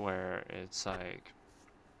place where it's like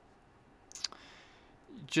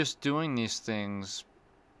just doing these things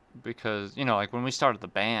because, you know, like when we started the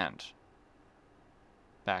band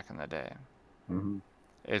back in the day, Hmm.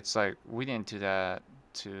 it's like we didn't do that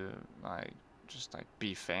to like just like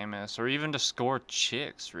be famous or even to score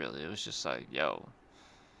chicks, really. It was just like, yo,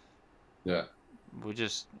 Yeah, we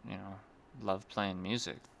just, you know, love playing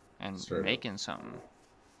music and straight up. making something.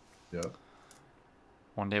 Yep.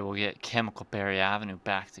 One day we'll get Chemical Berry Avenue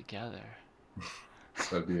back together.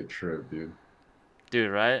 That'd be a trip, dude.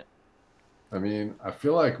 Dude, right? I mean, I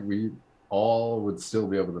feel like we all would still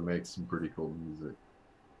be able to make some pretty cool music.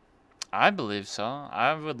 I believe so.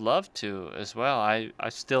 I would love to as well. I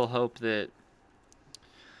still hope that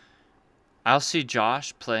I'll see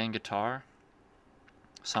Josh playing guitar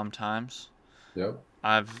sometimes. Yep.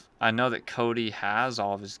 I know that Cody has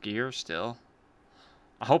all of his gear still.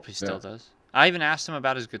 I hope he still Yeah. does. I even asked him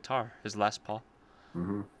about his guitar, his Les Paul.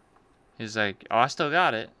 Hmm. He's like, "Oh, I still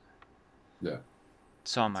got it." Yeah.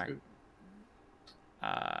 So I'm That's like, good.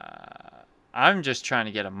 I'm just trying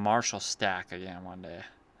to get a Marshall stack again one day.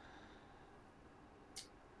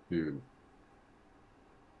 Dude.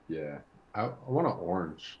 Yeah. I want an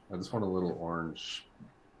orange. I just want a little orange.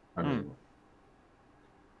 I Mm. mean,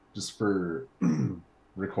 just for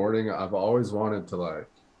recording, I've always wanted to like,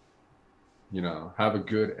 have a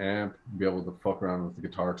good amp, be able to fuck around with the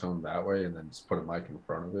guitar tone that way, and then just put a mic in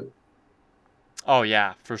front of it. Oh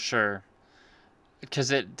yeah, for sure.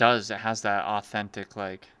 Because it does. It has that authentic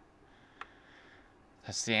like.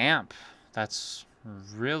 That's the amp. That's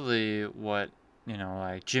really what, you know,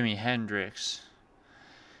 like Jimi Hendrix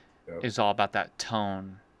Yep. is all about, that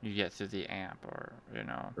tone you get through the amp, or, you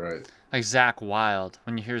know, Right. like Zach Wild.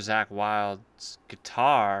 When you hear Zach Wild's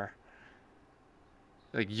guitar,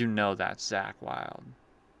 like, you know that's Zach Wild.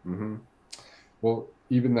 Hmm. Well,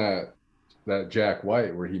 even that Jack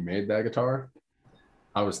White where he made that guitar,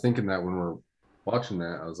 I was thinking that when we're watching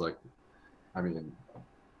that, I was like, I mean,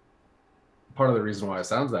 part of the reason why it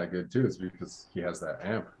sounds that good too is because he has that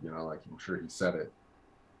amp, like I'm sure he set it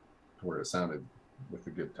to where it sounded with a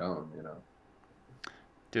good tone.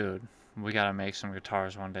 Dude, we gotta make some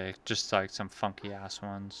guitars one day, just like some funky ass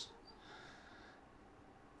ones.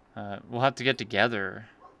 We'll have to get together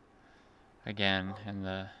again in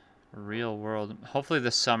the real world. Hopefully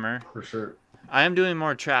this summer. For sure. I am doing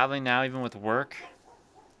more traveling now, even with work.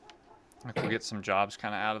 Like we'll get some jobs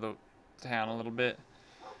kind of out of the town a little bit.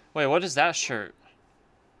 Wait, what is that shirt?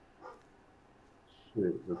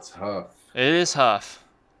 Shit, that's tough. It is Huff.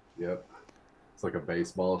 Yep. It's like a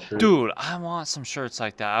baseball shirt. Dude, I want some shirts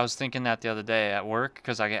like that. I was thinking that the other day at work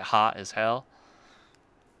because I get hot as hell.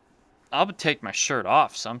 I would take my shirt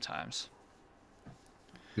off sometimes.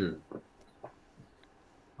 Dude,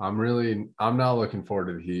 I'm not looking forward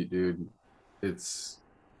to the heat, dude. It's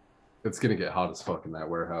it's gonna get hot as fuck in that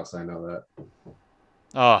warehouse. I know that.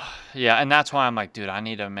 Oh, yeah, and that's why I'm like, dude, I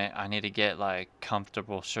need to get like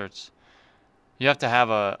comfortable shirts. You have to have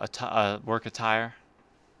a work attire.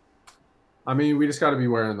 I mean, we just got to be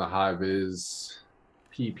wearing the high vis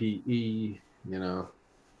PPE.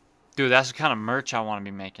 Dude, that's the kind of merch I want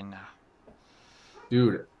to be making now.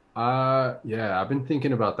 Dude, yeah, I've been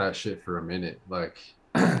thinking about that shit for a minute. Like,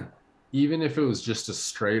 even if it was just a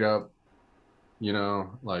straight up,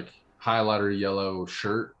 like highlighter yellow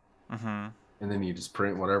shirt, Mhm. and then you just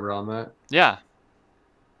print whatever on that, Yeah.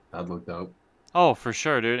 that'd look dope. Oh, for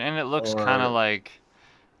sure, dude. And it looks kind of Or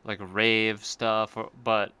like rave stuff,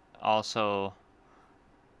 but also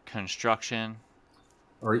construction.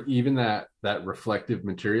 or even that reflective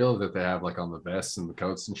material that they have like on the vests and the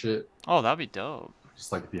coats and shit. Oh, that'd be dope.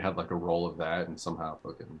 Just like if you had like a roll of that and somehow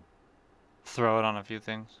fucking Throw it on a few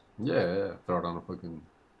things. yeah, throw it on a fucking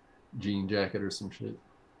jean jacket or some shit.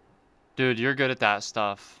 Dude, you're good at that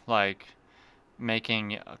stuff. Like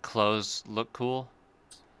making clothes look cool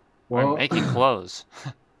or Well, making clothes.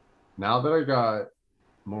 now that I got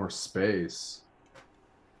more space,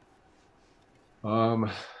 um,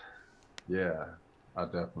 yeah, I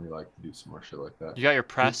definitely like to do some more shit like that. You got your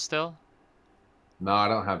press still? No, I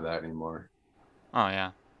don't have that anymore. Oh,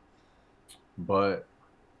 yeah. But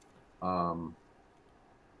um,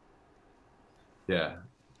 yeah,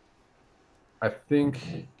 I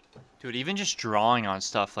think Dude, even just drawing on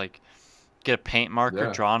stuff, like get a paint marker,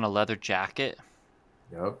 yeah, draw on a leather jacket,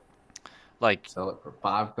 yep. like Sell it for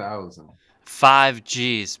 5,000. 5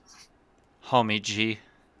 G's, homie G.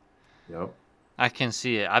 Yep. I can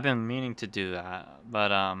see it. I've been meaning to do that.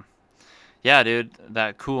 But yeah, dude,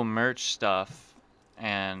 that cool merch stuff.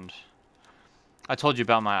 And I told you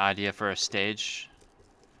about my idea for a stage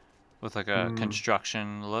with like a Mm,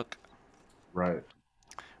 construction look, right.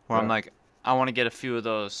 where I'm Yeah. like, I want to get a few of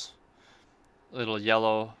those little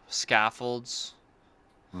yellow scaffolds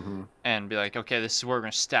Mm-hmm. and be like, okay, this is where we're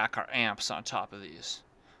gonna stack our amps on top of these.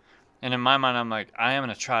 And in my mind, I'm like, I am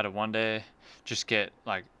gonna try to one day just get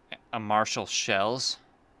like a Marshall shells,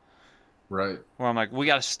 Right. where I'm like, we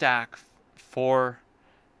gotta stack 4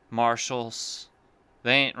 Marshalls.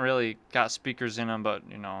 They ain't really got speakers in them, but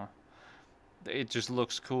it just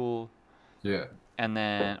looks cool. Yeah. And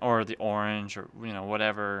then, or the orange, or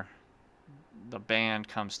whatever the band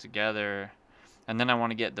comes together. And then I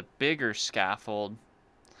want to get the bigger scaffold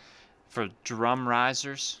for drum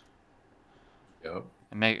risers Yep.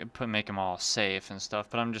 and make them all safe and stuff.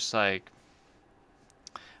 But I'm just like,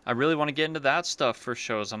 I really want to get into that stuff for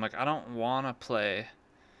shows. I'm like, I don't want to play.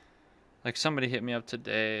 Like, somebody hit me up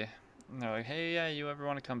today, and they're like, hey, yeah, you ever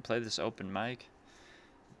want to come play this open mic?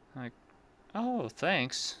 I'm like, oh,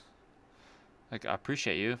 thanks. Like, I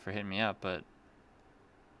appreciate you for hitting me up, but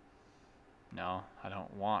no, I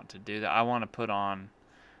don't want to do that. I want to put on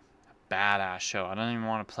a badass show. I don't even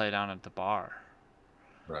want to play down at the bar.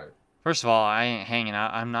 Right. First of all, I ain't hanging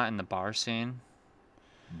out. I'm not in the bar scene.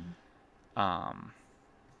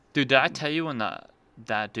 Dude, did I tell you when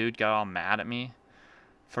that dude got all mad at me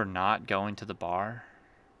for not going to the bar?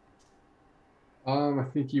 I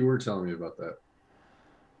think you were telling me about that.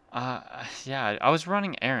 Yeah, I was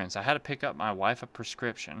running errands. I had to pick up my wife a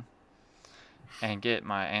prescription and get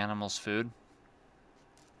my animals food.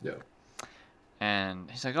 Yeah. And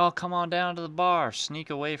he's like, oh, come on down to the bar, sneak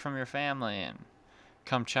away from your family, and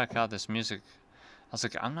come check out this music. I was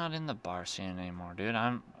like, I'm not in the bar scene anymore, dude.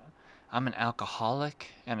 I'm an alcoholic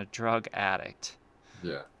and a drug addict.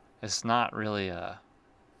 Yeah. It's not really a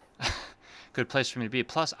good place for me to be.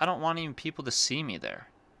 Plus, I don't want even people to see me there.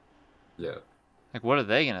 Yeah. Like, what are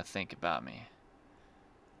they gonna think about me?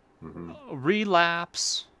 Mm-hmm.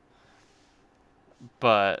 Relapse.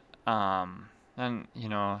 But and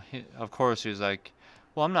of course he was like,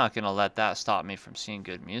 well, I'm not gonna let that stop me from seeing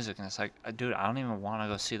good music. And it's like, dude, I don't even want to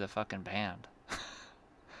go see the fucking band.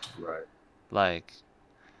 Right. Like,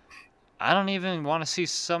 I don't even want to see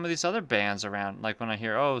some of these other bands around. Like, when I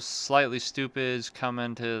hear, oh, Slightly Stupid's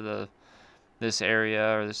coming to this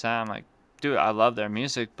area or this, I'm like, dude, I love their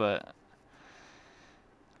music, but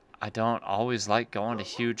I don't always like going to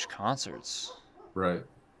huge concerts. Right.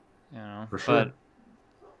 For But sure.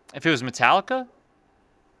 if it was Metallica,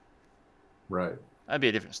 Right. that'd be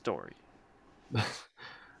a different story.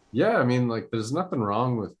 Yeah, I mean, like, there's nothing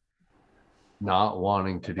wrong with not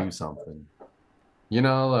wanting to do something.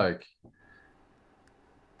 Like,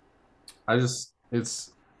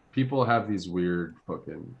 it's people have these weird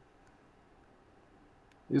fucking,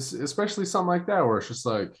 it's especially something like that where it's just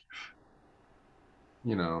like,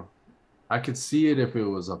 you know, I could see it if it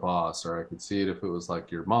was a boss, or I could see it if it was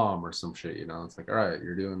like your mom or some shit. It's like, all right,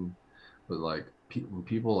 you're doing, but like when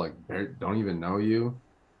people like don't even know you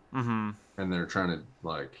Mm-hmm. and they're trying to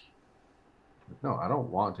like, no, I don't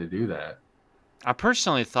want to do that.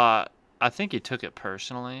 I think he took it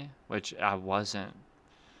personally, which I wasn't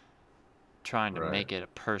trying to Right. make it a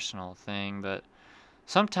personal thing, but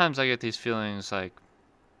sometimes I get these feelings like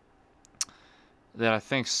that I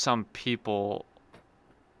think some people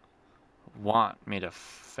want me to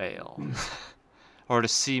fail or to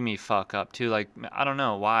see me fuck up too. Like, I don't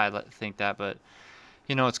know why I think that, but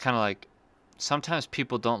it's kind of like sometimes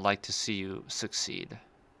people don't like to see you succeed.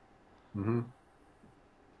 Mm-hmm.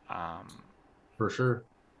 Um, For sure.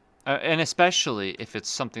 and especially if it's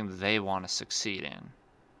something that they want to succeed in.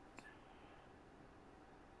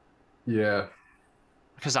 Yeah.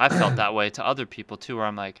 Because I felt that way to other people too, where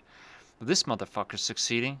I'm like, this motherfucker's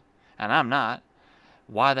succeeding, and I'm not.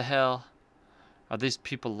 Why the hell are these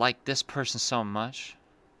people like this person so much?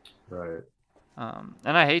 Right.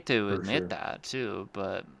 And I hate to For admit sure. that too,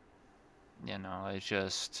 but it's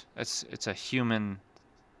just it's a human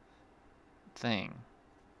thing,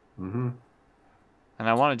 Mm-hmm. and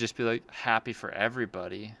I want to just be like happy for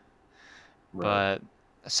everybody. Right.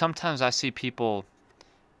 But sometimes I see people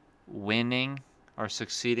winning or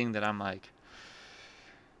succeeding that I'm like,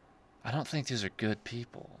 I don't think these are good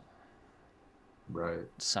people. Right.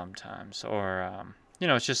 Sometimes, or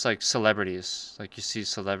it's just like celebrities. Like, you see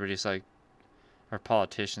celebrities like, or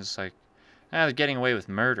politicians like, they're getting away with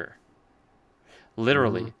murder. Mm-hmm.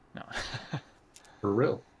 Literally, no. For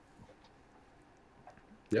real.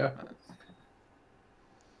 Yeah.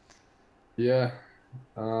 Yeah.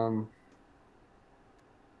 Um,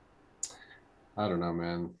 I don't know,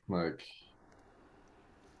 man. Like,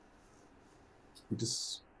 you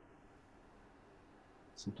just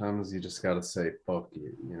sometimes you just gotta say fuck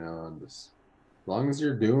it, and just as long as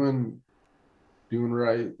you're doing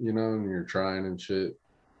right, and you're trying and shit,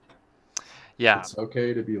 Yeah, it's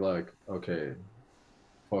okay to be like, okay,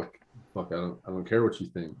 fuck fuck, I don't care what you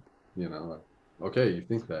think. Like, okay, you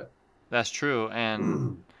think that. That's true,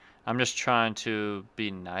 and I'm just trying to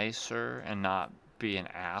be nicer and not be an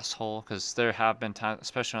asshole, because there have been times,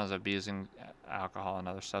 especially when I was abusing alcohol and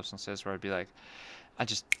other substances, where I'd be like, I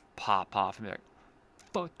just pop off and be like,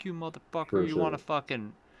 fuck you, motherfucker, For you want to sure.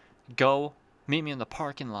 fucking go meet me in the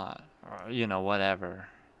parking lot, or whatever.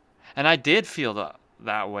 And I did feel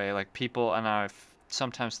that way, like people, and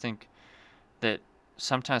sometimes think that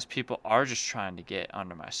sometimes people are just trying to get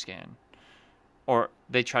under my skin, or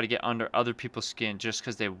they try to get under other people's skin just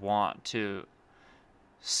because they want to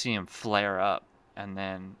see them flare up and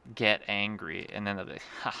then get angry, and then they'll be like,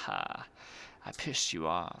 haha, I pissed you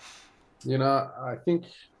off. I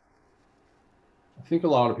think a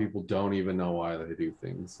lot of people don't even know why they do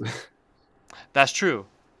things. That's true.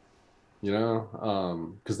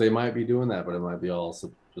 Because they might be doing that, but it might be all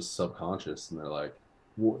just subconscious, and they're like,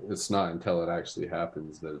 it's not until it actually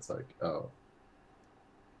happens that it's like, oh,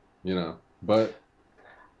 But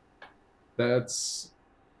that's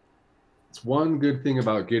it's one good thing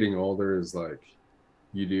about getting older is like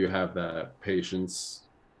you do have that patience,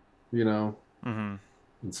 you know, Mm-hmm.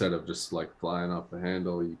 instead of just like flying off the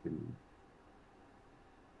handle, you can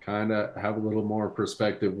kind of have a little more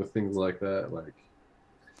perspective with things like that, like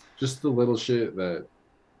just the little shit that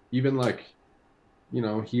even like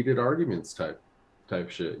heated arguments type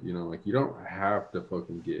shit, like you don't have to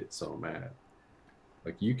fucking get so mad.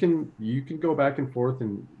 Like you can go back and forth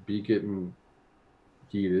and be getting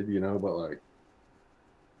heated, but like,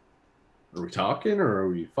 are we talking or are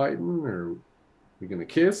we fighting or are we gonna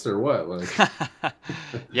kiss or what? Like,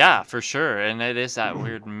 Yeah, for sure. And it is that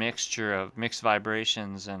weird mixture of mixed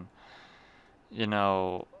vibrations. And, you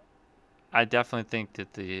know, I definitely think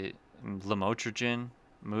that the lamotrigine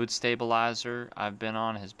mood stabilizer I've been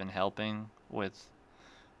on has been helping with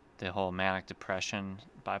the whole manic depression,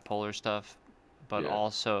 bipolar stuff. But yeah,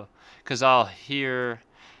 also, because I'll hear,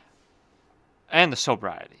 and the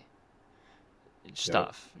sobriety yep.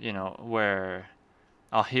 stuff, where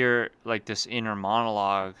I'll hear like this inner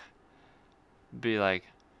monologue be like,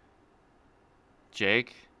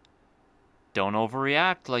 Jake, don't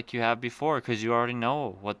overreact like you have before, because you already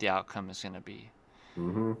know what the outcome is going to be.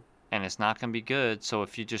 Mm-hmm. And it's not going to be good. So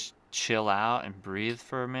if you just chill out and breathe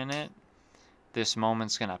for a minute, this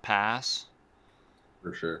moment's going to pass.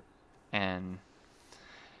 For sure. And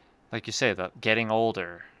like you say, the getting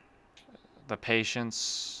older, the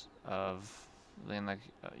patience of being like,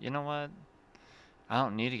 you know what? I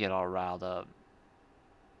don't need to get all riled up.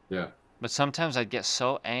 Yeah. But sometimes I'd get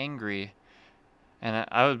so angry, and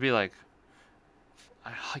I would be like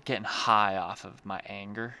getting high off of my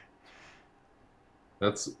anger.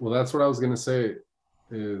 That's what I was gonna say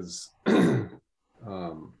is I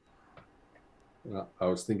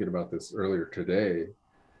was thinking about this earlier today.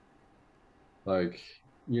 Like,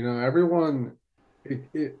 everyone,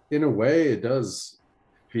 in a way, it does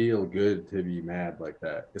feel good to be mad like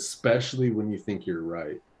that, especially when you think you're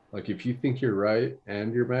right. Like, if you think you're right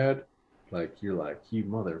and you're mad, like, you're like, you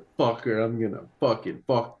motherfucker, I'm gonna fucking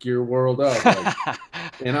fuck your world up. Like,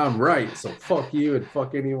 and I'm right. So fuck you and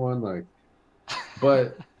fuck anyone. Like,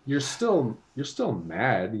 but you're still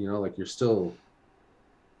mad, like you're still,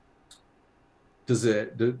 does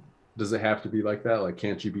it, does it have to be like that? Like,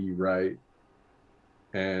 can't you be right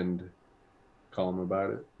and calm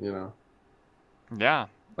about it? Yeah.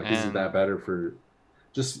 Like, isn't And that better for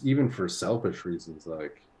just even for selfish reasons?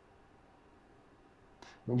 Like,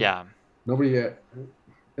 nobody, yeah. nobody,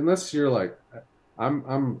 unless you're like, I'm,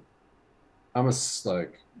 I'm, I'm a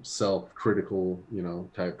like self-critical,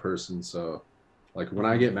 type person. So, like, when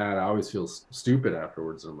I Hmm. get mad, I always feel stupid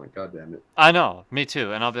afterwards. I'm like, God damn it. I know, me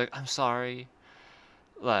too. And I'll be like, I'm sorry.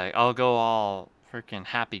 Like, I'll go all freaking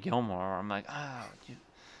Happy Gilmore. I'm like, oh, you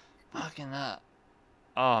fucking up.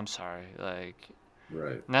 Oh, I'm sorry. Like,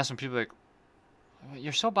 Right. and that's when people are like,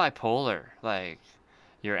 you're so bipolar. Like,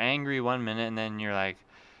 you're angry one minute and then you're like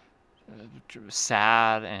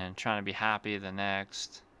sad and trying to be happy the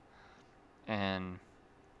next. And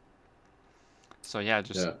so, yeah,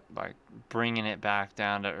 just Yeah. like bringing it back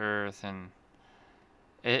down to earth. And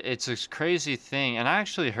it's this crazy thing. And I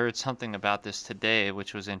actually heard something about this today,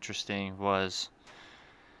 which was interesting, was,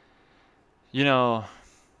 you know,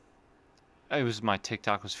 it was my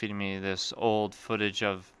TikTok was feeding me this old footage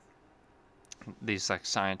of these like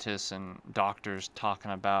scientists and doctors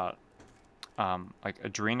talking about like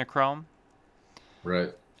adrenochrome,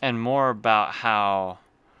 Right. and more about how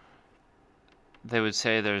they would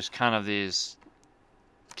say there's kind of these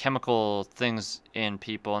chemical things in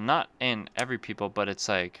people, not in every people, but it's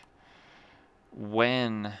like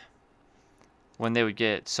when when they would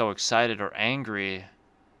get so excited or angry,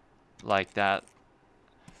 like that.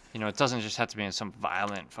 It doesn't just have to be in some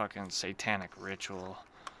violent fucking satanic ritual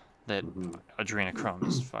that Mhm. adrenochrome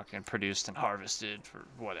is fucking produced and harvested for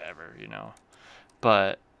whatever,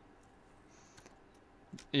 But,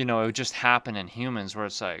 it would just happen in humans where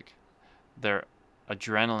it's like their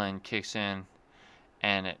adrenaline kicks in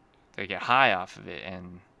and they get high off of it,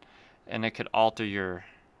 and it could alter your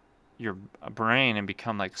brain and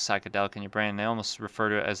become like psychedelic in your brain. They almost refer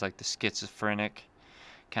to it as like the schizophrenic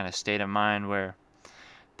kind of state of mind where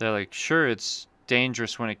they're like, sure, it's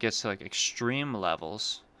dangerous when it gets to like extreme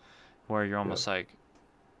levels where you're Yeah.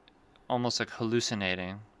 almost like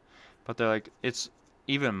hallucinating, but they're like, it's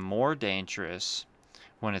even more dangerous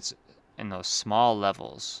when it's in those small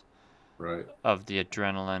levels Right. of the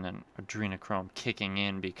adrenaline and adrenochrome kicking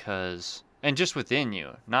in and just within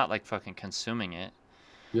you, not like fucking consuming it,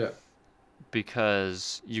 Yeah.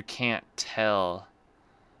 because you can't tell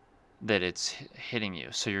that it's hitting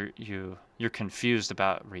you. So you're confused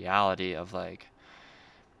about reality of like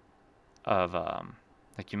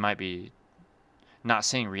you might be not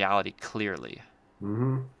seeing reality clearly.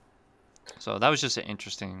 Mm-hmm. So that was just an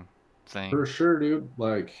interesting thing. For sure, dude.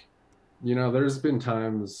 Like, there's been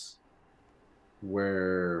times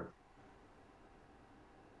where,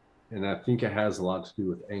 and I think it has a lot to do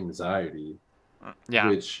with anxiety, Yeah.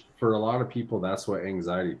 which for a lot of people, that's what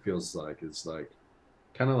anxiety feels like. It's like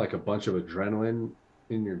kind of like a bunch of adrenaline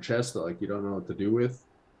in your chest that like you don't know what to do with,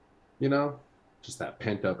 you know, just that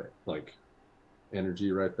pent up like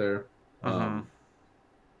energy right there. Mm-hmm.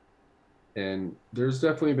 And there's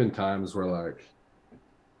definitely been times where like,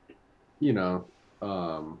 you know,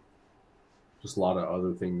 um, just a lot of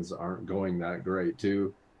other things aren't going that great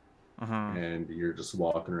too. Mm-hmm. And you're just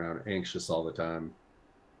walking around anxious all the time.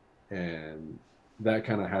 And that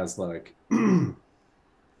kind of has like,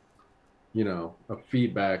 a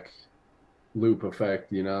feedback loop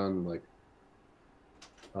effect, and like,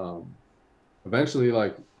 um, eventually,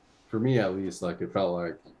 like for me at least, like it felt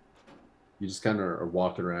like you just kind of are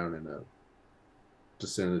walking around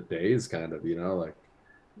just in a daze kind of, like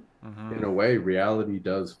Mm-hmm. in a way, reality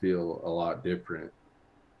does feel a lot different.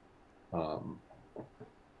 Um,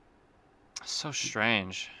 So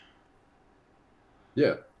strange.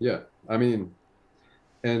 yeah, yeah. I mean,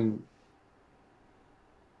 and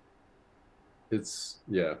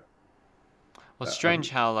yeah. Well, it's I strange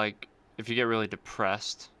how like if you get really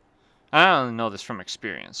depressed, I don't know this from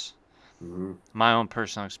experience, mhm, my own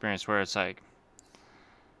personal experience, where it's like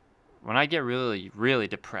when I get really, really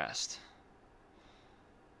depressed,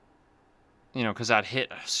 because I'd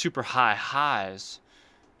hit super high highs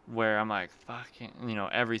where I'm like, fucking,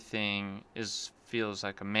 everything feels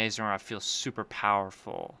like amazing, or I feel super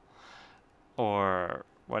powerful or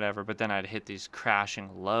whatever. But then I'd hit these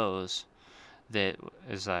crashing lows that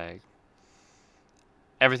is like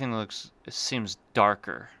everything seems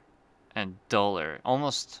darker and duller.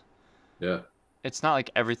 Almost, yeah, it's not like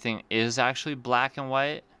everything is actually black and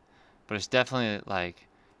white, but it's definitely like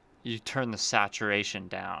you turn the saturation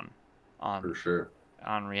down for on sure.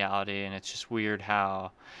 on reality, and it's just weird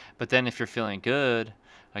how. But then if you're feeling good,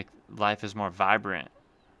 like life is more vibrant,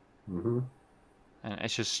 Hmm. and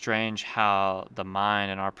it's just strange how the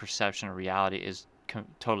mind and our perception of reality is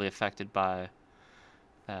totally affected by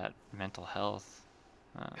that mental health.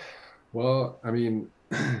 uh, Well, I mean,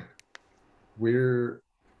 we're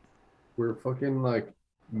we're fucking like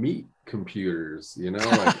meat computers,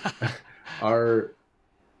 like our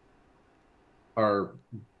our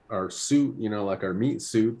our suit, like our meat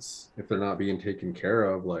suits, if they're not being taken care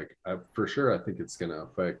of, like for sure, I think it's gonna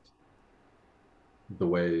affect the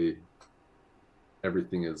way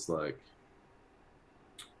everything is like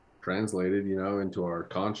translated, into our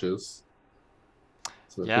conscious.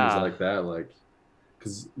 So things yeah, like that, like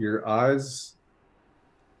because your eyes,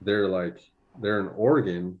 they're like they're an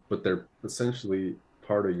organ, but they're essentially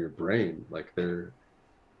part of your brain. Like they're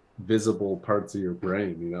visible parts of your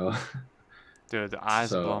brain. dude, the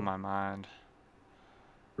eyes blow So my mind.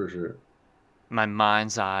 for sure. My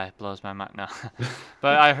mind's eye blows my mind. No,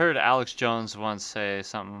 but I heard Alex Jones once say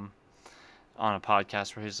something on a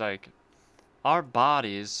podcast where he's like, our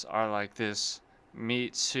bodies are like this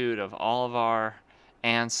meat suit of all of our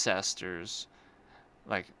ancestors,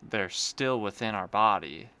 like they're still within our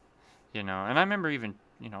body. And I remember even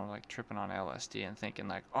like tripping on LSD and thinking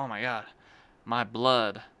like, oh my god, my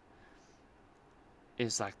blood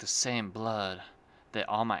is like the same blood that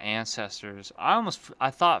all my ancestors.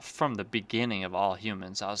 I thought from the beginning of all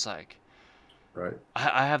humans, I was like, Right.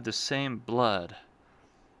 I have the same blood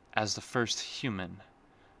as the first human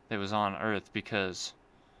that was on Earth, because,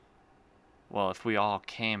 well, if we all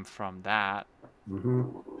came from that, Hmm.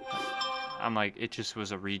 I'm like, it just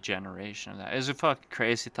was a regeneration of that. It's a fucking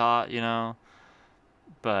crazy thought, you know,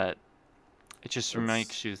 but it just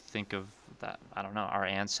makes you think of that. I don't know, our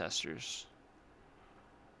ancestors.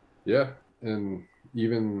 Yeah, and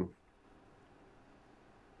even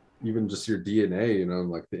just your DNA, you know,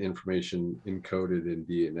 like the information encoded in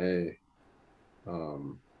DNA,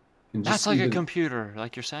 and That's just like a even computer,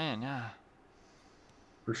 like you're saying, yeah.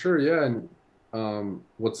 for sure, yeah. And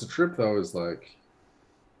what's the trip though is like,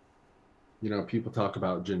 you know, people talk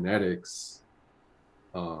about genetics,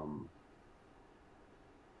 um,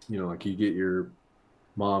 you know, like you get your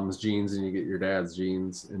mom's genes and you get your dad's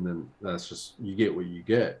genes, and then that's just you get what you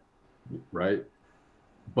get, right?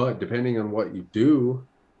 But depending on what you do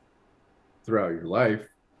throughout your life,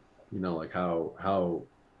 you know, like how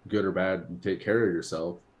good or bad you take care of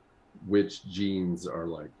yourself, which genes are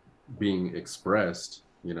like being expressed,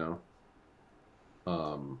 you know,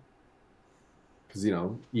 because you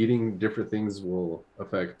know eating different things will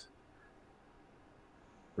affect,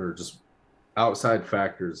 or just outside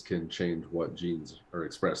factors can change what genes are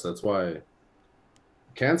expressed. That's why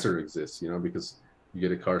cancer exists, you know, because you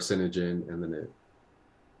get a carcinogen and then it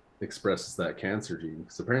expresses that cancer gene,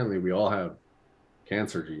 because apparently we all have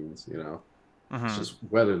cancer genes, you know. It's Mm-hmm. just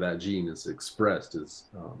whether that gene is expressed is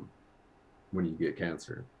when you get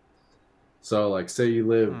cancer. So like say you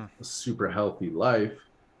live Hmm. a super healthy life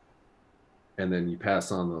and then you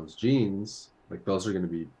pass on those genes, like those are going to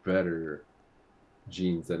be better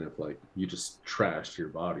genes than if like you just trashed your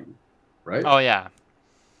body, right? Oh yeah.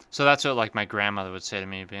 So that's what like my grandmother would say to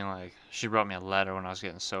me, being like, she wrote me a letter when I was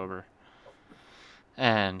getting sober,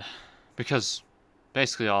 and because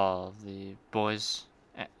basically all of the boys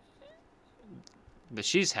eh, that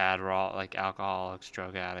she's had were all like alcoholics,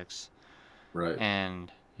 drug addicts, Right.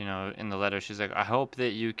 and you know, in the letter she's like, I hope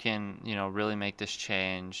that you can, you know, really make this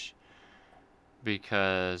change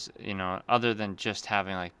because, you know, other than just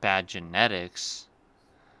having like bad genetics,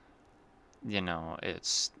 you know,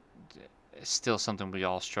 it's still something we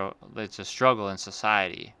all struggle. It's a struggle in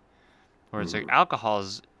society where it's like Mm-hmm. alcohol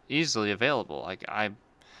is easily available. Like I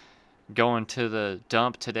go into the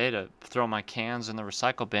dump today to throw my cans in the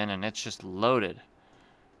recycle bin, and it's just loaded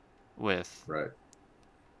with Right.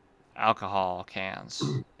 alcohol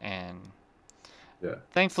cans. And Yeah.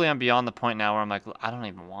 thankfully, I'm beyond the point now where I'm like, I don't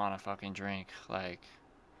even want to fucking drink. Like,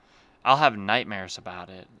 I'll have nightmares about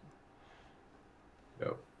it,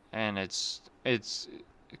 Yep. and it's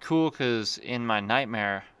cool because in my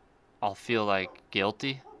nightmare, I'll feel like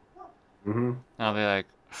guilty, Mm-hmm. and I'll be like,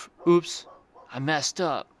 "Oops, I messed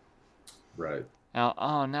up." Right. Now,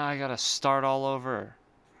 oh, now I gotta start all over.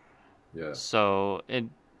 Yeah. So it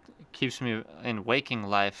keeps me in waking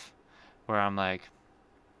life where I'm like,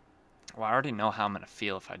 well, I already know how I'm gonna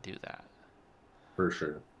feel if I do that, For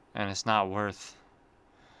sure. and it's not worth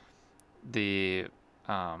the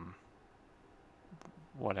um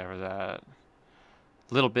whatever that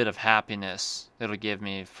little bit of happiness it'll give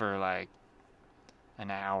me for like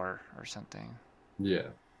an hour or something.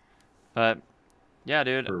 Yeah. But yeah,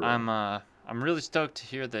 dude, For real. I'm really stoked to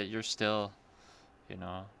hear that you're still, you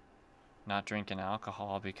know, not drinking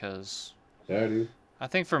alcohol because Yeah, dude. I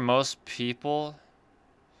think for most people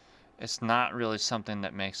it's not really something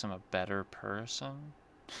that makes them a better person.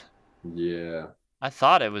 Yeah. I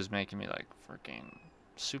thought it was making me like freaking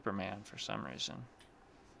Superman for some reason.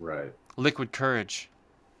 Right. Liquid courage.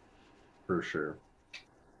 For sure.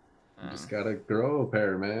 You just And gotta grow a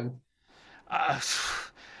pair, man. uh,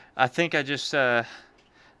 I think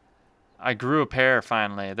I grew a pair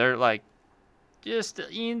finally. They're like just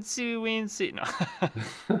insu insu. No.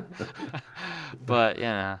 But, you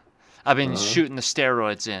know, I've been Uh-huh. shooting the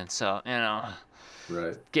steroids in, so, you know,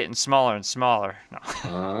 Right. getting smaller and smaller. No.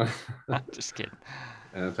 Uh Just kidding.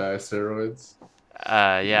 Anti-steroids.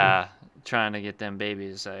 Yeah, trying to get them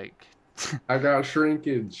babies like I got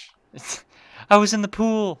shrinkage. I was in the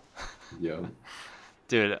pool. Yep.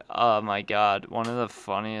 Dude, oh my god, one of the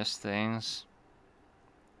funniest things.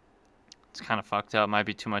 It's kind of fucked up, might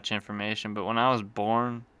be too much information, but when I was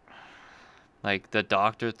born, like the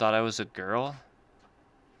doctor thought I was a girl.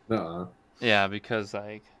 Uh-uh. Yeah, because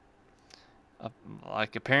uh,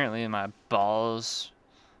 like apparently my balls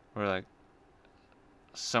were like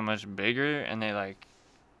so much bigger, and they like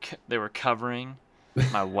they were covering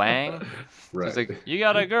my wang. So it's Right. like, you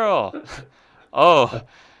got a girl. Oh,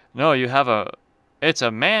 no, you have it's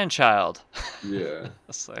a man child. Yeah.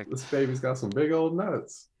 It's like, This baby's got some big old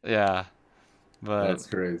nuts. yeah, but That's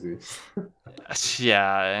crazy.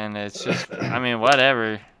 yeah, and it's just, I mean,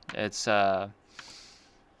 whatever. It's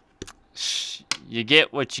you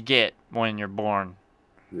get what you get when you're born.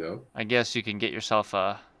 Yep. I guess you can get yourself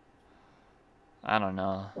a, I don't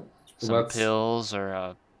know, some that's pills or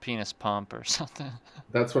a penis pump or something.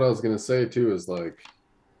 that's what I was gonna say too. Is like,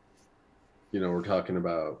 we're talking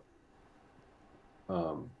about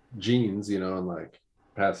genes, and like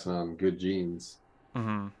passing on good genes,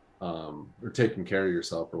 Mm-hmm. or taking care of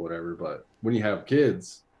yourself or whatever. But when you have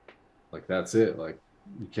kids, like that's it. Like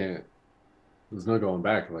you can't. There's no going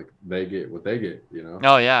back. Like they get what they get.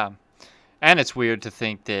 Oh yeah, and it's weird to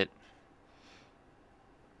think that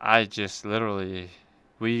I just literally,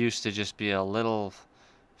 we used to just be a little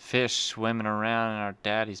fish swimming around in our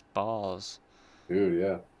daddy's balls. Dude,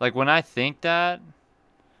 yeah. Like when I think that,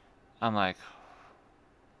 I'm like,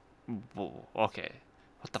 okay,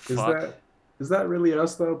 what the Is fuck? that is that really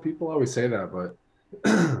us though? People always say that, but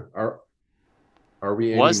are are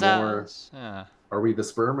we any Was that more? us? Yeah, Are we the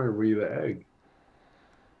sperm or are we the egg?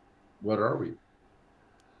 What are we?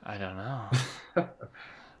 I don't know.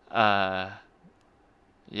 Uh,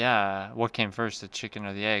 yeah, what came first, the chicken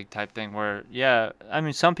or the egg type thing? Where, yeah, I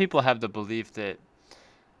mean, some people have the belief that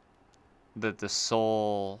the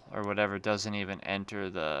soul or whatever doesn't even enter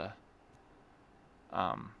the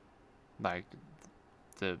um like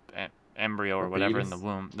the embryo The or whatever in the fetus?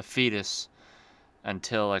 womb, the fetus,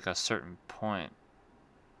 until like a certain point.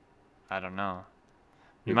 I don't know.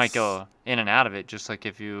 You might It's go in and out of it, just like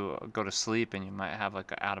if you go to sleep and you might have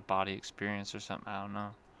like an out of body experience or something. I don't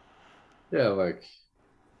know. yeah, like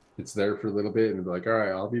it's there for a little bit and be like, all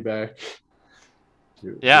right, I'll be back.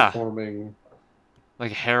 You're Yeah, forming.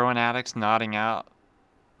 like heroin addicts nodding out.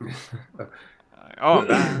 Oh, I'm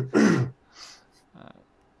back.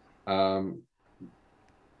 um,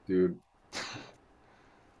 dude,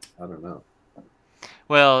 I don't know.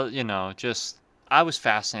 Well, just I was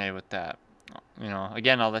fascinated with that.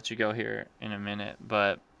 Again, I'll let you go here in a minute,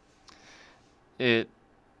 but it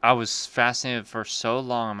I was fascinated for so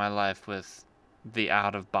long in my life with the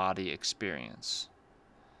out of body experience.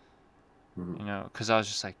 Mhm. Because I was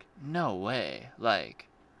just like, no way, like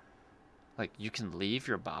you can leave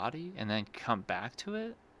your body and then come back to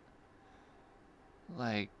it,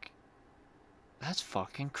 like that's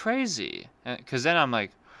fucking crazy. Because then I'm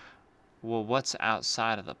like, well, what's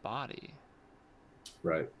outside of the body?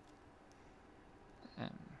 Right.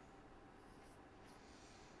 And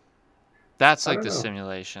that's I like don't the know.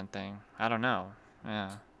 simulation thing. I don't know.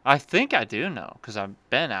 Yeah. I think I do know because I've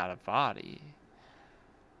been out of body.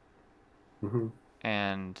 Mhm.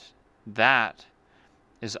 And that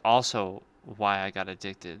is also why I got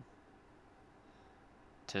addicted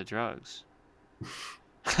to drugs.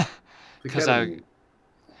 The Because ketamine.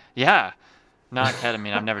 yeah, not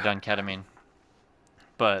ketamine. I've never done ketamine.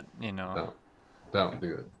 But, Don't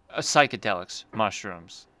do it. psychedelics,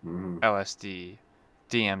 mushrooms, Mhm. LSD,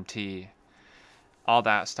 DMT, all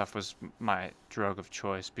that stuff was my drug of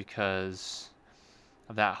choice because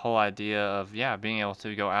of that whole idea of, yeah, being able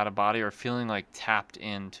to go out of body or feeling like tapped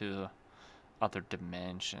into other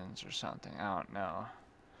dimensions or something. I don't know.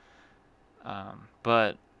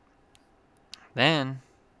 But then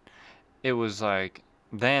it was like,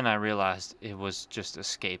 then I realized it was just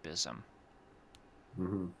escapism.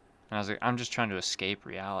 Mhm. And I was like, I'm just trying to escape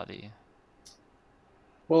reality.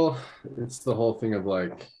 Well, it's the whole thing of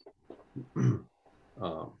like,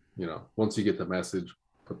 once you get the message,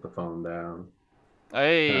 put the phone down,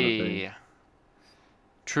 kind of thing. Hey,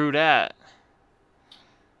 true that.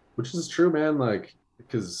 Which is true, man. Like,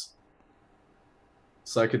 because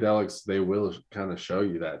psychedelics, they will kind of show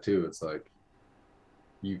you that too. It's like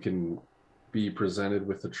you can be presented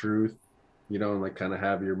with the truth, and like kind of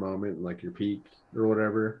have your moment, and like your peak or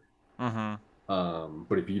whatever. Mm-hmm.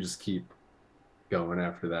 But if you just keep going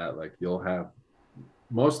after that, like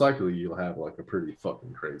most likely you'll have like a pretty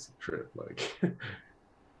fucking crazy trip. Like, you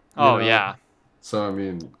Oh, know. yeah. So I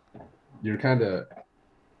mean, you're kind of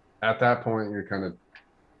at that point, you're kind of,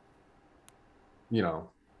 you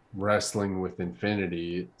know, wrestling with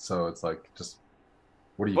infinity. So it's like, just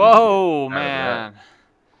what are you gonna get Whoa, out of that? man.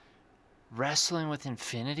 Wrestling with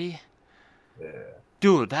Infinity? Yeah.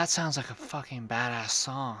 Dude, that sounds like a fucking badass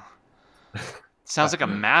song. Sounds like a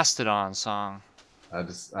Mastodon song. I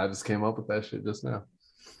just came up with that shit just now.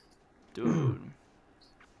 Dude.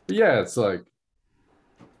 But yeah, it's like,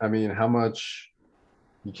 I mean, how much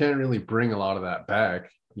you can't really bring a lot of that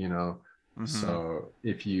back. Mm-hmm. So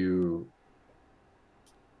if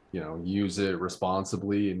use it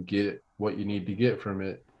responsibly and get what you need to get from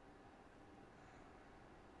it,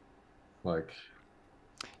 like,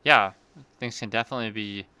 Yeah, things can definitely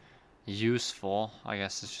be useful. I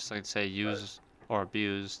guess it's just like to say right, used or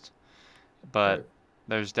abused. But right.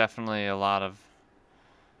 there's definitely a lot of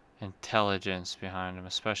intelligence behind them,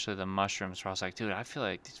 especially the mushrooms, where I was like, dude, I feel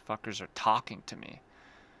like these fuckers are talking to me.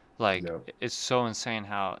 Like, Yep. it's so insane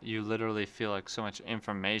how you literally feel like so much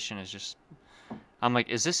information is just. I'm like,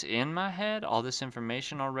 is this in my head? All this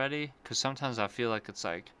information already? Because sometimes I feel like it's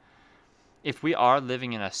like, if we are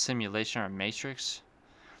living in a simulation or a matrix,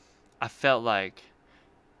 I felt like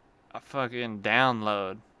a fucking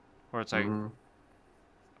download where it's Mm-hmm.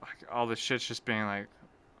 like all this shit's just being like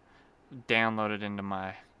downloaded into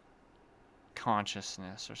my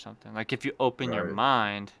consciousness or something. Like if you open your Right.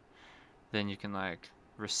 mind, then you can like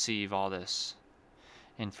receive all this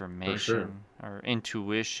For sure. information or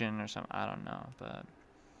intuition or something. I don't know, but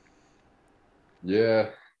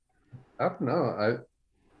Yeah. I don't know.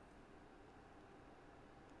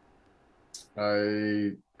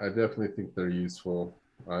 I definitely think they're useful.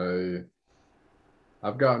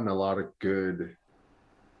 I've gotten a lot of good,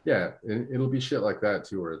 yeah, and it'll be shit like that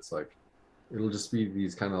too, where it's like it'll just be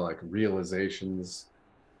these kind of like realizations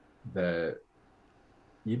that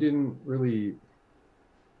you didn't really,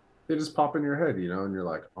 they just pop in your head, and you're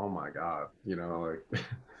like, oh my God, like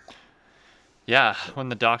yeah, when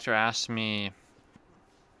the doctor asked me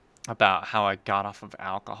about how I got off of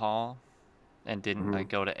alcohol and didn't like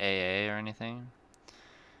Mhm. go to AA or anything,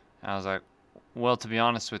 I was like, well, to be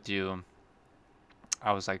honest with you,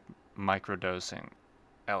 I was like microdosing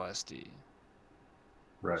LSD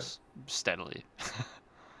Right. steadily.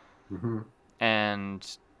 Hmm.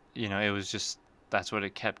 And it was just that's what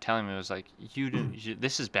it kept telling me. It was like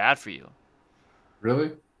this is bad for you.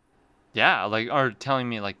 Really? Yeah, like or telling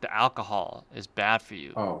me like the alcohol is bad for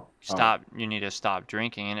you. Oh, You need to stop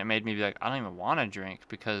drinking. And it made me be like, I don't even want to drink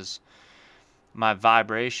because my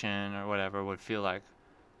vibration or whatever would feel like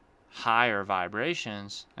higher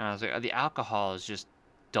vibrations. And I was like, the alcohol is just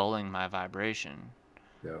dulling my vibration.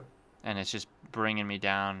 yeah, And it's just bringing me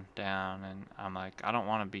down, down. And I'm like, I don't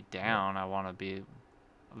want to be yeah, down. I want to be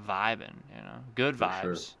vibing, good for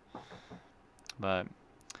sure. vibes. But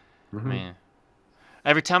I Hmm. mean,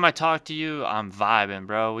 every time I talk to you, I'm vibing,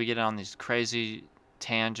 bro. We get on these crazy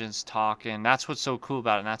tangents talking. That's what's so cool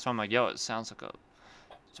about it. And that's why I'm like, yo, it sounds like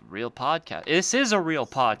it's a real podcast. This is a real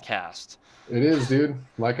podcast. It is, dude.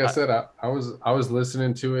 Like I I, said, I was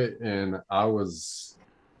listening to it, and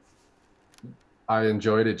I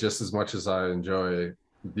enjoyed it just as much as I enjoy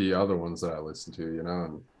the other ones that I listen to, and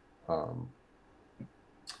um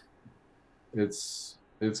it's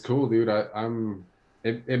cool, dude.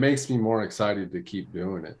 It makes me more excited to keep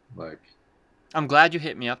doing it, like, I'm glad you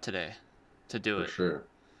hit me up today to do for it. sure.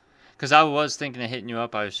 Because I was thinking of hitting you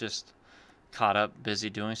up. I was just caught up busy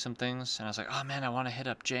doing some things. And I was like, oh, man, I want to hit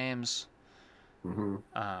up James. Hmm.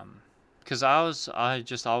 Because I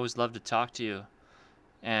just always love to talk to you.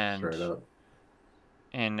 And Straight up.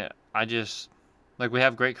 and I just like we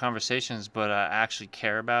have great conversations, but I actually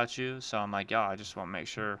care about you. So I'm like, yo, I just want to make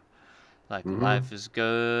sure like Hmm. life is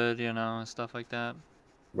good, and stuff like that.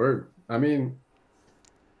 Word. I mean,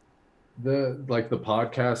 the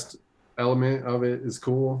podcast element of it is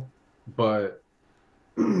cool, but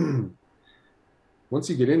once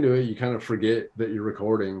you get into it, you kind of forget that you're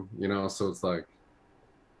recording, so it's like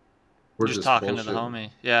we're Just just talking to the bullshitting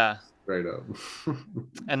homie, yeah. straight up.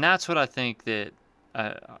 And that's what I think that,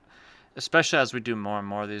 uh, especially as we do more and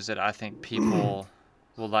more of these, that I think people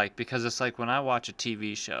will like because it's like when I watch a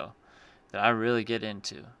TV show that I really get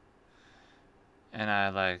into, and I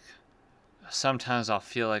like sometimes I'll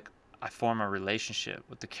feel like I form a relationship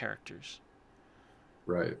with the characters.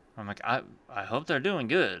 Right. I'm like, I hope they're doing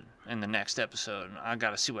good in the next episode. I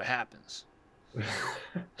got to see what happens.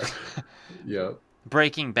 Yeah.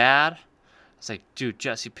 Breaking Bad. It's like, dude,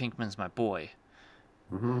 Jesse Pinkman's my boy.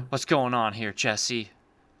 Hmm. What's going on here, Jesse?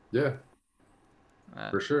 Yeah, Uh,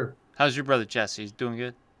 for sure. how's your brother Jesse? He's doing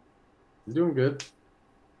good. He's doing good.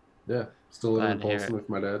 Yeah, still living Glad in to hear Polson it. with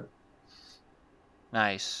my dad.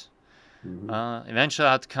 Nice. Hmm. Eventually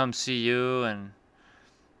I'll have to come see you and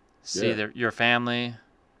see Yeah. your family,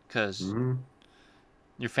 because Hmm.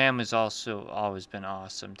 your family's also always been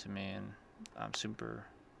awesome to me, and I'm super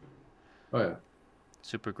Oh yeah.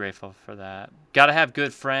 super grateful for that. Gotta have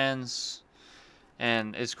good friends.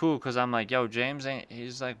 And it's cool because I'm like, yo, James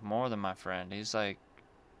he's like more than my friend. He's like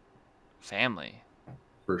family.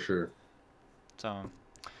 For sure. So,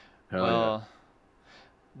 Hell yeah.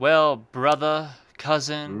 well, brother,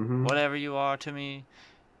 cousin, Hmm. whatever you are to me,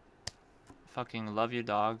 fucking love you,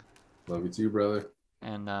 dog. Love you too, brother.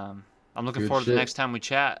 And I'm looking Good forward to the next shit. time we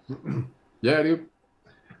chat. Yeah, dude.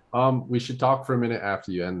 We should talk for a minute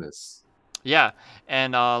after you end this. Yeah,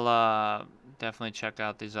 and I'll definitely check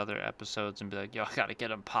out these other episodes and be like, yo, I gotta get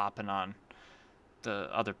them popping on the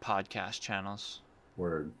other podcast channels.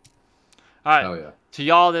 Word. All right, Hell yeah. to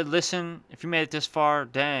y'all that listen, if you made it this far,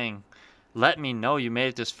 dang, let me know you made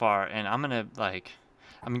it this far, and I'm gonna like,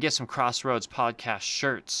 I'm gonna get some Crossroads podcast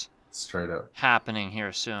shirts Straight up. happening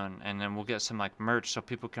here soon, and then we'll get some like merch so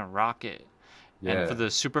people can rock it. And for Yeah.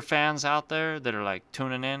 the super fans out there that are like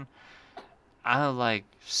tuning in, I'll like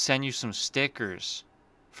send you some stickers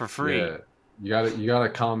for free. Yeah. You gotta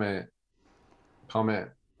comment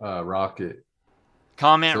rocket.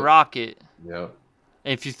 Comment So- rocket. Yep.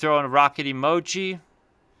 If you throw in a rocket emoji,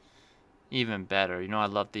 even better. You know I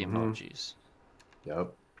love the Mhm. emojis. Yep.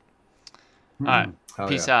 All right. Hell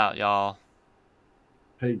Peace yeah. out, y'all.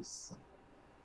 Peace.